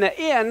room in the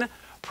inn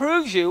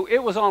proves you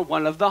it was on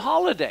one of the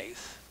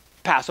holidays.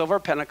 Passover,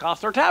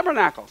 Pentecost, or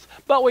Tabernacles.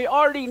 But we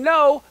already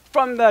know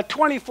from the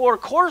 24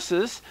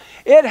 courses,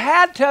 it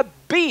had to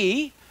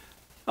be,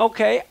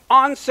 okay,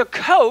 on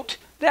Sukkot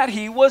that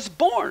he was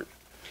born.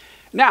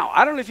 Now,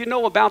 I don't know if you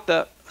know about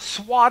the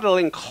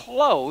swaddling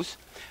clothes.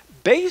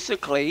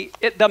 Basically,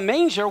 the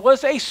manger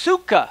was a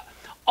sukkah.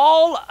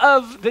 All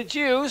of the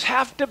Jews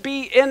have to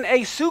be in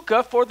a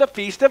sukkah for the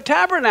Feast of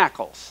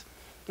Tabernacles.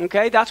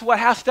 Okay, that's what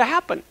has to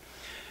happen.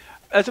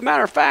 As a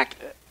matter of fact,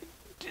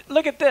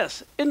 look at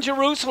this. In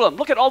Jerusalem,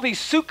 look at all these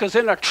sukkahs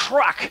in a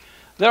truck.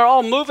 They're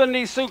all moving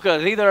these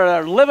sukkahs. Either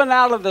they're living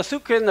out of the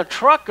sukkah in the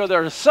truck or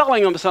they're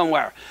selling them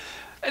somewhere.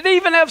 They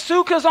even have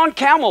sukkahs on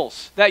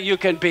camels that you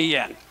can be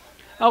in.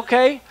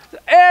 Okay?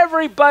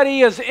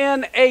 Everybody is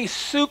in a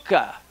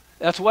sukkah.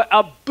 That's what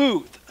a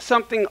booth,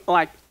 something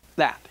like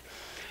that.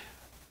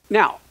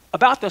 Now,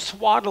 about the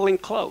swaddling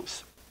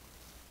clothes.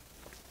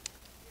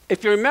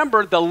 If you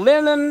remember the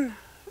linen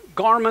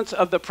garments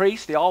of the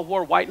priests, they all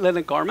wore white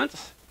linen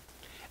garments,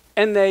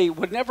 and they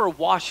would never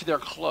wash their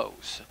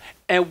clothes.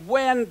 And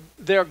when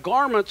their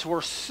garments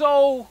were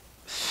so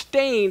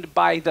stained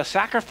by the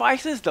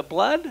sacrifices, the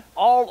blood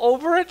all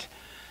over it,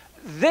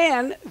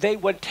 then they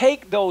would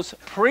take those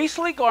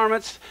priestly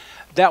garments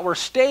that were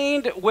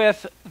stained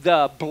with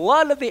the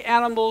blood of the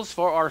animals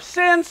for our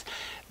sins.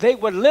 They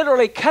would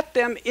literally cut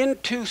them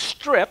into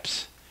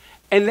strips,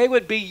 and they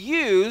would be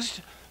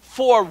used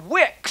for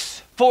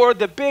wicks for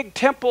the big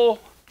temple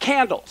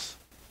candles.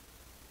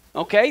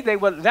 Okay,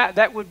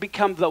 that would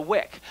become the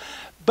wick.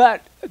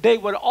 But they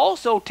would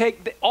also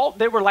take,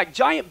 they were like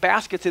giant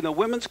baskets in the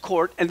women's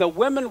court, and the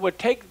women would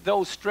take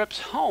those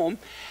strips home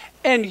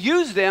and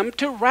use them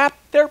to wrap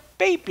their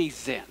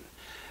babies in.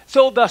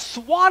 So the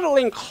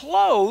swaddling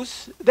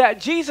clothes that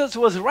Jesus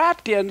was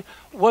wrapped in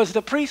was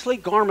the priestly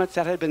garments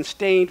that had been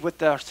stained with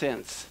their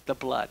sins, the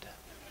blood.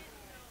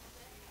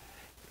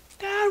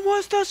 That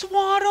was the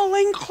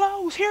swaddling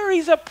clothes. Here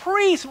he's a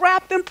priest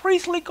wrapped in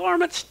priestly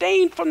garments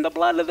stained from the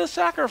blood of the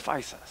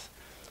sacrifices.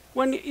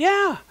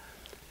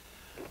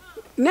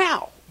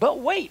 Now, but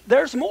wait,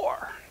 there's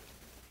more.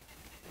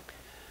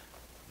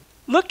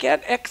 Look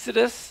at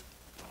Exodus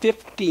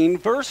 15,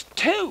 verse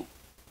 2.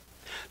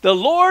 The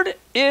Lord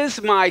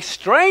is my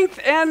strength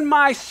and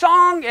my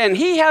song, and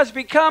he has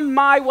become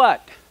my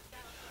what?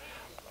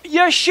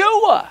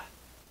 Yeshua.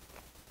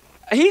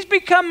 He's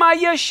become my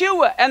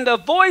Yeshua, and the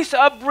voice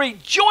of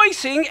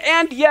rejoicing,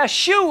 and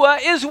Yeshua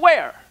is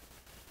where?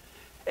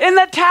 In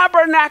the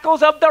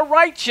tabernacles of the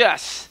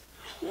righteous.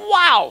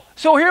 Wow.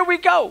 So here we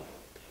go.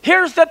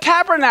 Here's the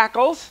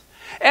tabernacles,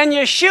 and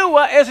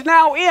Yeshua is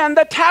now in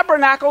the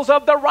tabernacles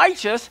of the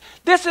righteous.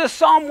 This is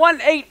Psalm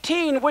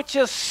 118, which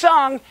is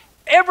sung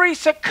every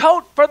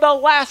Sukkot for the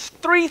last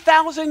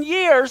 3,000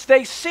 years.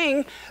 They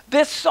sing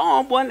this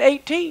Psalm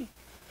 118.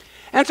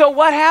 And so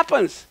what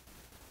happens?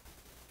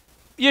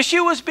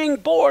 Yeshua's being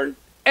born,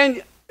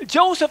 and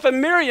Joseph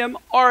and Miriam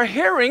are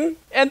hearing,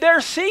 and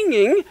they're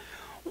singing,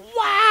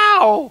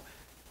 wow!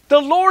 The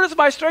Lord is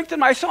my strength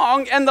and my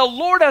song, and the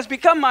Lord has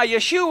become my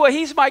Yeshua.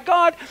 He's my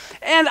God,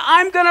 and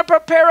I'm going to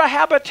prepare a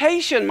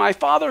habitation. My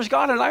Father's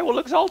God, and I will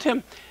exalt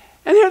him.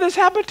 And here this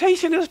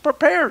habitation is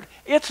prepared.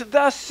 It's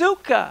the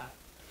Sukkah.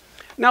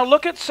 Now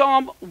look at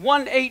Psalm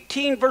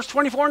 118, verse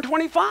 24 and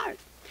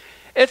 25.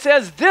 It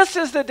says, this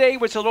is the day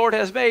which the Lord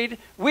has made.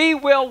 We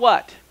will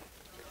what?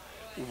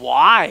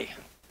 Why?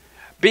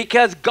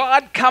 Because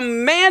God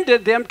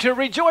commanded them to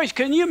rejoice.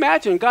 Can you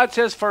imagine? God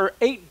says for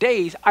 8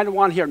 days, I don't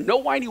want to hear no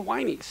whiny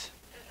whinies.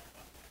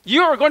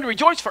 You are going to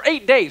rejoice for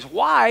 8 days.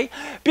 Why?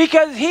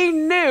 Because he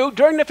knew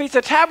during the Feast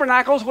of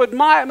Tabernacles when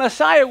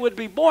Messiah would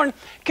be born.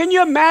 Can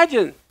you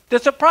imagine? The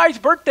surprise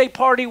birthday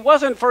party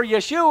wasn't for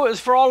Yeshua, it was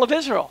for all of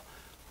Israel.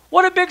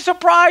 What a big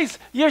surprise.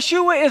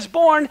 Yeshua is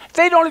born.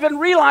 They don't even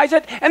realize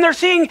it. And they're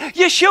seeing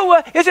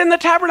Yeshua is in the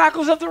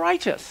tabernacles of the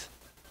righteous.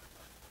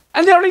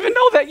 And they don't even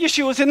know that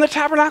Yeshua is in the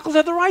tabernacles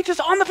of the righteous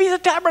on the Feast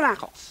of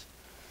Tabernacles.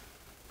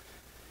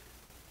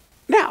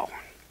 Now,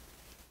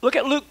 look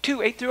at Luke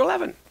 2, 8 through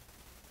 11.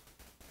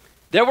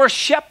 There were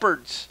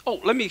shepherds.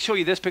 Oh, let me show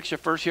you this picture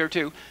first here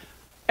too.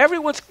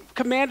 Everyone's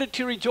commanded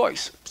to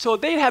rejoice. So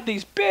they'd have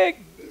these big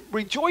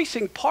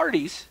rejoicing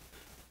parties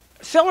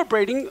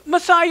celebrating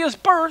Messiah's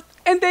birth,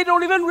 and they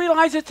don't even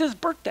realize it's his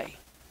birthday.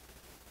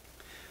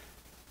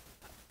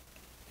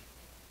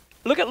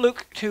 Look at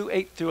Luke 2,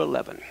 8 through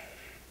 11.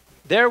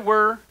 There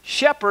were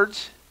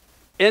shepherds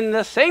in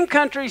the same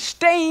country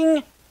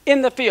staying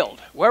in the field.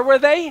 Where were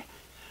they?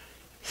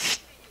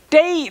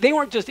 They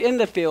weren't just in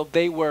the field,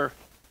 they were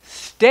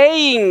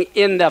staying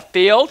in the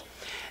field,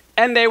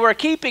 and they were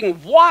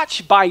keeping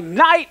watch by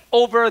night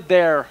over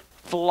their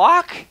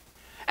flock.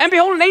 And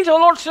behold, an angel of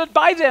the Lord stood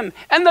by them,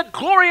 and the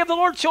glory of the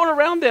Lord shone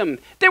around them.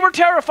 They were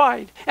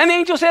terrified. And the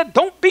angel said,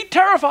 don't be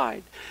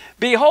terrified.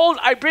 Behold,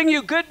 I bring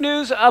you good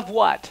news of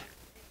what?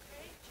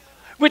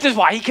 Which is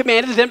why he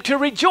commanded them to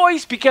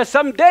rejoice, because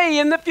someday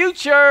in the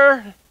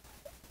future,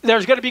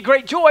 there's going to be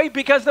great joy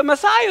because the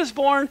Messiah is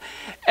born.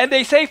 And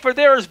they say, for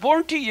there is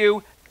born to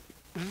you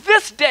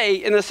this day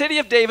in the city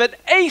of David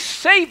a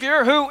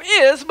Savior who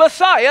is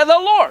Messiah the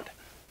Lord.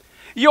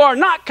 You are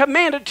not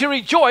commanded to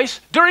rejoice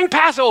during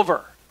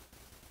Passover.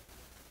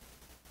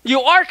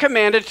 You are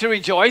commanded to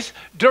rejoice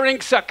during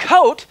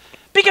Sukkot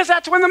because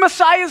that's when the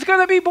Messiah is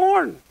going to be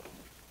born.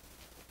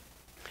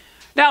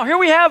 Now, here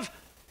we have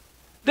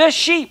the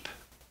sheep,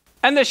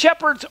 and the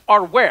shepherds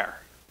are where?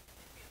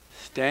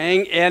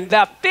 Staying in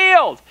the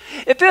field.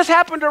 If this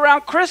happened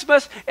around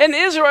Christmas in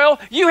Israel,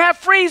 you have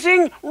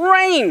freezing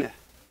rain.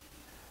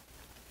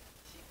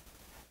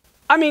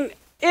 I mean,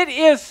 it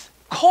is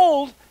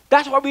cold.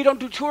 That's why we don't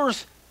do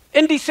tours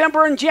in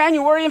December and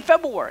January and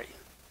February.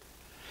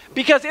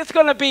 Because it's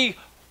going to be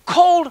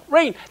cold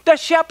rain. The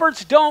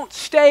shepherds don't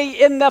stay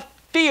in the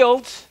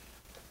fields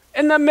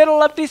in the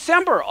middle of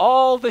December.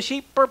 All the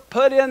sheep are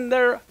put in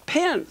their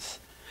pens.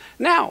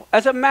 Now,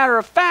 as a matter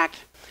of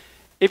fact,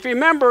 if you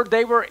remember,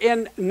 they were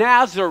in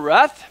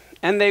Nazareth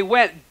and they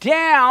went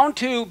down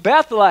to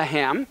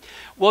Bethlehem.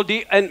 Well,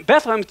 and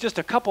Bethlehem's just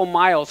a couple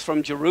miles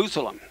from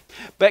Jerusalem.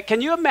 But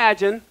can you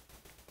imagine?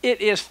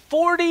 It is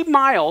 40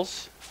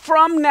 miles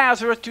from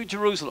Nazareth to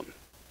Jerusalem.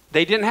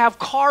 They didn't have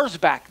cars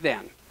back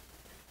then.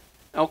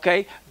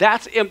 Okay,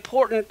 that's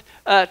important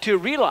to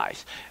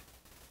realize.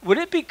 Would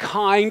it be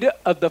kind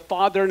of the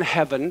Father in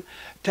heaven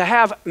to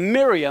have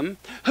Miriam,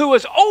 who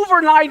was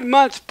over 9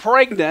 months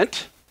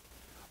pregnant,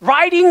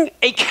 riding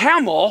a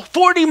camel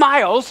 40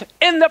 miles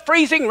in the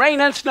freezing rain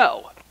and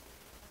snow?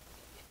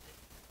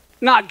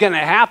 Not going to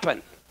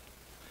happen.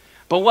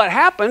 But what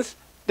happens,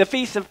 the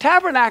Feast of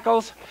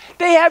Tabernacles,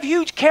 they have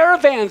huge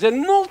caravans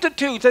and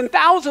multitudes and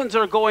thousands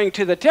are going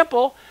to the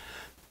temple.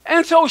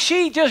 And so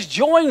she just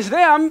joins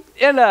them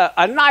in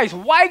a nice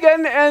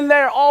wagon and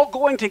they're all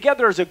going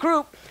together as a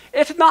group.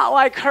 It's not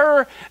like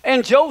her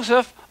and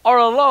Joseph are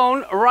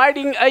alone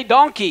riding a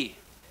donkey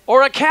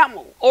or a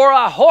camel or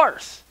a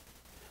horse.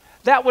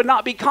 That would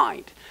not be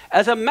kind.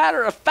 As a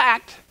matter of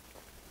fact,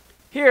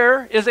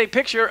 here is a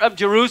picture of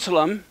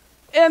Jerusalem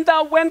in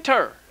the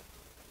winter.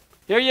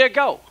 Here you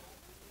go.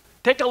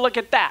 Take a look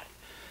at that.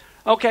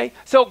 Okay,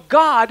 so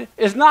God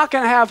is not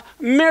going to have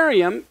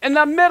Miriam in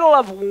the middle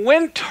of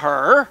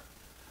winter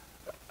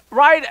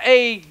ride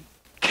a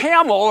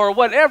camel or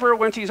whatever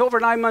when she's over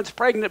 9 months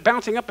pregnant,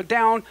 bouncing up and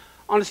down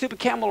on a stupid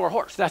camel or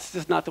horse. That's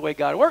just not the way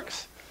God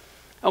works.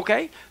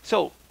 Okay,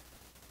 so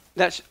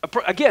that's,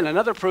 again,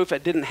 another proof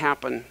it didn't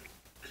happen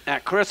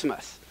at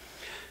Christmas.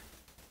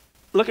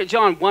 Look at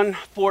John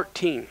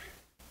 1:14.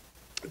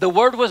 The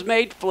Word was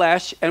made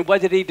flesh, and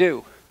what did he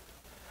do?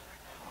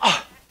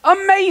 Oh,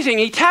 amazing.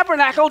 He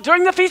tabernacled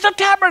during the Feast of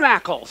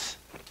Tabernacles.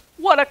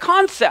 What a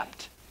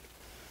concept.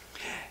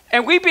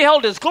 And we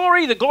beheld his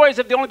glory, the glories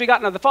of the only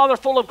begotten of the Father,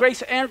 full of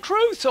grace and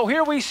truth. So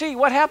here we see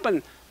what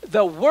happened.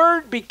 The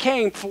Word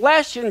became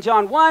flesh in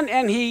John 1,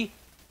 and he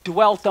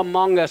dwelt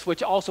among us,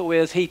 which also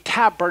is he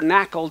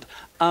tabernacled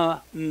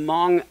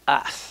among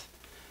us.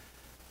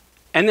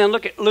 And then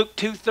look at Luke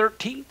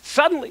 2:13.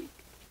 Suddenly,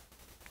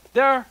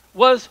 there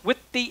was with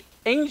the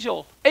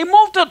angel a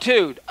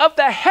multitude of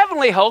the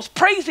heavenly host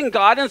praising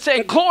God and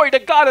saying, glory to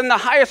God in the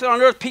highest, and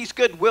on earth peace,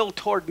 goodwill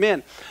toward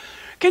men.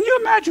 Can you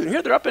imagine?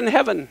 Here they're up in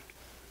heaven.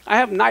 I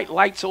have night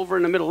lights over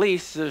in the Middle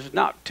East. There's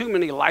not too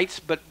many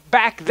lights, but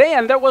back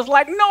then there was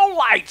like no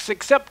lights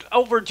except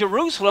over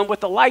Jerusalem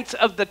with the lights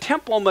of the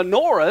temple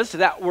menorahs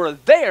that were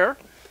there.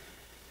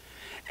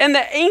 And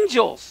the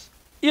angels,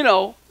 you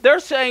know, they're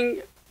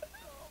saying,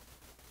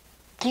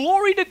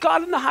 glory to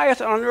God in the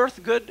highest, and on earth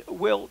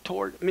goodwill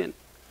toward men.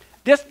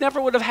 This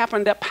never would have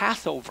happened at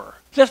Passover.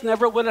 This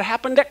never would have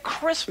happened at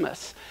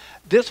Christmas.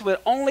 This would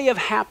only have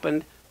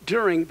happened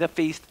during the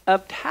Feast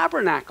of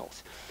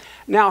Tabernacles.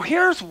 Now,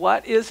 here's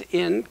what is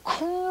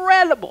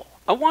incredible.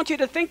 I want you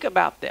to think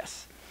about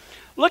this.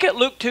 Look at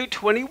Luke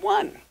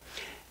 2:21.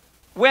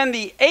 When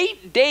the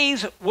 8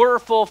 days were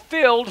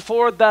fulfilled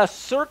for the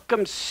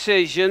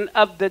circumcision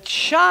of the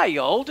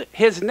child,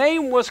 his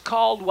name was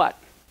called what?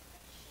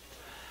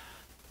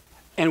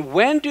 And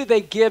when do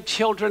they give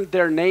children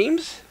their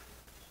names?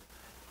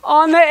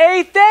 On the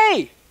 8th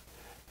day.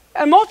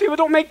 And most people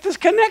don't make this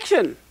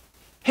connection.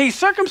 He's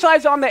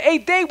circumcised on the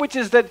 8th day, which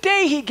is the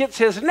day he gets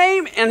his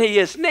name, and he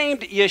is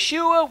named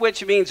Yeshua,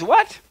 which means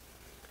what?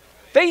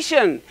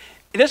 Salvation.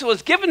 This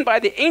was given by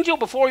the angel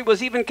before he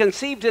was even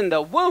conceived in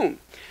the womb.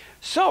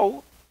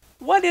 So,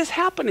 what is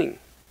happening?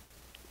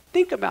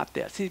 Think about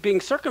this. He's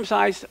being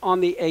circumcised on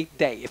the 8th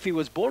day. If he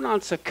was born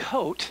on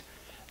Sukkot,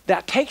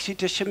 that takes you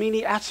to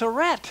Shemini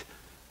Atzeret,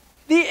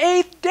 the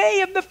 8th day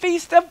of the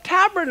Feast of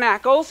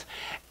Tabernacles.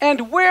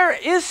 And where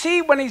is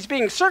he when he's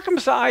being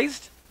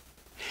circumcised?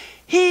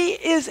 He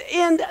is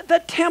in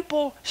the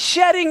temple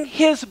shedding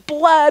his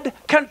blood,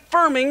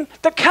 confirming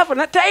the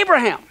covenant to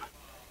Abraham.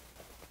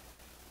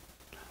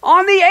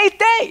 On the 8th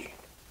day.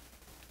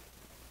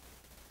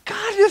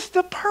 God is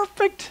the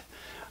perfect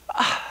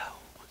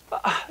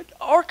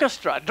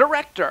orchestra,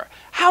 director.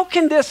 How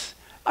can this,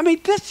 I mean,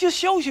 this just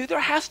shows you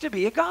there has to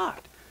be a God.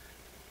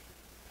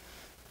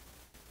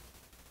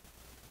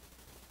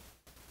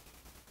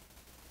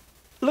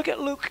 Look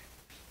at Luke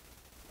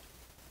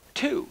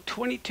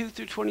 2:22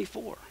 through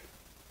 24.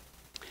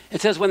 It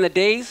says, when the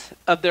days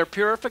of their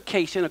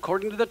purification,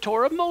 according to the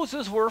Torah of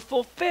Moses, were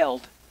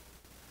fulfilled.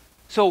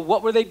 So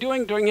what were they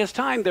doing during his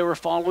time? They were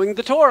following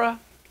the Torah.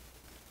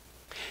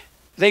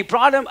 They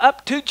brought him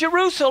up to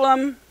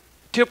Jerusalem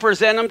to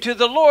present him to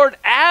the Lord,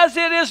 as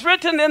it is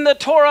written in the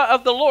Torah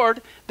of the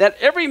Lord, that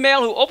every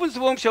male who opens the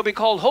womb shall be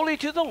called holy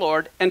to the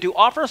Lord, and to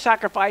offer a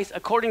sacrifice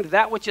according to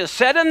that which is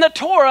said in the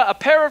Torah, a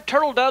pair of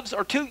turtle doves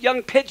or 2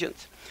 young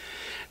pigeons.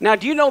 Now,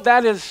 do you know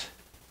that is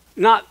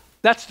not,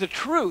 that's the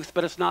truth,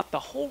 but it's not the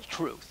whole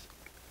truth.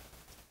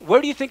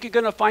 Where do you think you're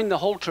going to find the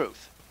whole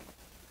truth?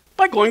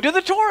 By going to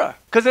the Torah,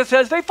 because it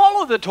says they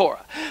follow the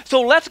Torah.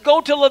 So let's go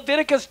to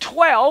Leviticus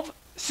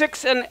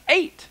 12:6 and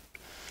 8.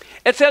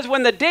 It says,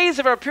 when the days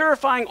of her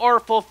purifying are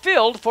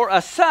fulfilled, for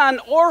a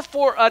son or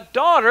for a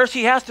daughter,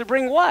 she has to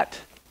bring what?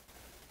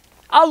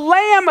 A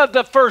lamb of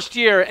the first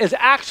year is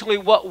actually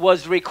what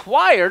was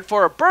required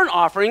for a burnt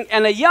offering,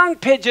 and a young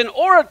pigeon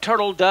or a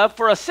turtle dove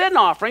for a sin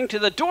offering to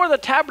the door of the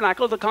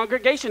tabernacle of the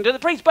congregation to the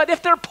priest. But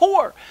if they're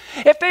poor,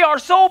 if they are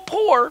so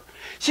poor,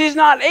 she's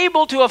not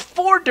able to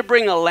afford to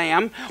bring a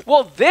lamb,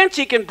 well, then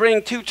she can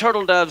bring 2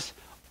 turtle doves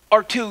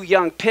or 2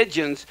 young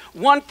pigeons,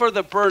 one for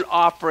the burnt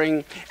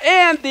offering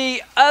and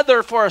the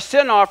other for a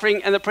sin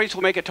offering, and the priest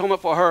will make atonement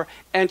for her,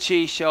 and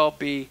she shall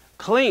be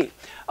clean.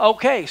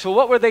 Okay, so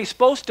what were they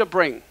supposed to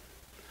bring?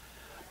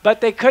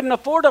 But they couldn't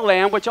afford a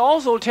lamb, which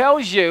also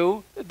tells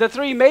you the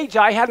 3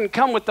 magi hadn't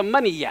come with the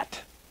money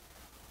yet.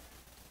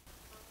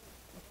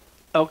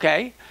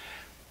 Okay,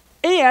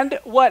 And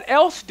what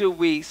else do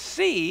we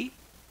see?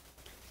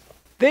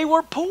 They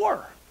were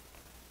poor.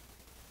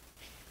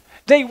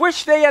 They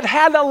wished they had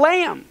had a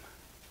lamb.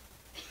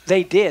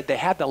 They did. They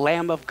had the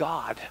Lamb of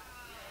God.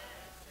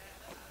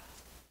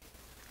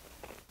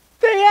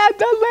 They had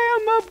the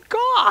Lamb of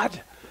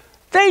God.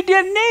 They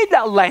didn't need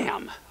a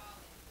lamb.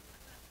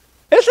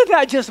 Isn't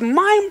that just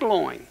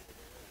mind-blowing?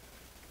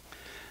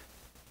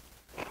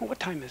 What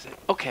time is it?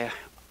 Okay,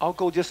 I'll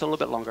go just a little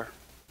bit longer.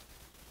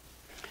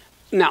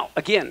 Now,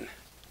 again,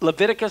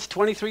 Leviticus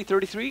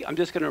 23:33. I'm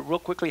just going to real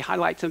quickly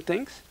highlight some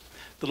things.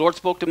 The Lord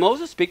spoke to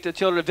Moses, speak to the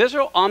children of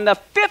Israel. On the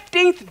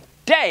 15th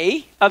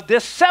day of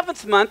this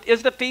 7th month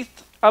is the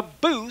Feast of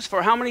Booths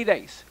for how many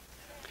days?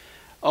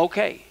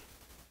 Okay,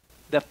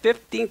 the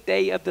 15th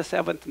day of the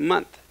 7th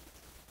month.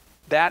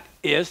 That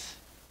is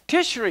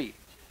Tishri.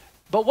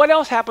 But what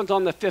else happens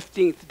on the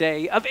 15th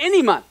day of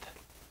any month?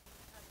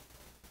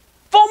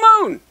 Full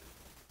moon.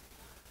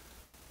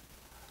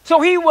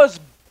 So he was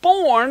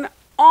born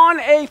on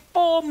a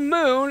full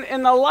moon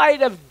in the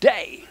light of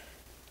day.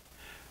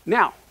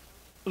 Now,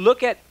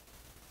 look at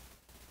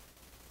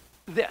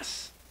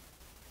this.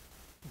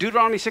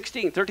 Deuteronomy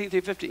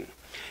 16:13-15.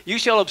 You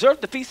shall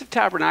observe the Feast of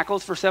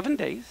Tabernacles for 7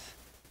 days.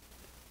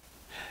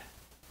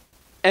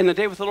 And the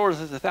day with the Lord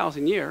is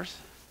 1,000 years.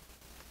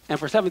 And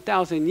for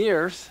 7,000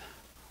 years,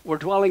 we're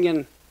dwelling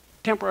in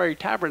temporary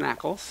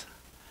tabernacles.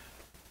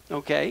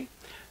 Okay?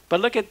 But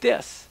look at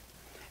this.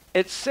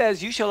 It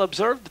says, you shall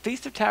observe the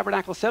Feast of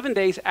Tabernacles 7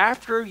 days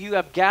after you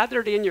have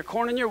gathered in your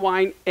corn and your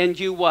wine, and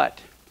you what?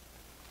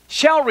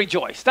 Shall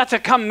rejoice. That's a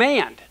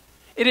command.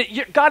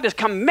 God is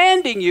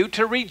commanding you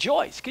to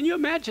rejoice. Can you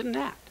imagine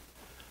that?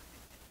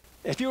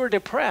 If you were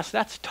depressed,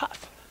 that's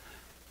tough.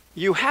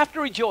 You have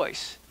to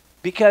rejoice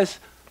because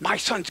my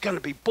son's going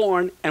to be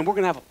born and we're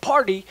going to have a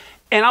party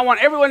and I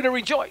want everyone to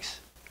rejoice.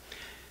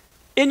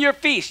 In your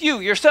feast, you,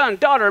 your son,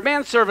 daughter,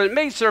 manservant,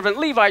 maidservant,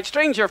 Levite,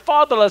 stranger,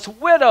 fatherless,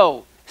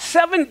 widow,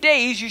 7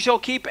 days you shall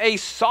keep a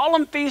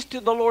solemn feast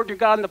to the Lord your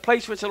God in the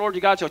place which the Lord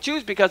your God shall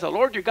choose, because the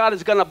Lord your God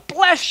is going to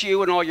bless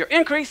you in all your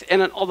increase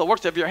and in all the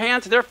works of your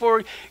hands.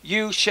 Therefore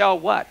you shall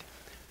what?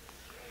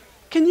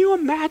 Can you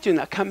imagine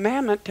a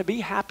commandment to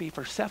be happy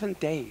for 7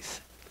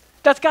 days?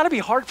 That's got to be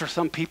hard for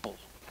some people.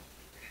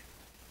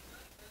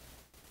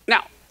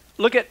 Now,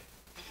 look at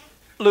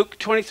Luke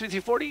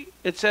 23:40.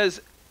 It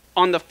says,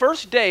 on the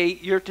first day,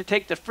 you're to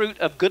take the fruit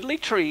of goodly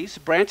trees,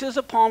 branches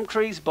of palm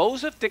trees,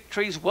 boughs of thick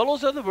trees,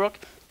 willows of the brook.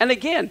 And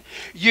again,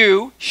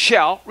 you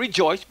shall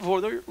rejoice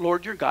before the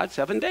Lord your God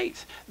 7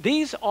 days.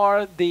 These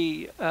are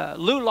the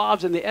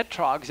lulavs and the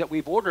etrogs that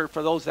we've ordered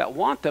for those that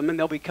want them, and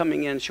they'll be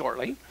coming in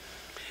shortly.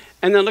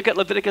 And then look at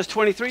Leviticus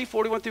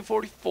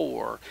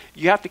 23:41-44.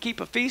 You have to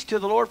keep a feast to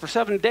the Lord for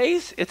 7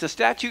 days. It's a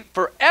statute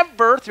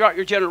forever throughout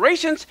your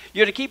generations.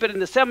 You're to keep it in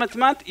the 7th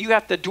month. You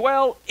have to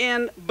dwell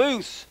in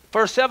booths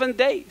for 7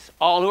 days.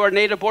 All who are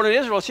native born in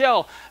Israel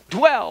shall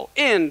dwell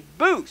in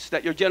booths,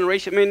 that your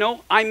generation may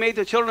know I made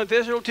the children of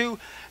Israel to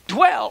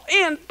dwell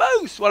in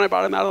booths when I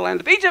brought them out of the land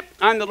of Egypt.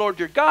 I'm the Lord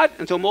your God.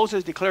 And so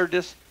Moses declared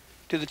this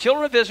to the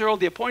children of Israel,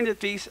 the appointed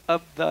feast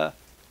of the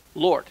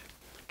Lord.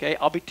 Okay,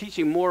 I'll be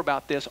teaching more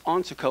about this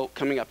on Sukkot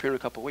coming up here in a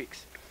couple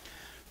weeks.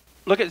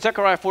 Look at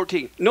Zechariah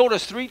 14.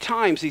 Notice 3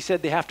 times he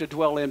said they have to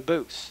dwell in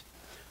booths.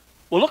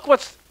 Well, look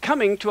what's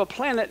coming to a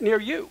planet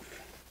near you.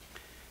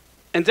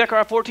 In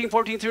Zechariah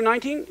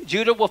 14:14-19,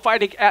 Judah will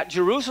fight at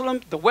Jerusalem.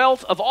 The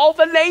wealth of all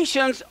the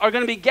nations are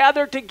going to be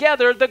gathered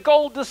together, the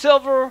gold, the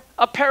silver,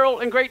 apparel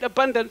in great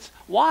abundance.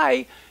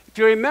 Why? If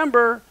you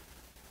remember,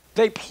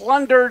 they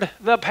plundered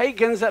the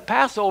pagans at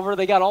Passover.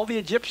 They got all the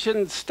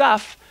Egyptian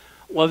stuff.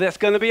 Well, that's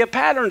going to be a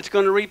pattern. It's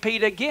going to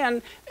repeat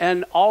again,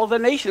 and all of the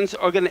nations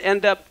are going to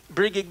end up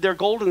bringing their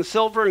gold and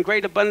silver in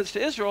great abundance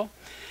to Israel.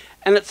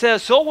 And it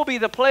says, so will be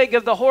the plague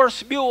of the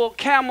horse, mule,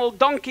 camel,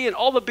 donkey, and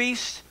all the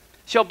beasts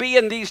shall be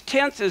in these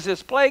tents is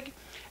this plague.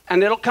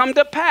 And it'll come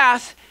to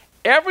pass,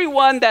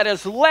 everyone that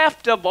is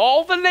left of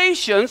all the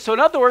nations, so in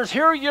other words,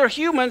 here are your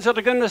humans that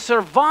are going to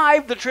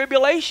survive the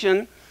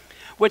tribulation,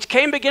 which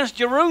came against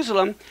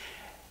Jerusalem,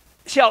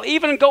 shall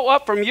even go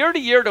up from year to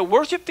year to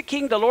worship the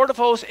King, the Lord of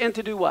hosts, and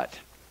to do what?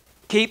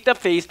 Keep the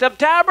Feast of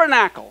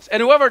Tabernacles.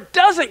 And whoever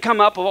doesn't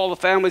come up of all the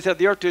families of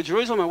the earth to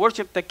Jerusalem and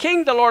worship the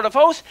King, the Lord of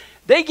hosts,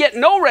 they get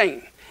no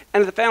rain.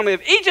 And if the family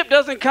of Egypt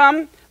doesn't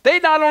come, they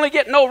not only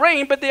get no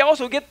rain, but they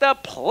also get the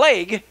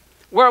plague,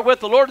 wherewith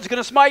the Lord is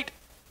going to smite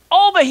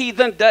all the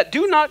heathen that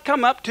do not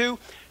come up to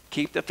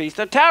keep the Feast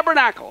of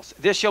Tabernacles.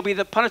 This shall be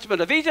the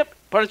punishment of Egypt,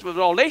 punishment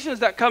of all nations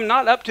that come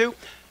not up to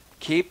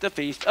keep the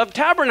Feast of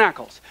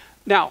Tabernacles.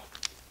 Now,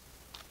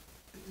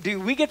 do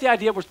we get the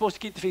idea we're supposed to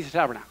keep the Feast of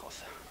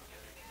Tabernacles?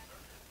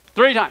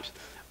 3 times.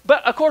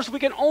 But, of course, we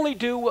can only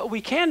do what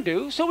we can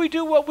do, so we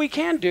do what we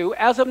can do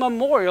as a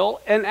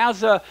memorial and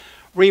as a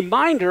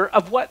reminder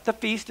of what the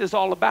feast is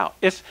all about.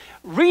 It's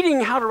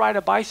reading how to ride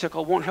a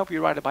bicycle won't help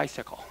you ride a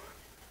bicycle.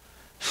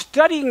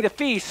 Studying the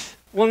feast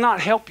will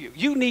not help you.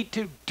 You need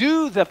to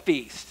do the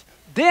feast.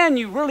 Then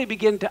you really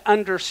begin to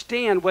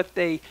understand what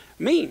they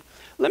mean.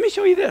 Let me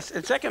show you this.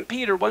 In 2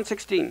 Peter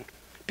 1:16,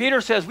 Peter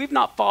says, we've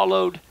not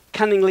followed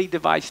cunningly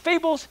devised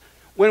fables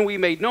when we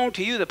made known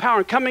to you the power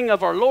and coming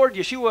of our Lord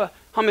Yeshua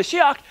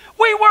HaMashiach,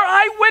 we were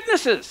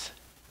eyewitnesses.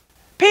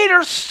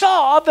 Peter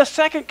saw the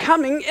second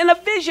coming in a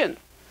vision.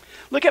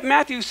 Look at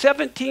Matthew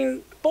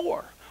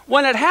 17:4.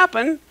 When it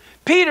happened,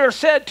 Peter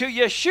said to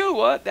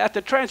Yeshua at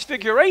the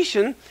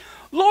transfiguration,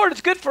 Lord,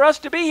 it's good for us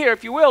to be here.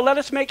 If you will, let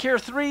us make here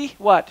 3,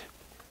 what?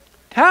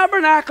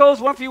 Tabernacles,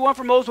 one for you, one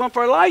for Moses, one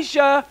for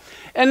Elijah.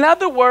 In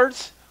other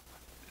words,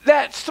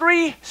 that's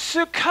 3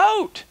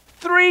 Sukkot,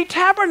 3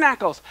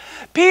 tabernacles.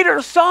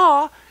 Peter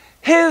saw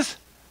his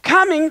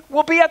coming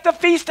will be at the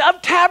Feast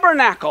of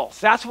Tabernacles.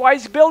 That's why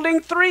he's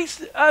building 3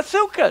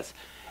 sukkahs.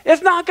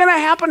 It's not going to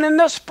happen in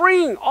the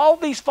spring. All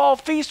these fall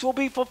feasts will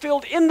be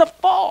fulfilled in the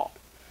fall.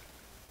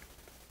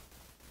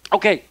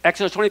 Okay,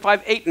 Exodus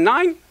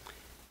 25:8-9.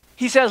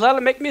 He says, let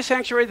him make me a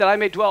sanctuary that I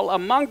may dwell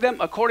among them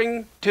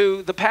according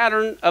to the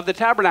pattern of the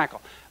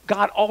tabernacle.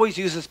 God always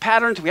uses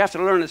patterns. We have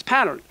to learn his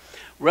pattern.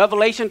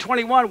 Revelation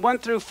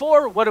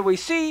 21:1-4, what do we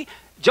see?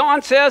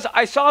 John says,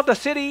 I saw the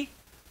city,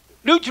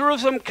 New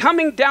Jerusalem,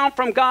 coming down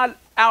from God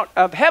out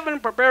of heaven,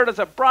 prepared as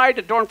a bride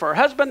adorned for her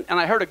husband. And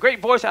I heard a great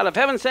voice out of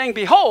heaven saying,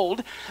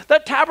 behold, the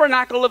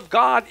tabernacle of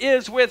God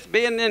is with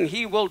men, and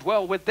he will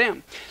dwell with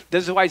them.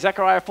 This is why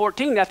Zechariah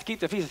 14, that's to keep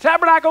the Feast of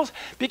Tabernacles,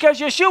 because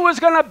Yeshua is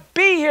going to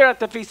be here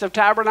at the Feast of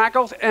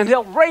Tabernacles, and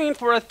he'll reign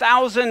for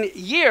 1,000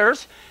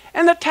 years,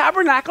 and the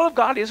tabernacle of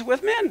God is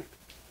with men.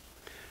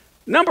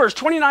 Numbers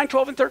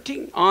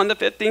 29:12-13. On the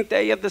 15th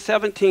day of the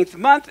 17th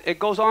month, it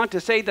goes on to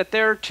say that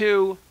they're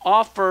to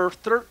offer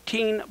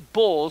 13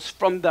 bulls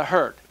from the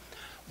herd.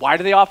 Why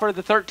do they offer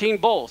the 13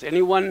 bulls?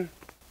 Anyone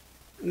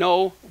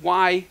know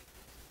why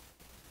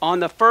on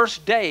the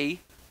first day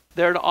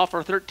they're to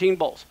offer 13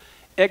 bulls?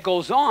 It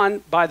goes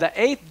on, by the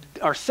 8th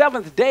or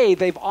 7th day,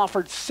 they've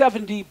offered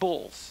 70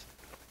 bulls.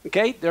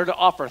 Okay, they're to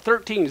offer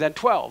 13, then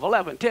 12,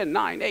 11, 10,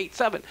 9, 8,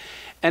 7.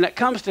 And it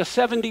comes to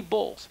 70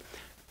 bulls.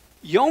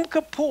 Yom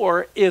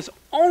Kippur is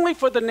only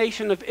for the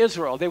nation of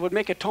Israel. They would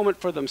make atonement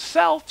for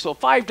themselves. So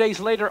 5 days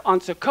later on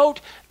Sukkot,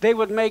 they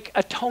would make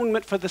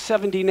atonement for the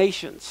 70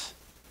 nations.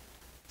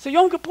 So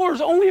Yom Kippur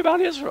is only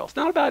about Israel. It's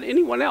not about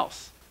anyone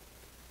else.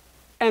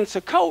 And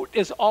Sukkot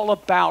is all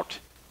about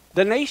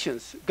the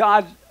nations.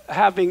 God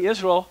having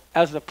Israel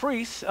as the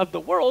priests of the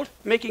world,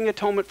 making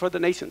atonement for the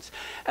nations.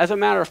 As a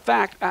matter of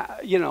fact,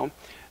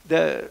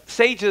 the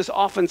sages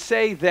often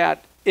say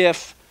that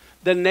if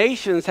the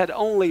nations had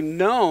only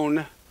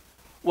known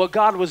what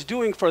God was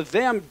doing for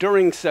them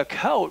during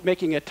Sukkot,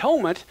 making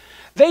atonement,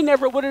 they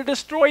never would have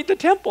destroyed the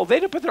temple.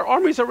 They'd have put their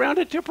armies around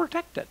it to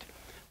protect it.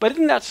 But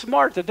isn't that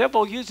smart? The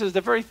devil uses the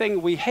very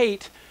thing we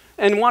hate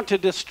and want to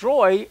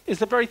destroy is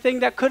the very thing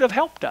that could have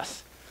helped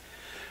us.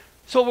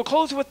 So we'll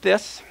close with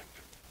this.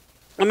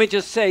 Let me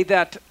just say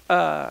that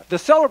the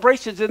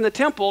celebrations in the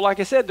temple, like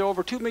I said, there are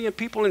over 2 million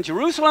people in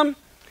Jerusalem.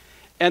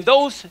 And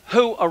those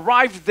who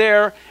arrived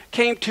there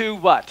came to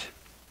what?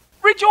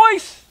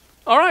 Rejoice.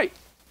 All right.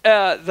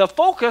 The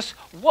focus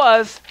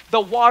was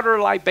the water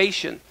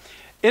libation.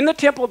 In the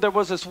temple, there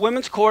was this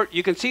women's court.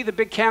 You can see the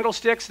big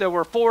candlesticks. There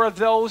were 4 of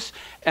those.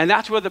 And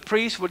that's where the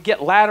priests would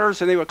get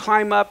ladders, and they would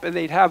climb up, and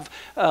they'd have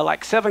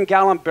like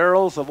 7-gallon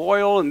barrels of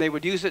oil, and they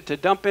would use it to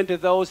dump into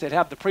those. They'd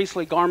have the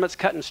priestly garments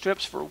cut in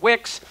strips for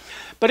wicks.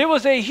 But it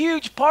was a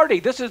huge party.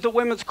 This is the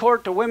women's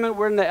court. The women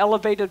were in the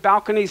elevated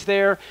balconies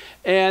there,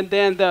 and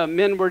then the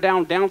men were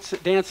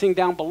dancing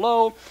down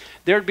below.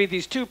 There'd be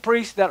these 2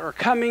 priests that are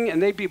coming,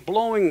 and they'd be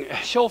blowing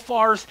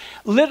shofars.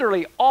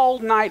 Literally all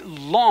night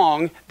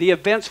long, the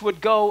events would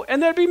go,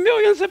 and there'd be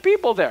millions of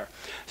people there.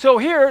 So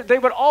here, they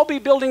would all be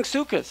building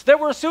sukkahs. There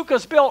were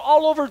sukkahs built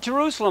all over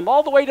Jerusalem,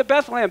 all the way to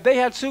Bethlehem. They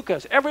had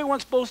sukkahs.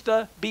 Everyone's supposed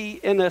to be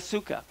in a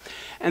sukkah.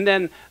 And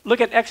then look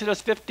at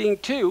Exodus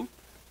 15:2.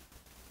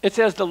 It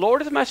says, the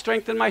Lord is my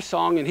strength and my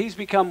song, and he's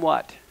become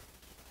what?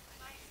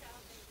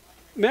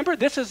 Remember,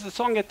 this is the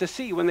song at the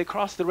sea when they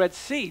crossed the Red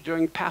Sea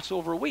during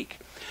Passover week.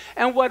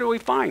 And what do we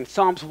find?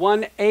 Psalms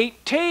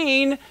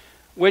 118,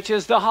 which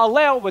is the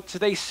Hallel, which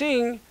they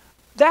sing,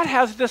 that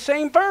has the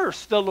same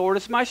verse. The Lord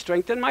is my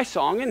strength and my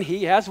song, and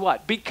he has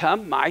what?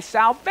 Become my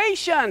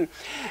salvation.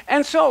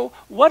 And so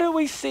what do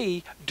we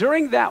see?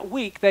 During that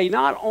week, they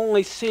not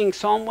only sing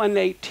Psalm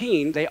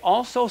 118, they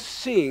also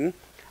sing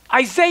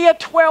Isaiah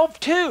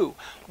 12:2.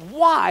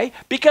 Why?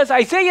 Because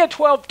Isaiah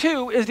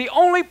 12:2 is the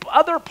only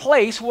other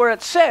place where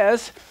it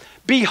says,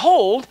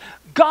 behold,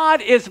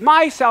 God is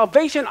my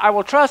salvation. I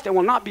will trust and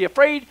will not be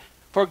afraid.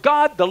 For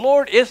God, the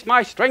Lord, is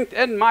my strength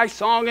and my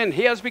song, and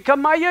he has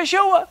become my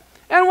Yeshua.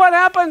 And what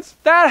happens?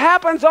 That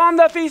happens on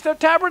the Feast of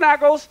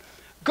Tabernacles.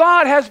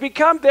 God has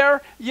become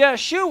their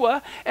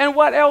Yeshua. And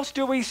what else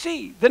do we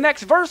see? The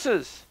next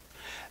verses.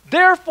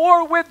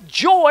 Therefore, with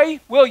joy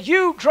will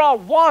you draw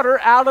water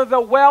out of the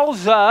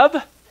wells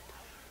of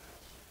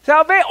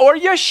salvation, or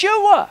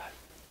Yeshua.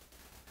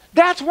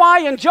 That's why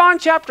in John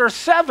chapter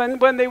 7,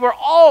 when they were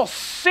all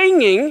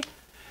singing,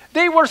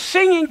 They were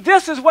singing,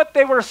 this is what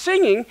they were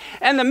singing.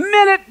 And the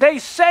minute they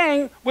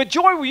sang, with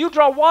joy will you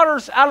draw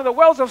waters out of the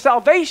wells of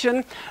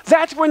salvation,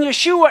 that's when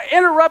Yeshua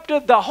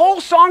interrupted the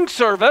whole song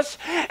service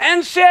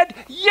and said,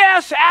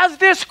 yes, as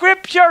this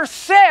scripture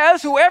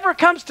says, whoever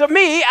comes to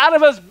me, out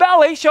of his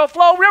belly shall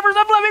flow rivers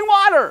of living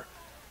water.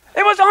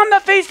 It was on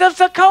the Feast of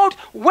Sukkot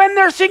when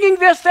they're singing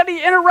this that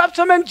he interrupts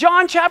them in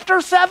John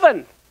chapter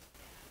 7.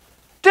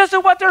 This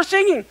is what they're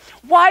singing.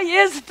 Why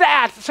is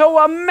that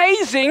so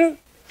amazing?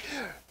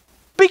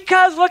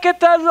 Because look at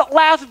the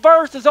last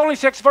verse. There's only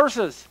 6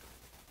 verses.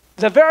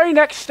 The very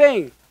next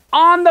thing.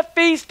 On the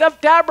Feast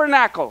of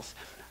Tabernacles.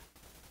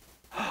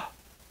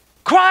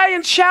 Cry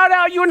and shout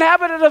out, you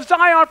inhabitant of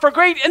Zion, for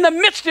great in the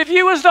midst of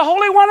you is the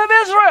Holy One of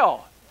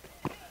Israel.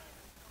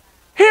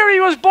 Here he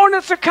was born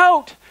at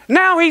Sukkot.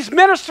 Now he's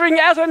ministering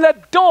as an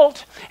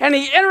adult, and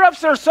he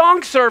interrupts their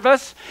song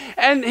service,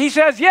 and he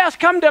says, yes,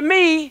 come to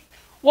me.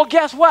 Well,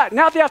 guess what?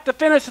 Now they have to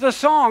finish the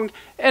song,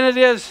 and it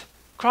is,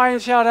 cry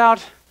and shout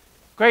out,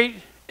 great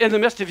in the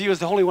midst of you is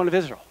the Holy One of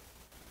Israel.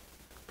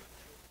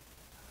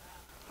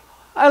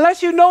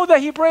 Unless you know the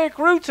Hebraic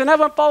roots and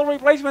haven't followed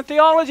replacement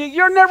theology,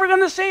 you're never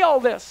going to see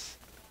all this.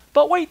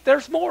 But wait,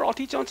 there's more. I'll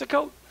teach on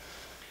Sukkot.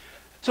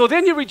 So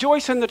then you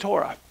rejoice in the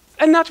Torah.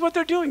 And that's what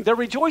they're doing. They're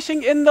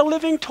rejoicing in the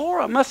living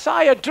Torah,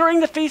 Messiah, during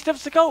the Feast of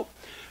Sukkot.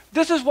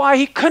 This is why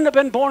he couldn't have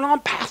been born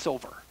on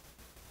Passover.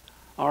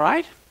 All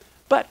right?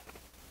 But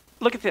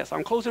look at this.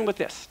 I'm closing with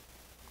this.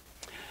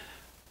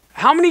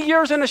 How many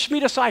years in a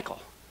Shemitah cycle?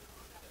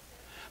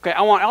 Okay,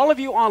 I want all of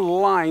you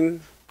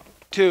online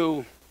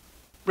to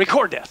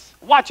record this.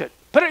 Watch it.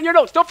 Put it in your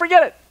notes. Don't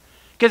forget it,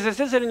 because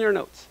this isn't in your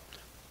notes.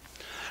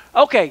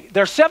 Okay,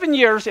 there's 7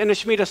 years in a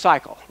Shemitah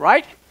cycle,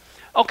 right?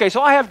 Okay,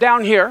 so I have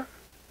down here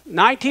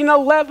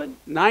 1911,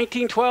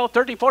 1912,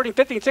 13, 14,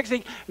 15, 16,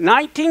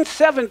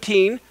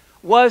 1917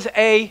 was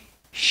a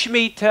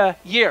Shemitah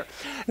year.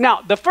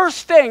 Now, the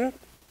first thing,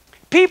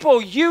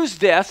 people use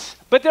this,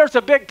 but there's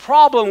a big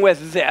problem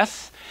with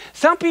this.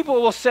 Some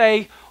people will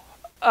say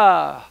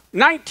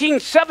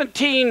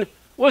 1917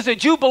 was a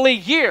Jubilee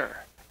year.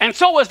 And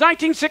so was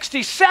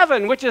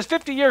 1967, which is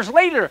 50 years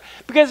later,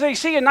 because they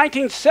see in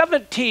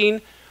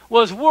 1917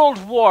 was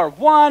World War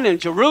I,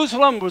 and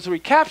Jerusalem was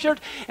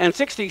recaptured, and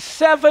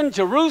 67,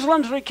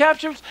 Jerusalem's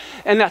recaptured,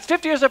 and that's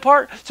 50 years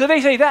apart. So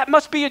they say that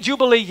must be a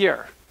Jubilee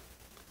year.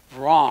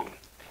 Wrong.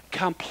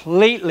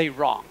 Completely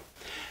wrong.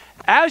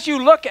 As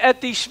you look at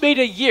the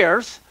Shemitah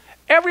years,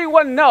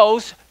 everyone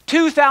knows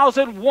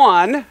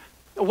 2001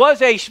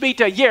 was a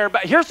Shemitah year,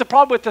 but here's the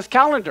problem with this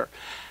calendar.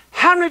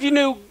 How many of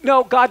you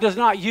know God does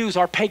not use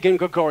our pagan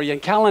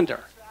Gregorian calendar?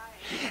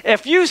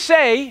 If you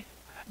say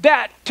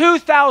that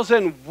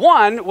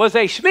 2001 was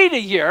a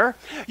Shemitah year,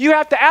 you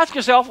have to ask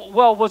yourself,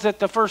 well, was it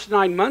the first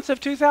 9 months of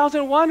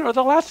 2001 or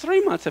the last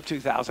 3 months of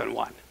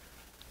 2001?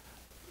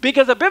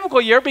 Because a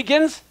biblical year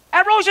begins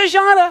at Rosh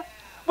Hashanah,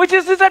 which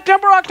is in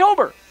September,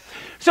 October.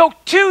 So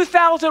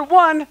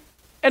 2001,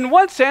 in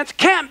one sense,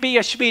 can't be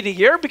a Shemitah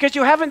year because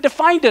you haven't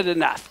defined it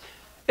enough.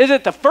 Is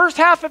it the first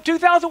half of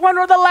 2001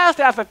 or the last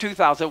half of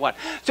 2001?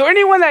 So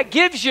anyone that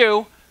gives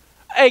you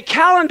a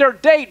calendar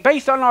date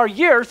based on our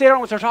years, they don't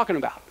know what they're talking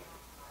about.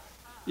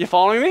 You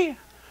following me?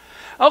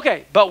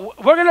 Okay, but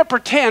we're going to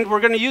pretend we're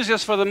going to use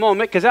this for the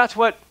moment because that's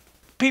what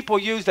people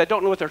use that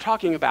don't know what they're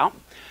talking about.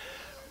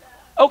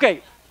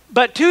 Okay,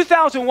 but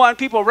 2001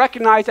 people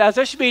recognize as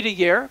a Shemitah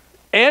year,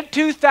 and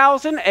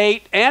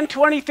 2008 and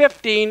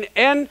 2015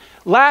 and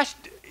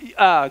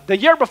the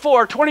year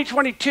before,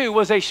 2022,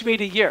 was a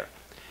Shemitah year.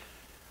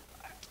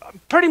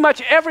 Pretty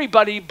much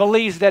everybody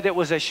believes that it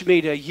was a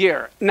Shemitah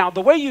year. Now,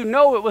 the way you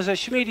know it was a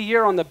Shemitah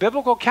year on the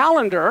biblical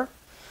calendar,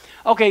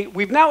 okay,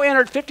 we've now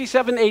entered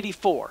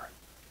 5784.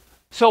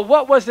 So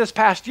what was this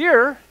past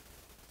year?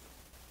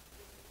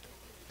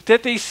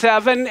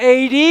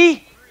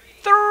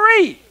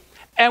 5783.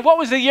 And what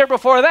was the year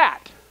before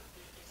that?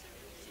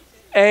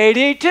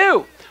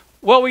 82.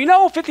 Well, we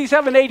know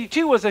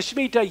 5782 was a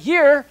Shemitah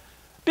year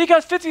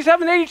because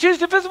 5782 is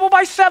divisible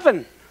by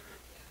 7.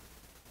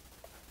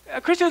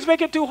 Christians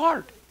make it too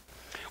hard.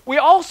 We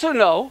also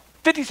know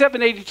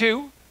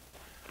 5782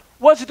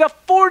 was the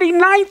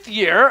 49th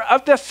year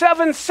of the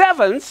 7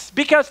 sevens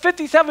because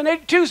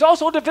 5782 is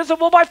also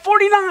divisible by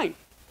 49.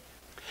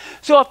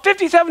 So if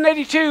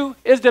 5782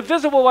 is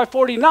divisible by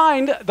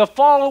 49, the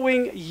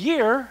following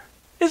year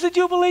is a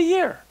Jubilee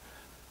year,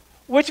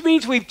 which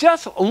means we've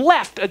just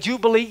left a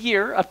Jubilee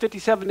year of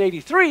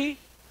 5783,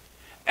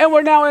 and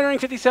we're now entering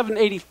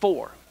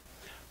 5784.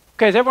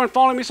 Okay, is everyone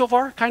following me so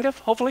far? Kind of,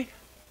 hopefully?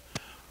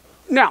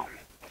 Now,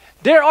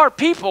 there are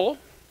people,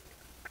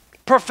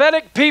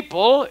 prophetic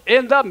people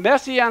in the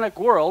Messianic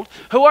world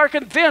who are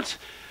convinced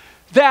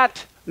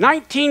that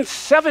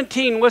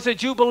 1917 was a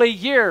Jubilee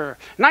year.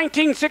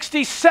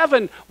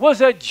 1967 was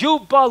a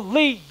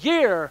Jubilee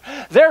year.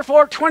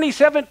 Therefore,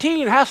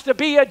 2017 has to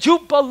be a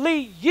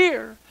Jubilee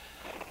year.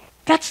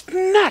 That's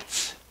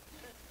nuts.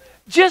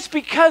 Just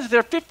because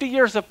they're 50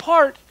 years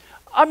apart,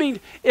 I mean,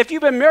 if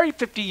you've been married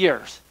 50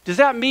 years, does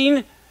that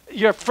mean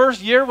your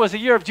first year was a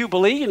year of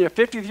Jubilee and your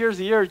 50th year is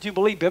a year of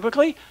Jubilee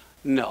biblically?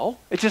 No,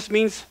 it just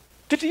means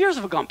 50 years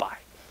have gone by.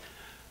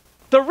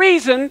 The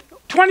reason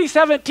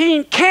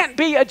 2017 can't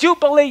be a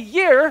Jubilee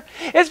year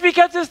is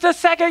because it's the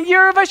second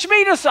year of a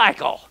Shemitah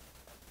cycle.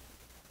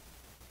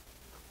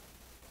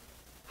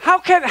 How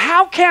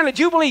can a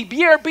Jubilee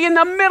year be in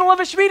the middle of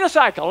a Shemitah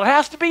cycle? It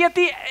has to be at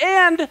the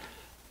end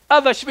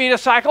of a Shemitah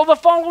cycle the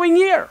following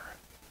year.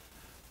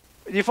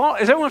 Is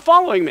everyone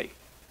following me?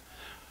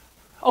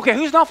 Okay,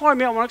 who's not following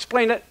me? I want to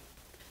explain it.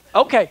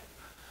 Okay.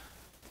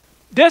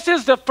 This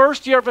is the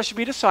first year of a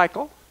Shemitah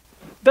cycle,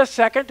 the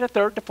second, the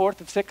third, the fourth,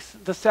 the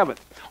sixth, the seventh.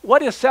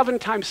 What is 7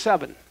 times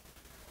 7?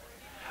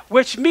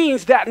 Which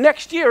means that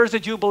next year is a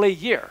Jubilee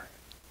year.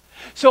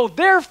 So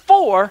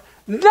therefore,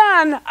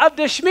 none of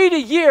the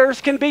Shemitah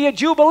years can be a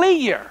Jubilee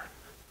year.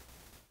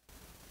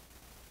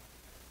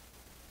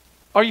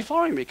 Are you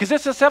following me? Because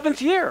it's the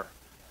 7th year.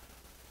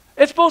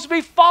 It's supposed to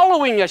be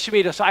following a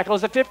Shemitah cycle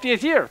as the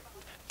 50th year.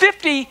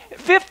 50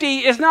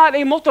 is not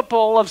a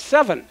multiple of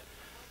 7.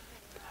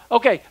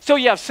 Okay, so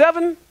you have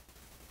 7,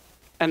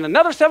 and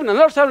another 7,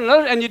 another 7,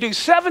 another, and you do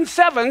 7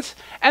 sevens,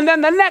 and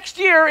then the next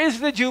year is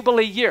the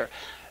Jubilee year.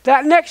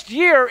 That next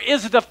year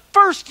is the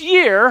first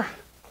year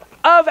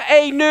of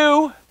a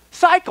new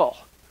cycle.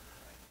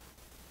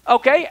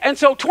 Okay, and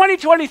so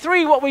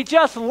 2023, what we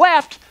just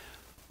left,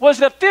 was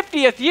the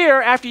 50th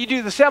year after you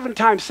do the 7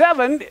 times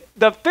 7.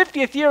 The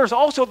 50th year is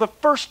also the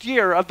first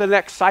year of the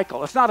next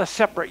cycle. It's not a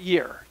separate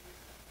year.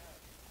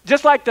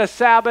 Just like the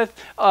Sabbath,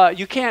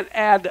 you can't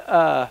add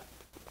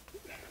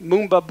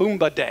Moomba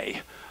Boomba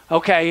Day,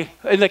 okay,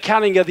 in the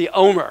counting of the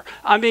Omer.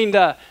 I mean,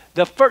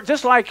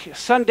 just like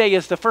Sunday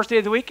is the first day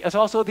of the week, it's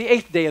also the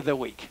 8th day of the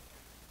week.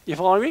 You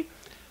follow me?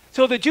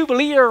 So the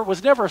Jubilee year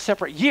was never a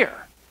separate year.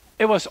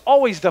 It was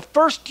always the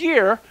first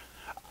year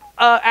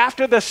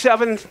after the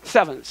 7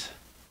 sevens.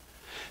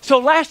 So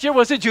last year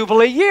was a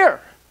Jubilee year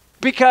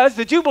because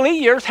the Jubilee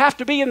years have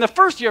to be in the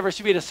first year of a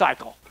Shemitah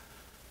cycle.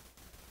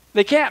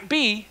 They can't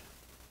be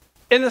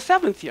in the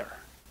 7th year.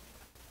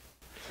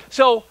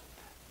 So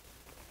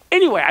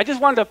anyway, I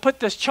just wanted to put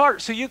this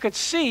chart so you could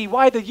see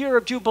why the year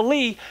of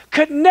Jubilee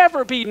could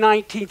never be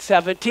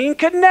 1917,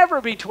 could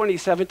never be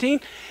 2017.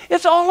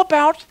 It's all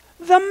about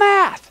the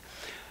math.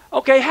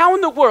 Okay, how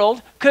in the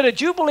world could a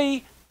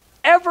Jubilee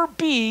ever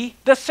be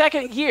the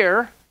second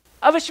year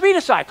of a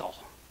Shemitah cycle?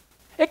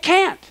 It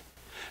can't.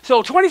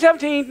 So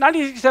 2017,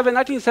 1967,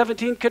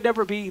 1917 could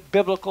never be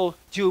biblical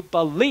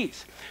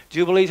Jubilees.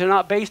 Jubilees are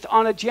not based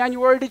on a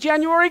January to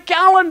January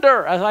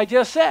calendar, as I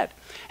just said.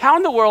 How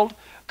in the world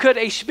could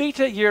a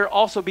Shemitah year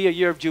also be a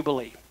year of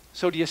Jubilee?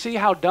 So do you see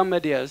how dumb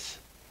it is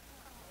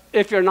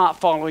if you're not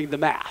following the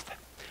math?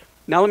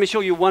 Now let me show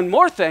you one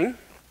more thing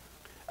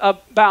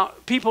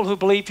about people who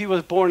believe he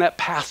was born at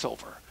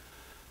Passover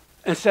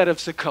instead of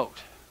Sukkot.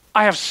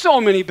 I have so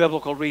many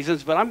biblical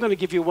reasons, but I'm going to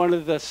give you one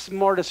of the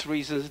smartest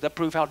reasons that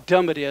prove how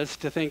dumb it is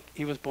to think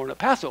he was born at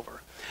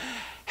Passover.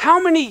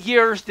 How many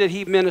years did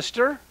he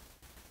minister?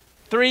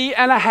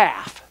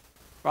 3.5,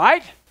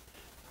 right?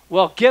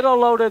 Well, get a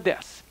load of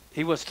this.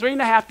 He was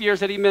 3.5 years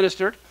that he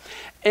ministered,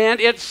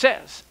 and it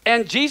says,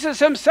 and Jesus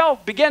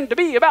himself began to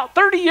be about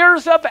 30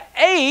 years of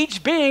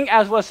age, being,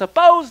 as was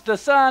supposed, the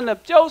son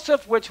of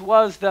Joseph, which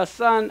was the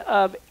son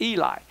of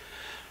Eli.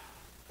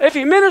 If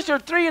he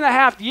ministered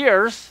 3.5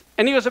 years,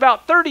 and he was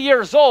about 30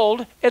 years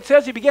old, it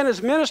says he began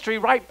his ministry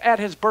right at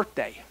his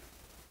birthday.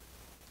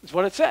 That's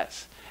what it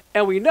says.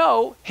 And we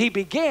know he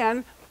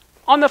began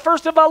on the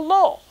first of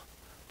Elul.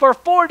 For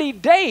 40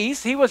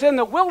 days, he was in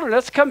the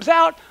wilderness, comes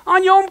out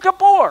on Yom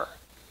Kippur.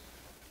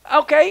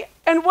 Okay,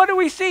 and what do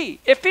we see?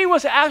 If he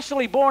was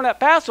actually born at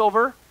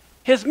Passover,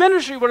 his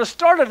ministry would have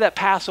started at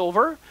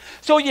Passover.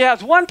 So he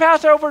has 1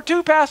 Passover,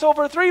 2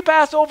 Passover, 3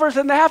 Passovers,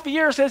 and the half a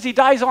year says he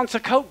dies on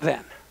Sukkot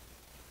then.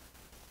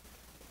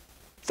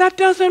 That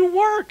doesn't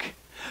work.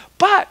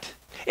 But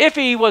if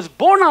he was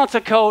born on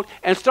Sukkot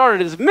and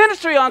started his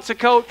ministry on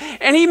Sukkot,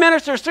 and he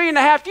ministers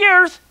 3.5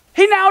 years,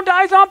 he now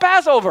dies on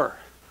Passover.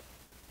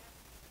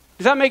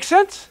 Does that make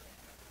sense?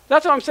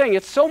 That's what I'm saying.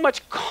 It's so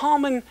much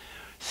common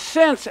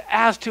sense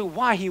as to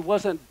why he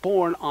wasn't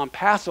born on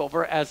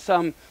Passover, as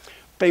some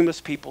famous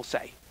people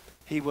say.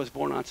 He was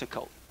born on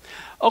Sukkot.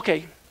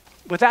 Okay,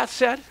 with that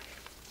said,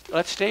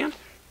 let's stand.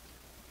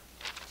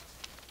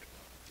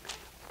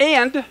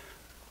 And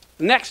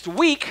next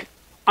week,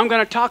 I'm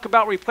going to talk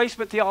about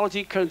replacement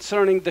theology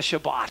concerning the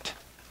Shabbat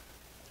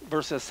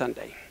versus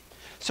Sunday.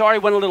 Sorry,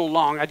 went a little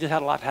long. I just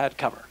had a lot I had to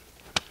cover.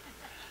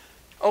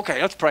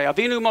 Okay, let's pray.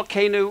 Avinu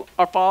Malkeinu,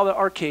 our Father,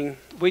 our King,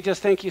 we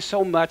just thank you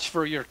so much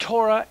for your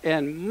Torah,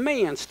 and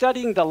man,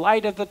 studying the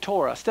light of the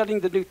Torah,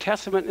 studying the New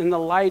Testament in the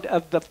light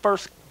of the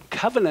first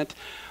covenant,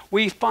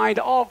 we find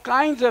all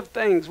kinds of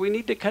things. We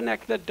need to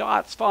connect the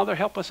dots. Father,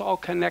 help us all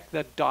connect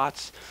the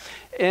dots.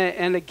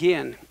 And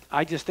again,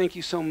 I just thank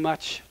you so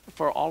much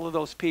for all of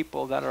those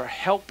people that are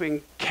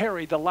helping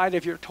carry the light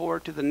of your Torah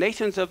to the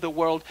nations of the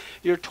world.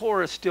 Your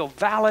Torah is still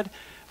valid.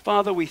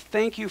 Father, we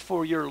thank you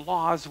for your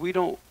laws. We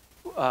don't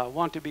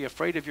want to be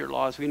afraid of your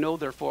laws. We know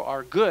they're for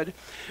our good,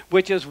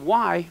 which is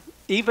why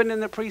even in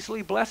the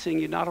priestly blessing,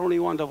 you not only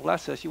want to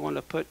bless us, you want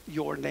to put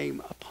your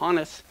name upon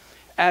us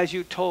as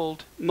you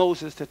told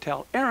Moses to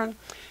tell Aaron,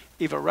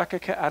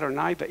 Ivarekaka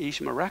Adonai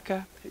Ba'ish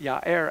Mareka,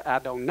 Ya'er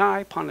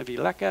Adonai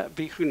Panavileka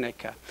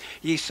Vihuneka.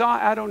 Ye saw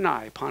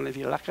Adonai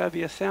Panavileka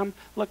Viasem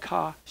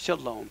Laka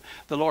Shalom.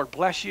 The Lord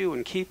bless you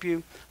and keep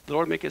you. The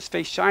Lord make his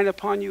face shine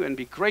upon you and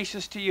be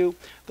gracious to you.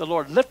 The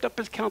Lord lift up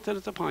his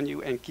countenance upon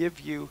you and give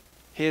you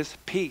his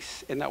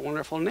peace. In that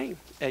wonderful name.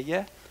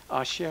 Eyeh,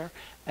 Asher,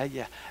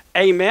 Eyeh.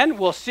 Amen.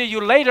 We'll see you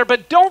later,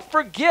 but don't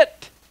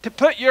forget to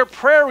put your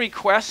prayer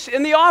requests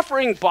in the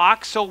offering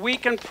box so we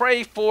can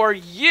pray for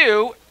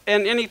you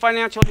and any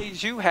financial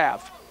needs you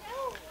have.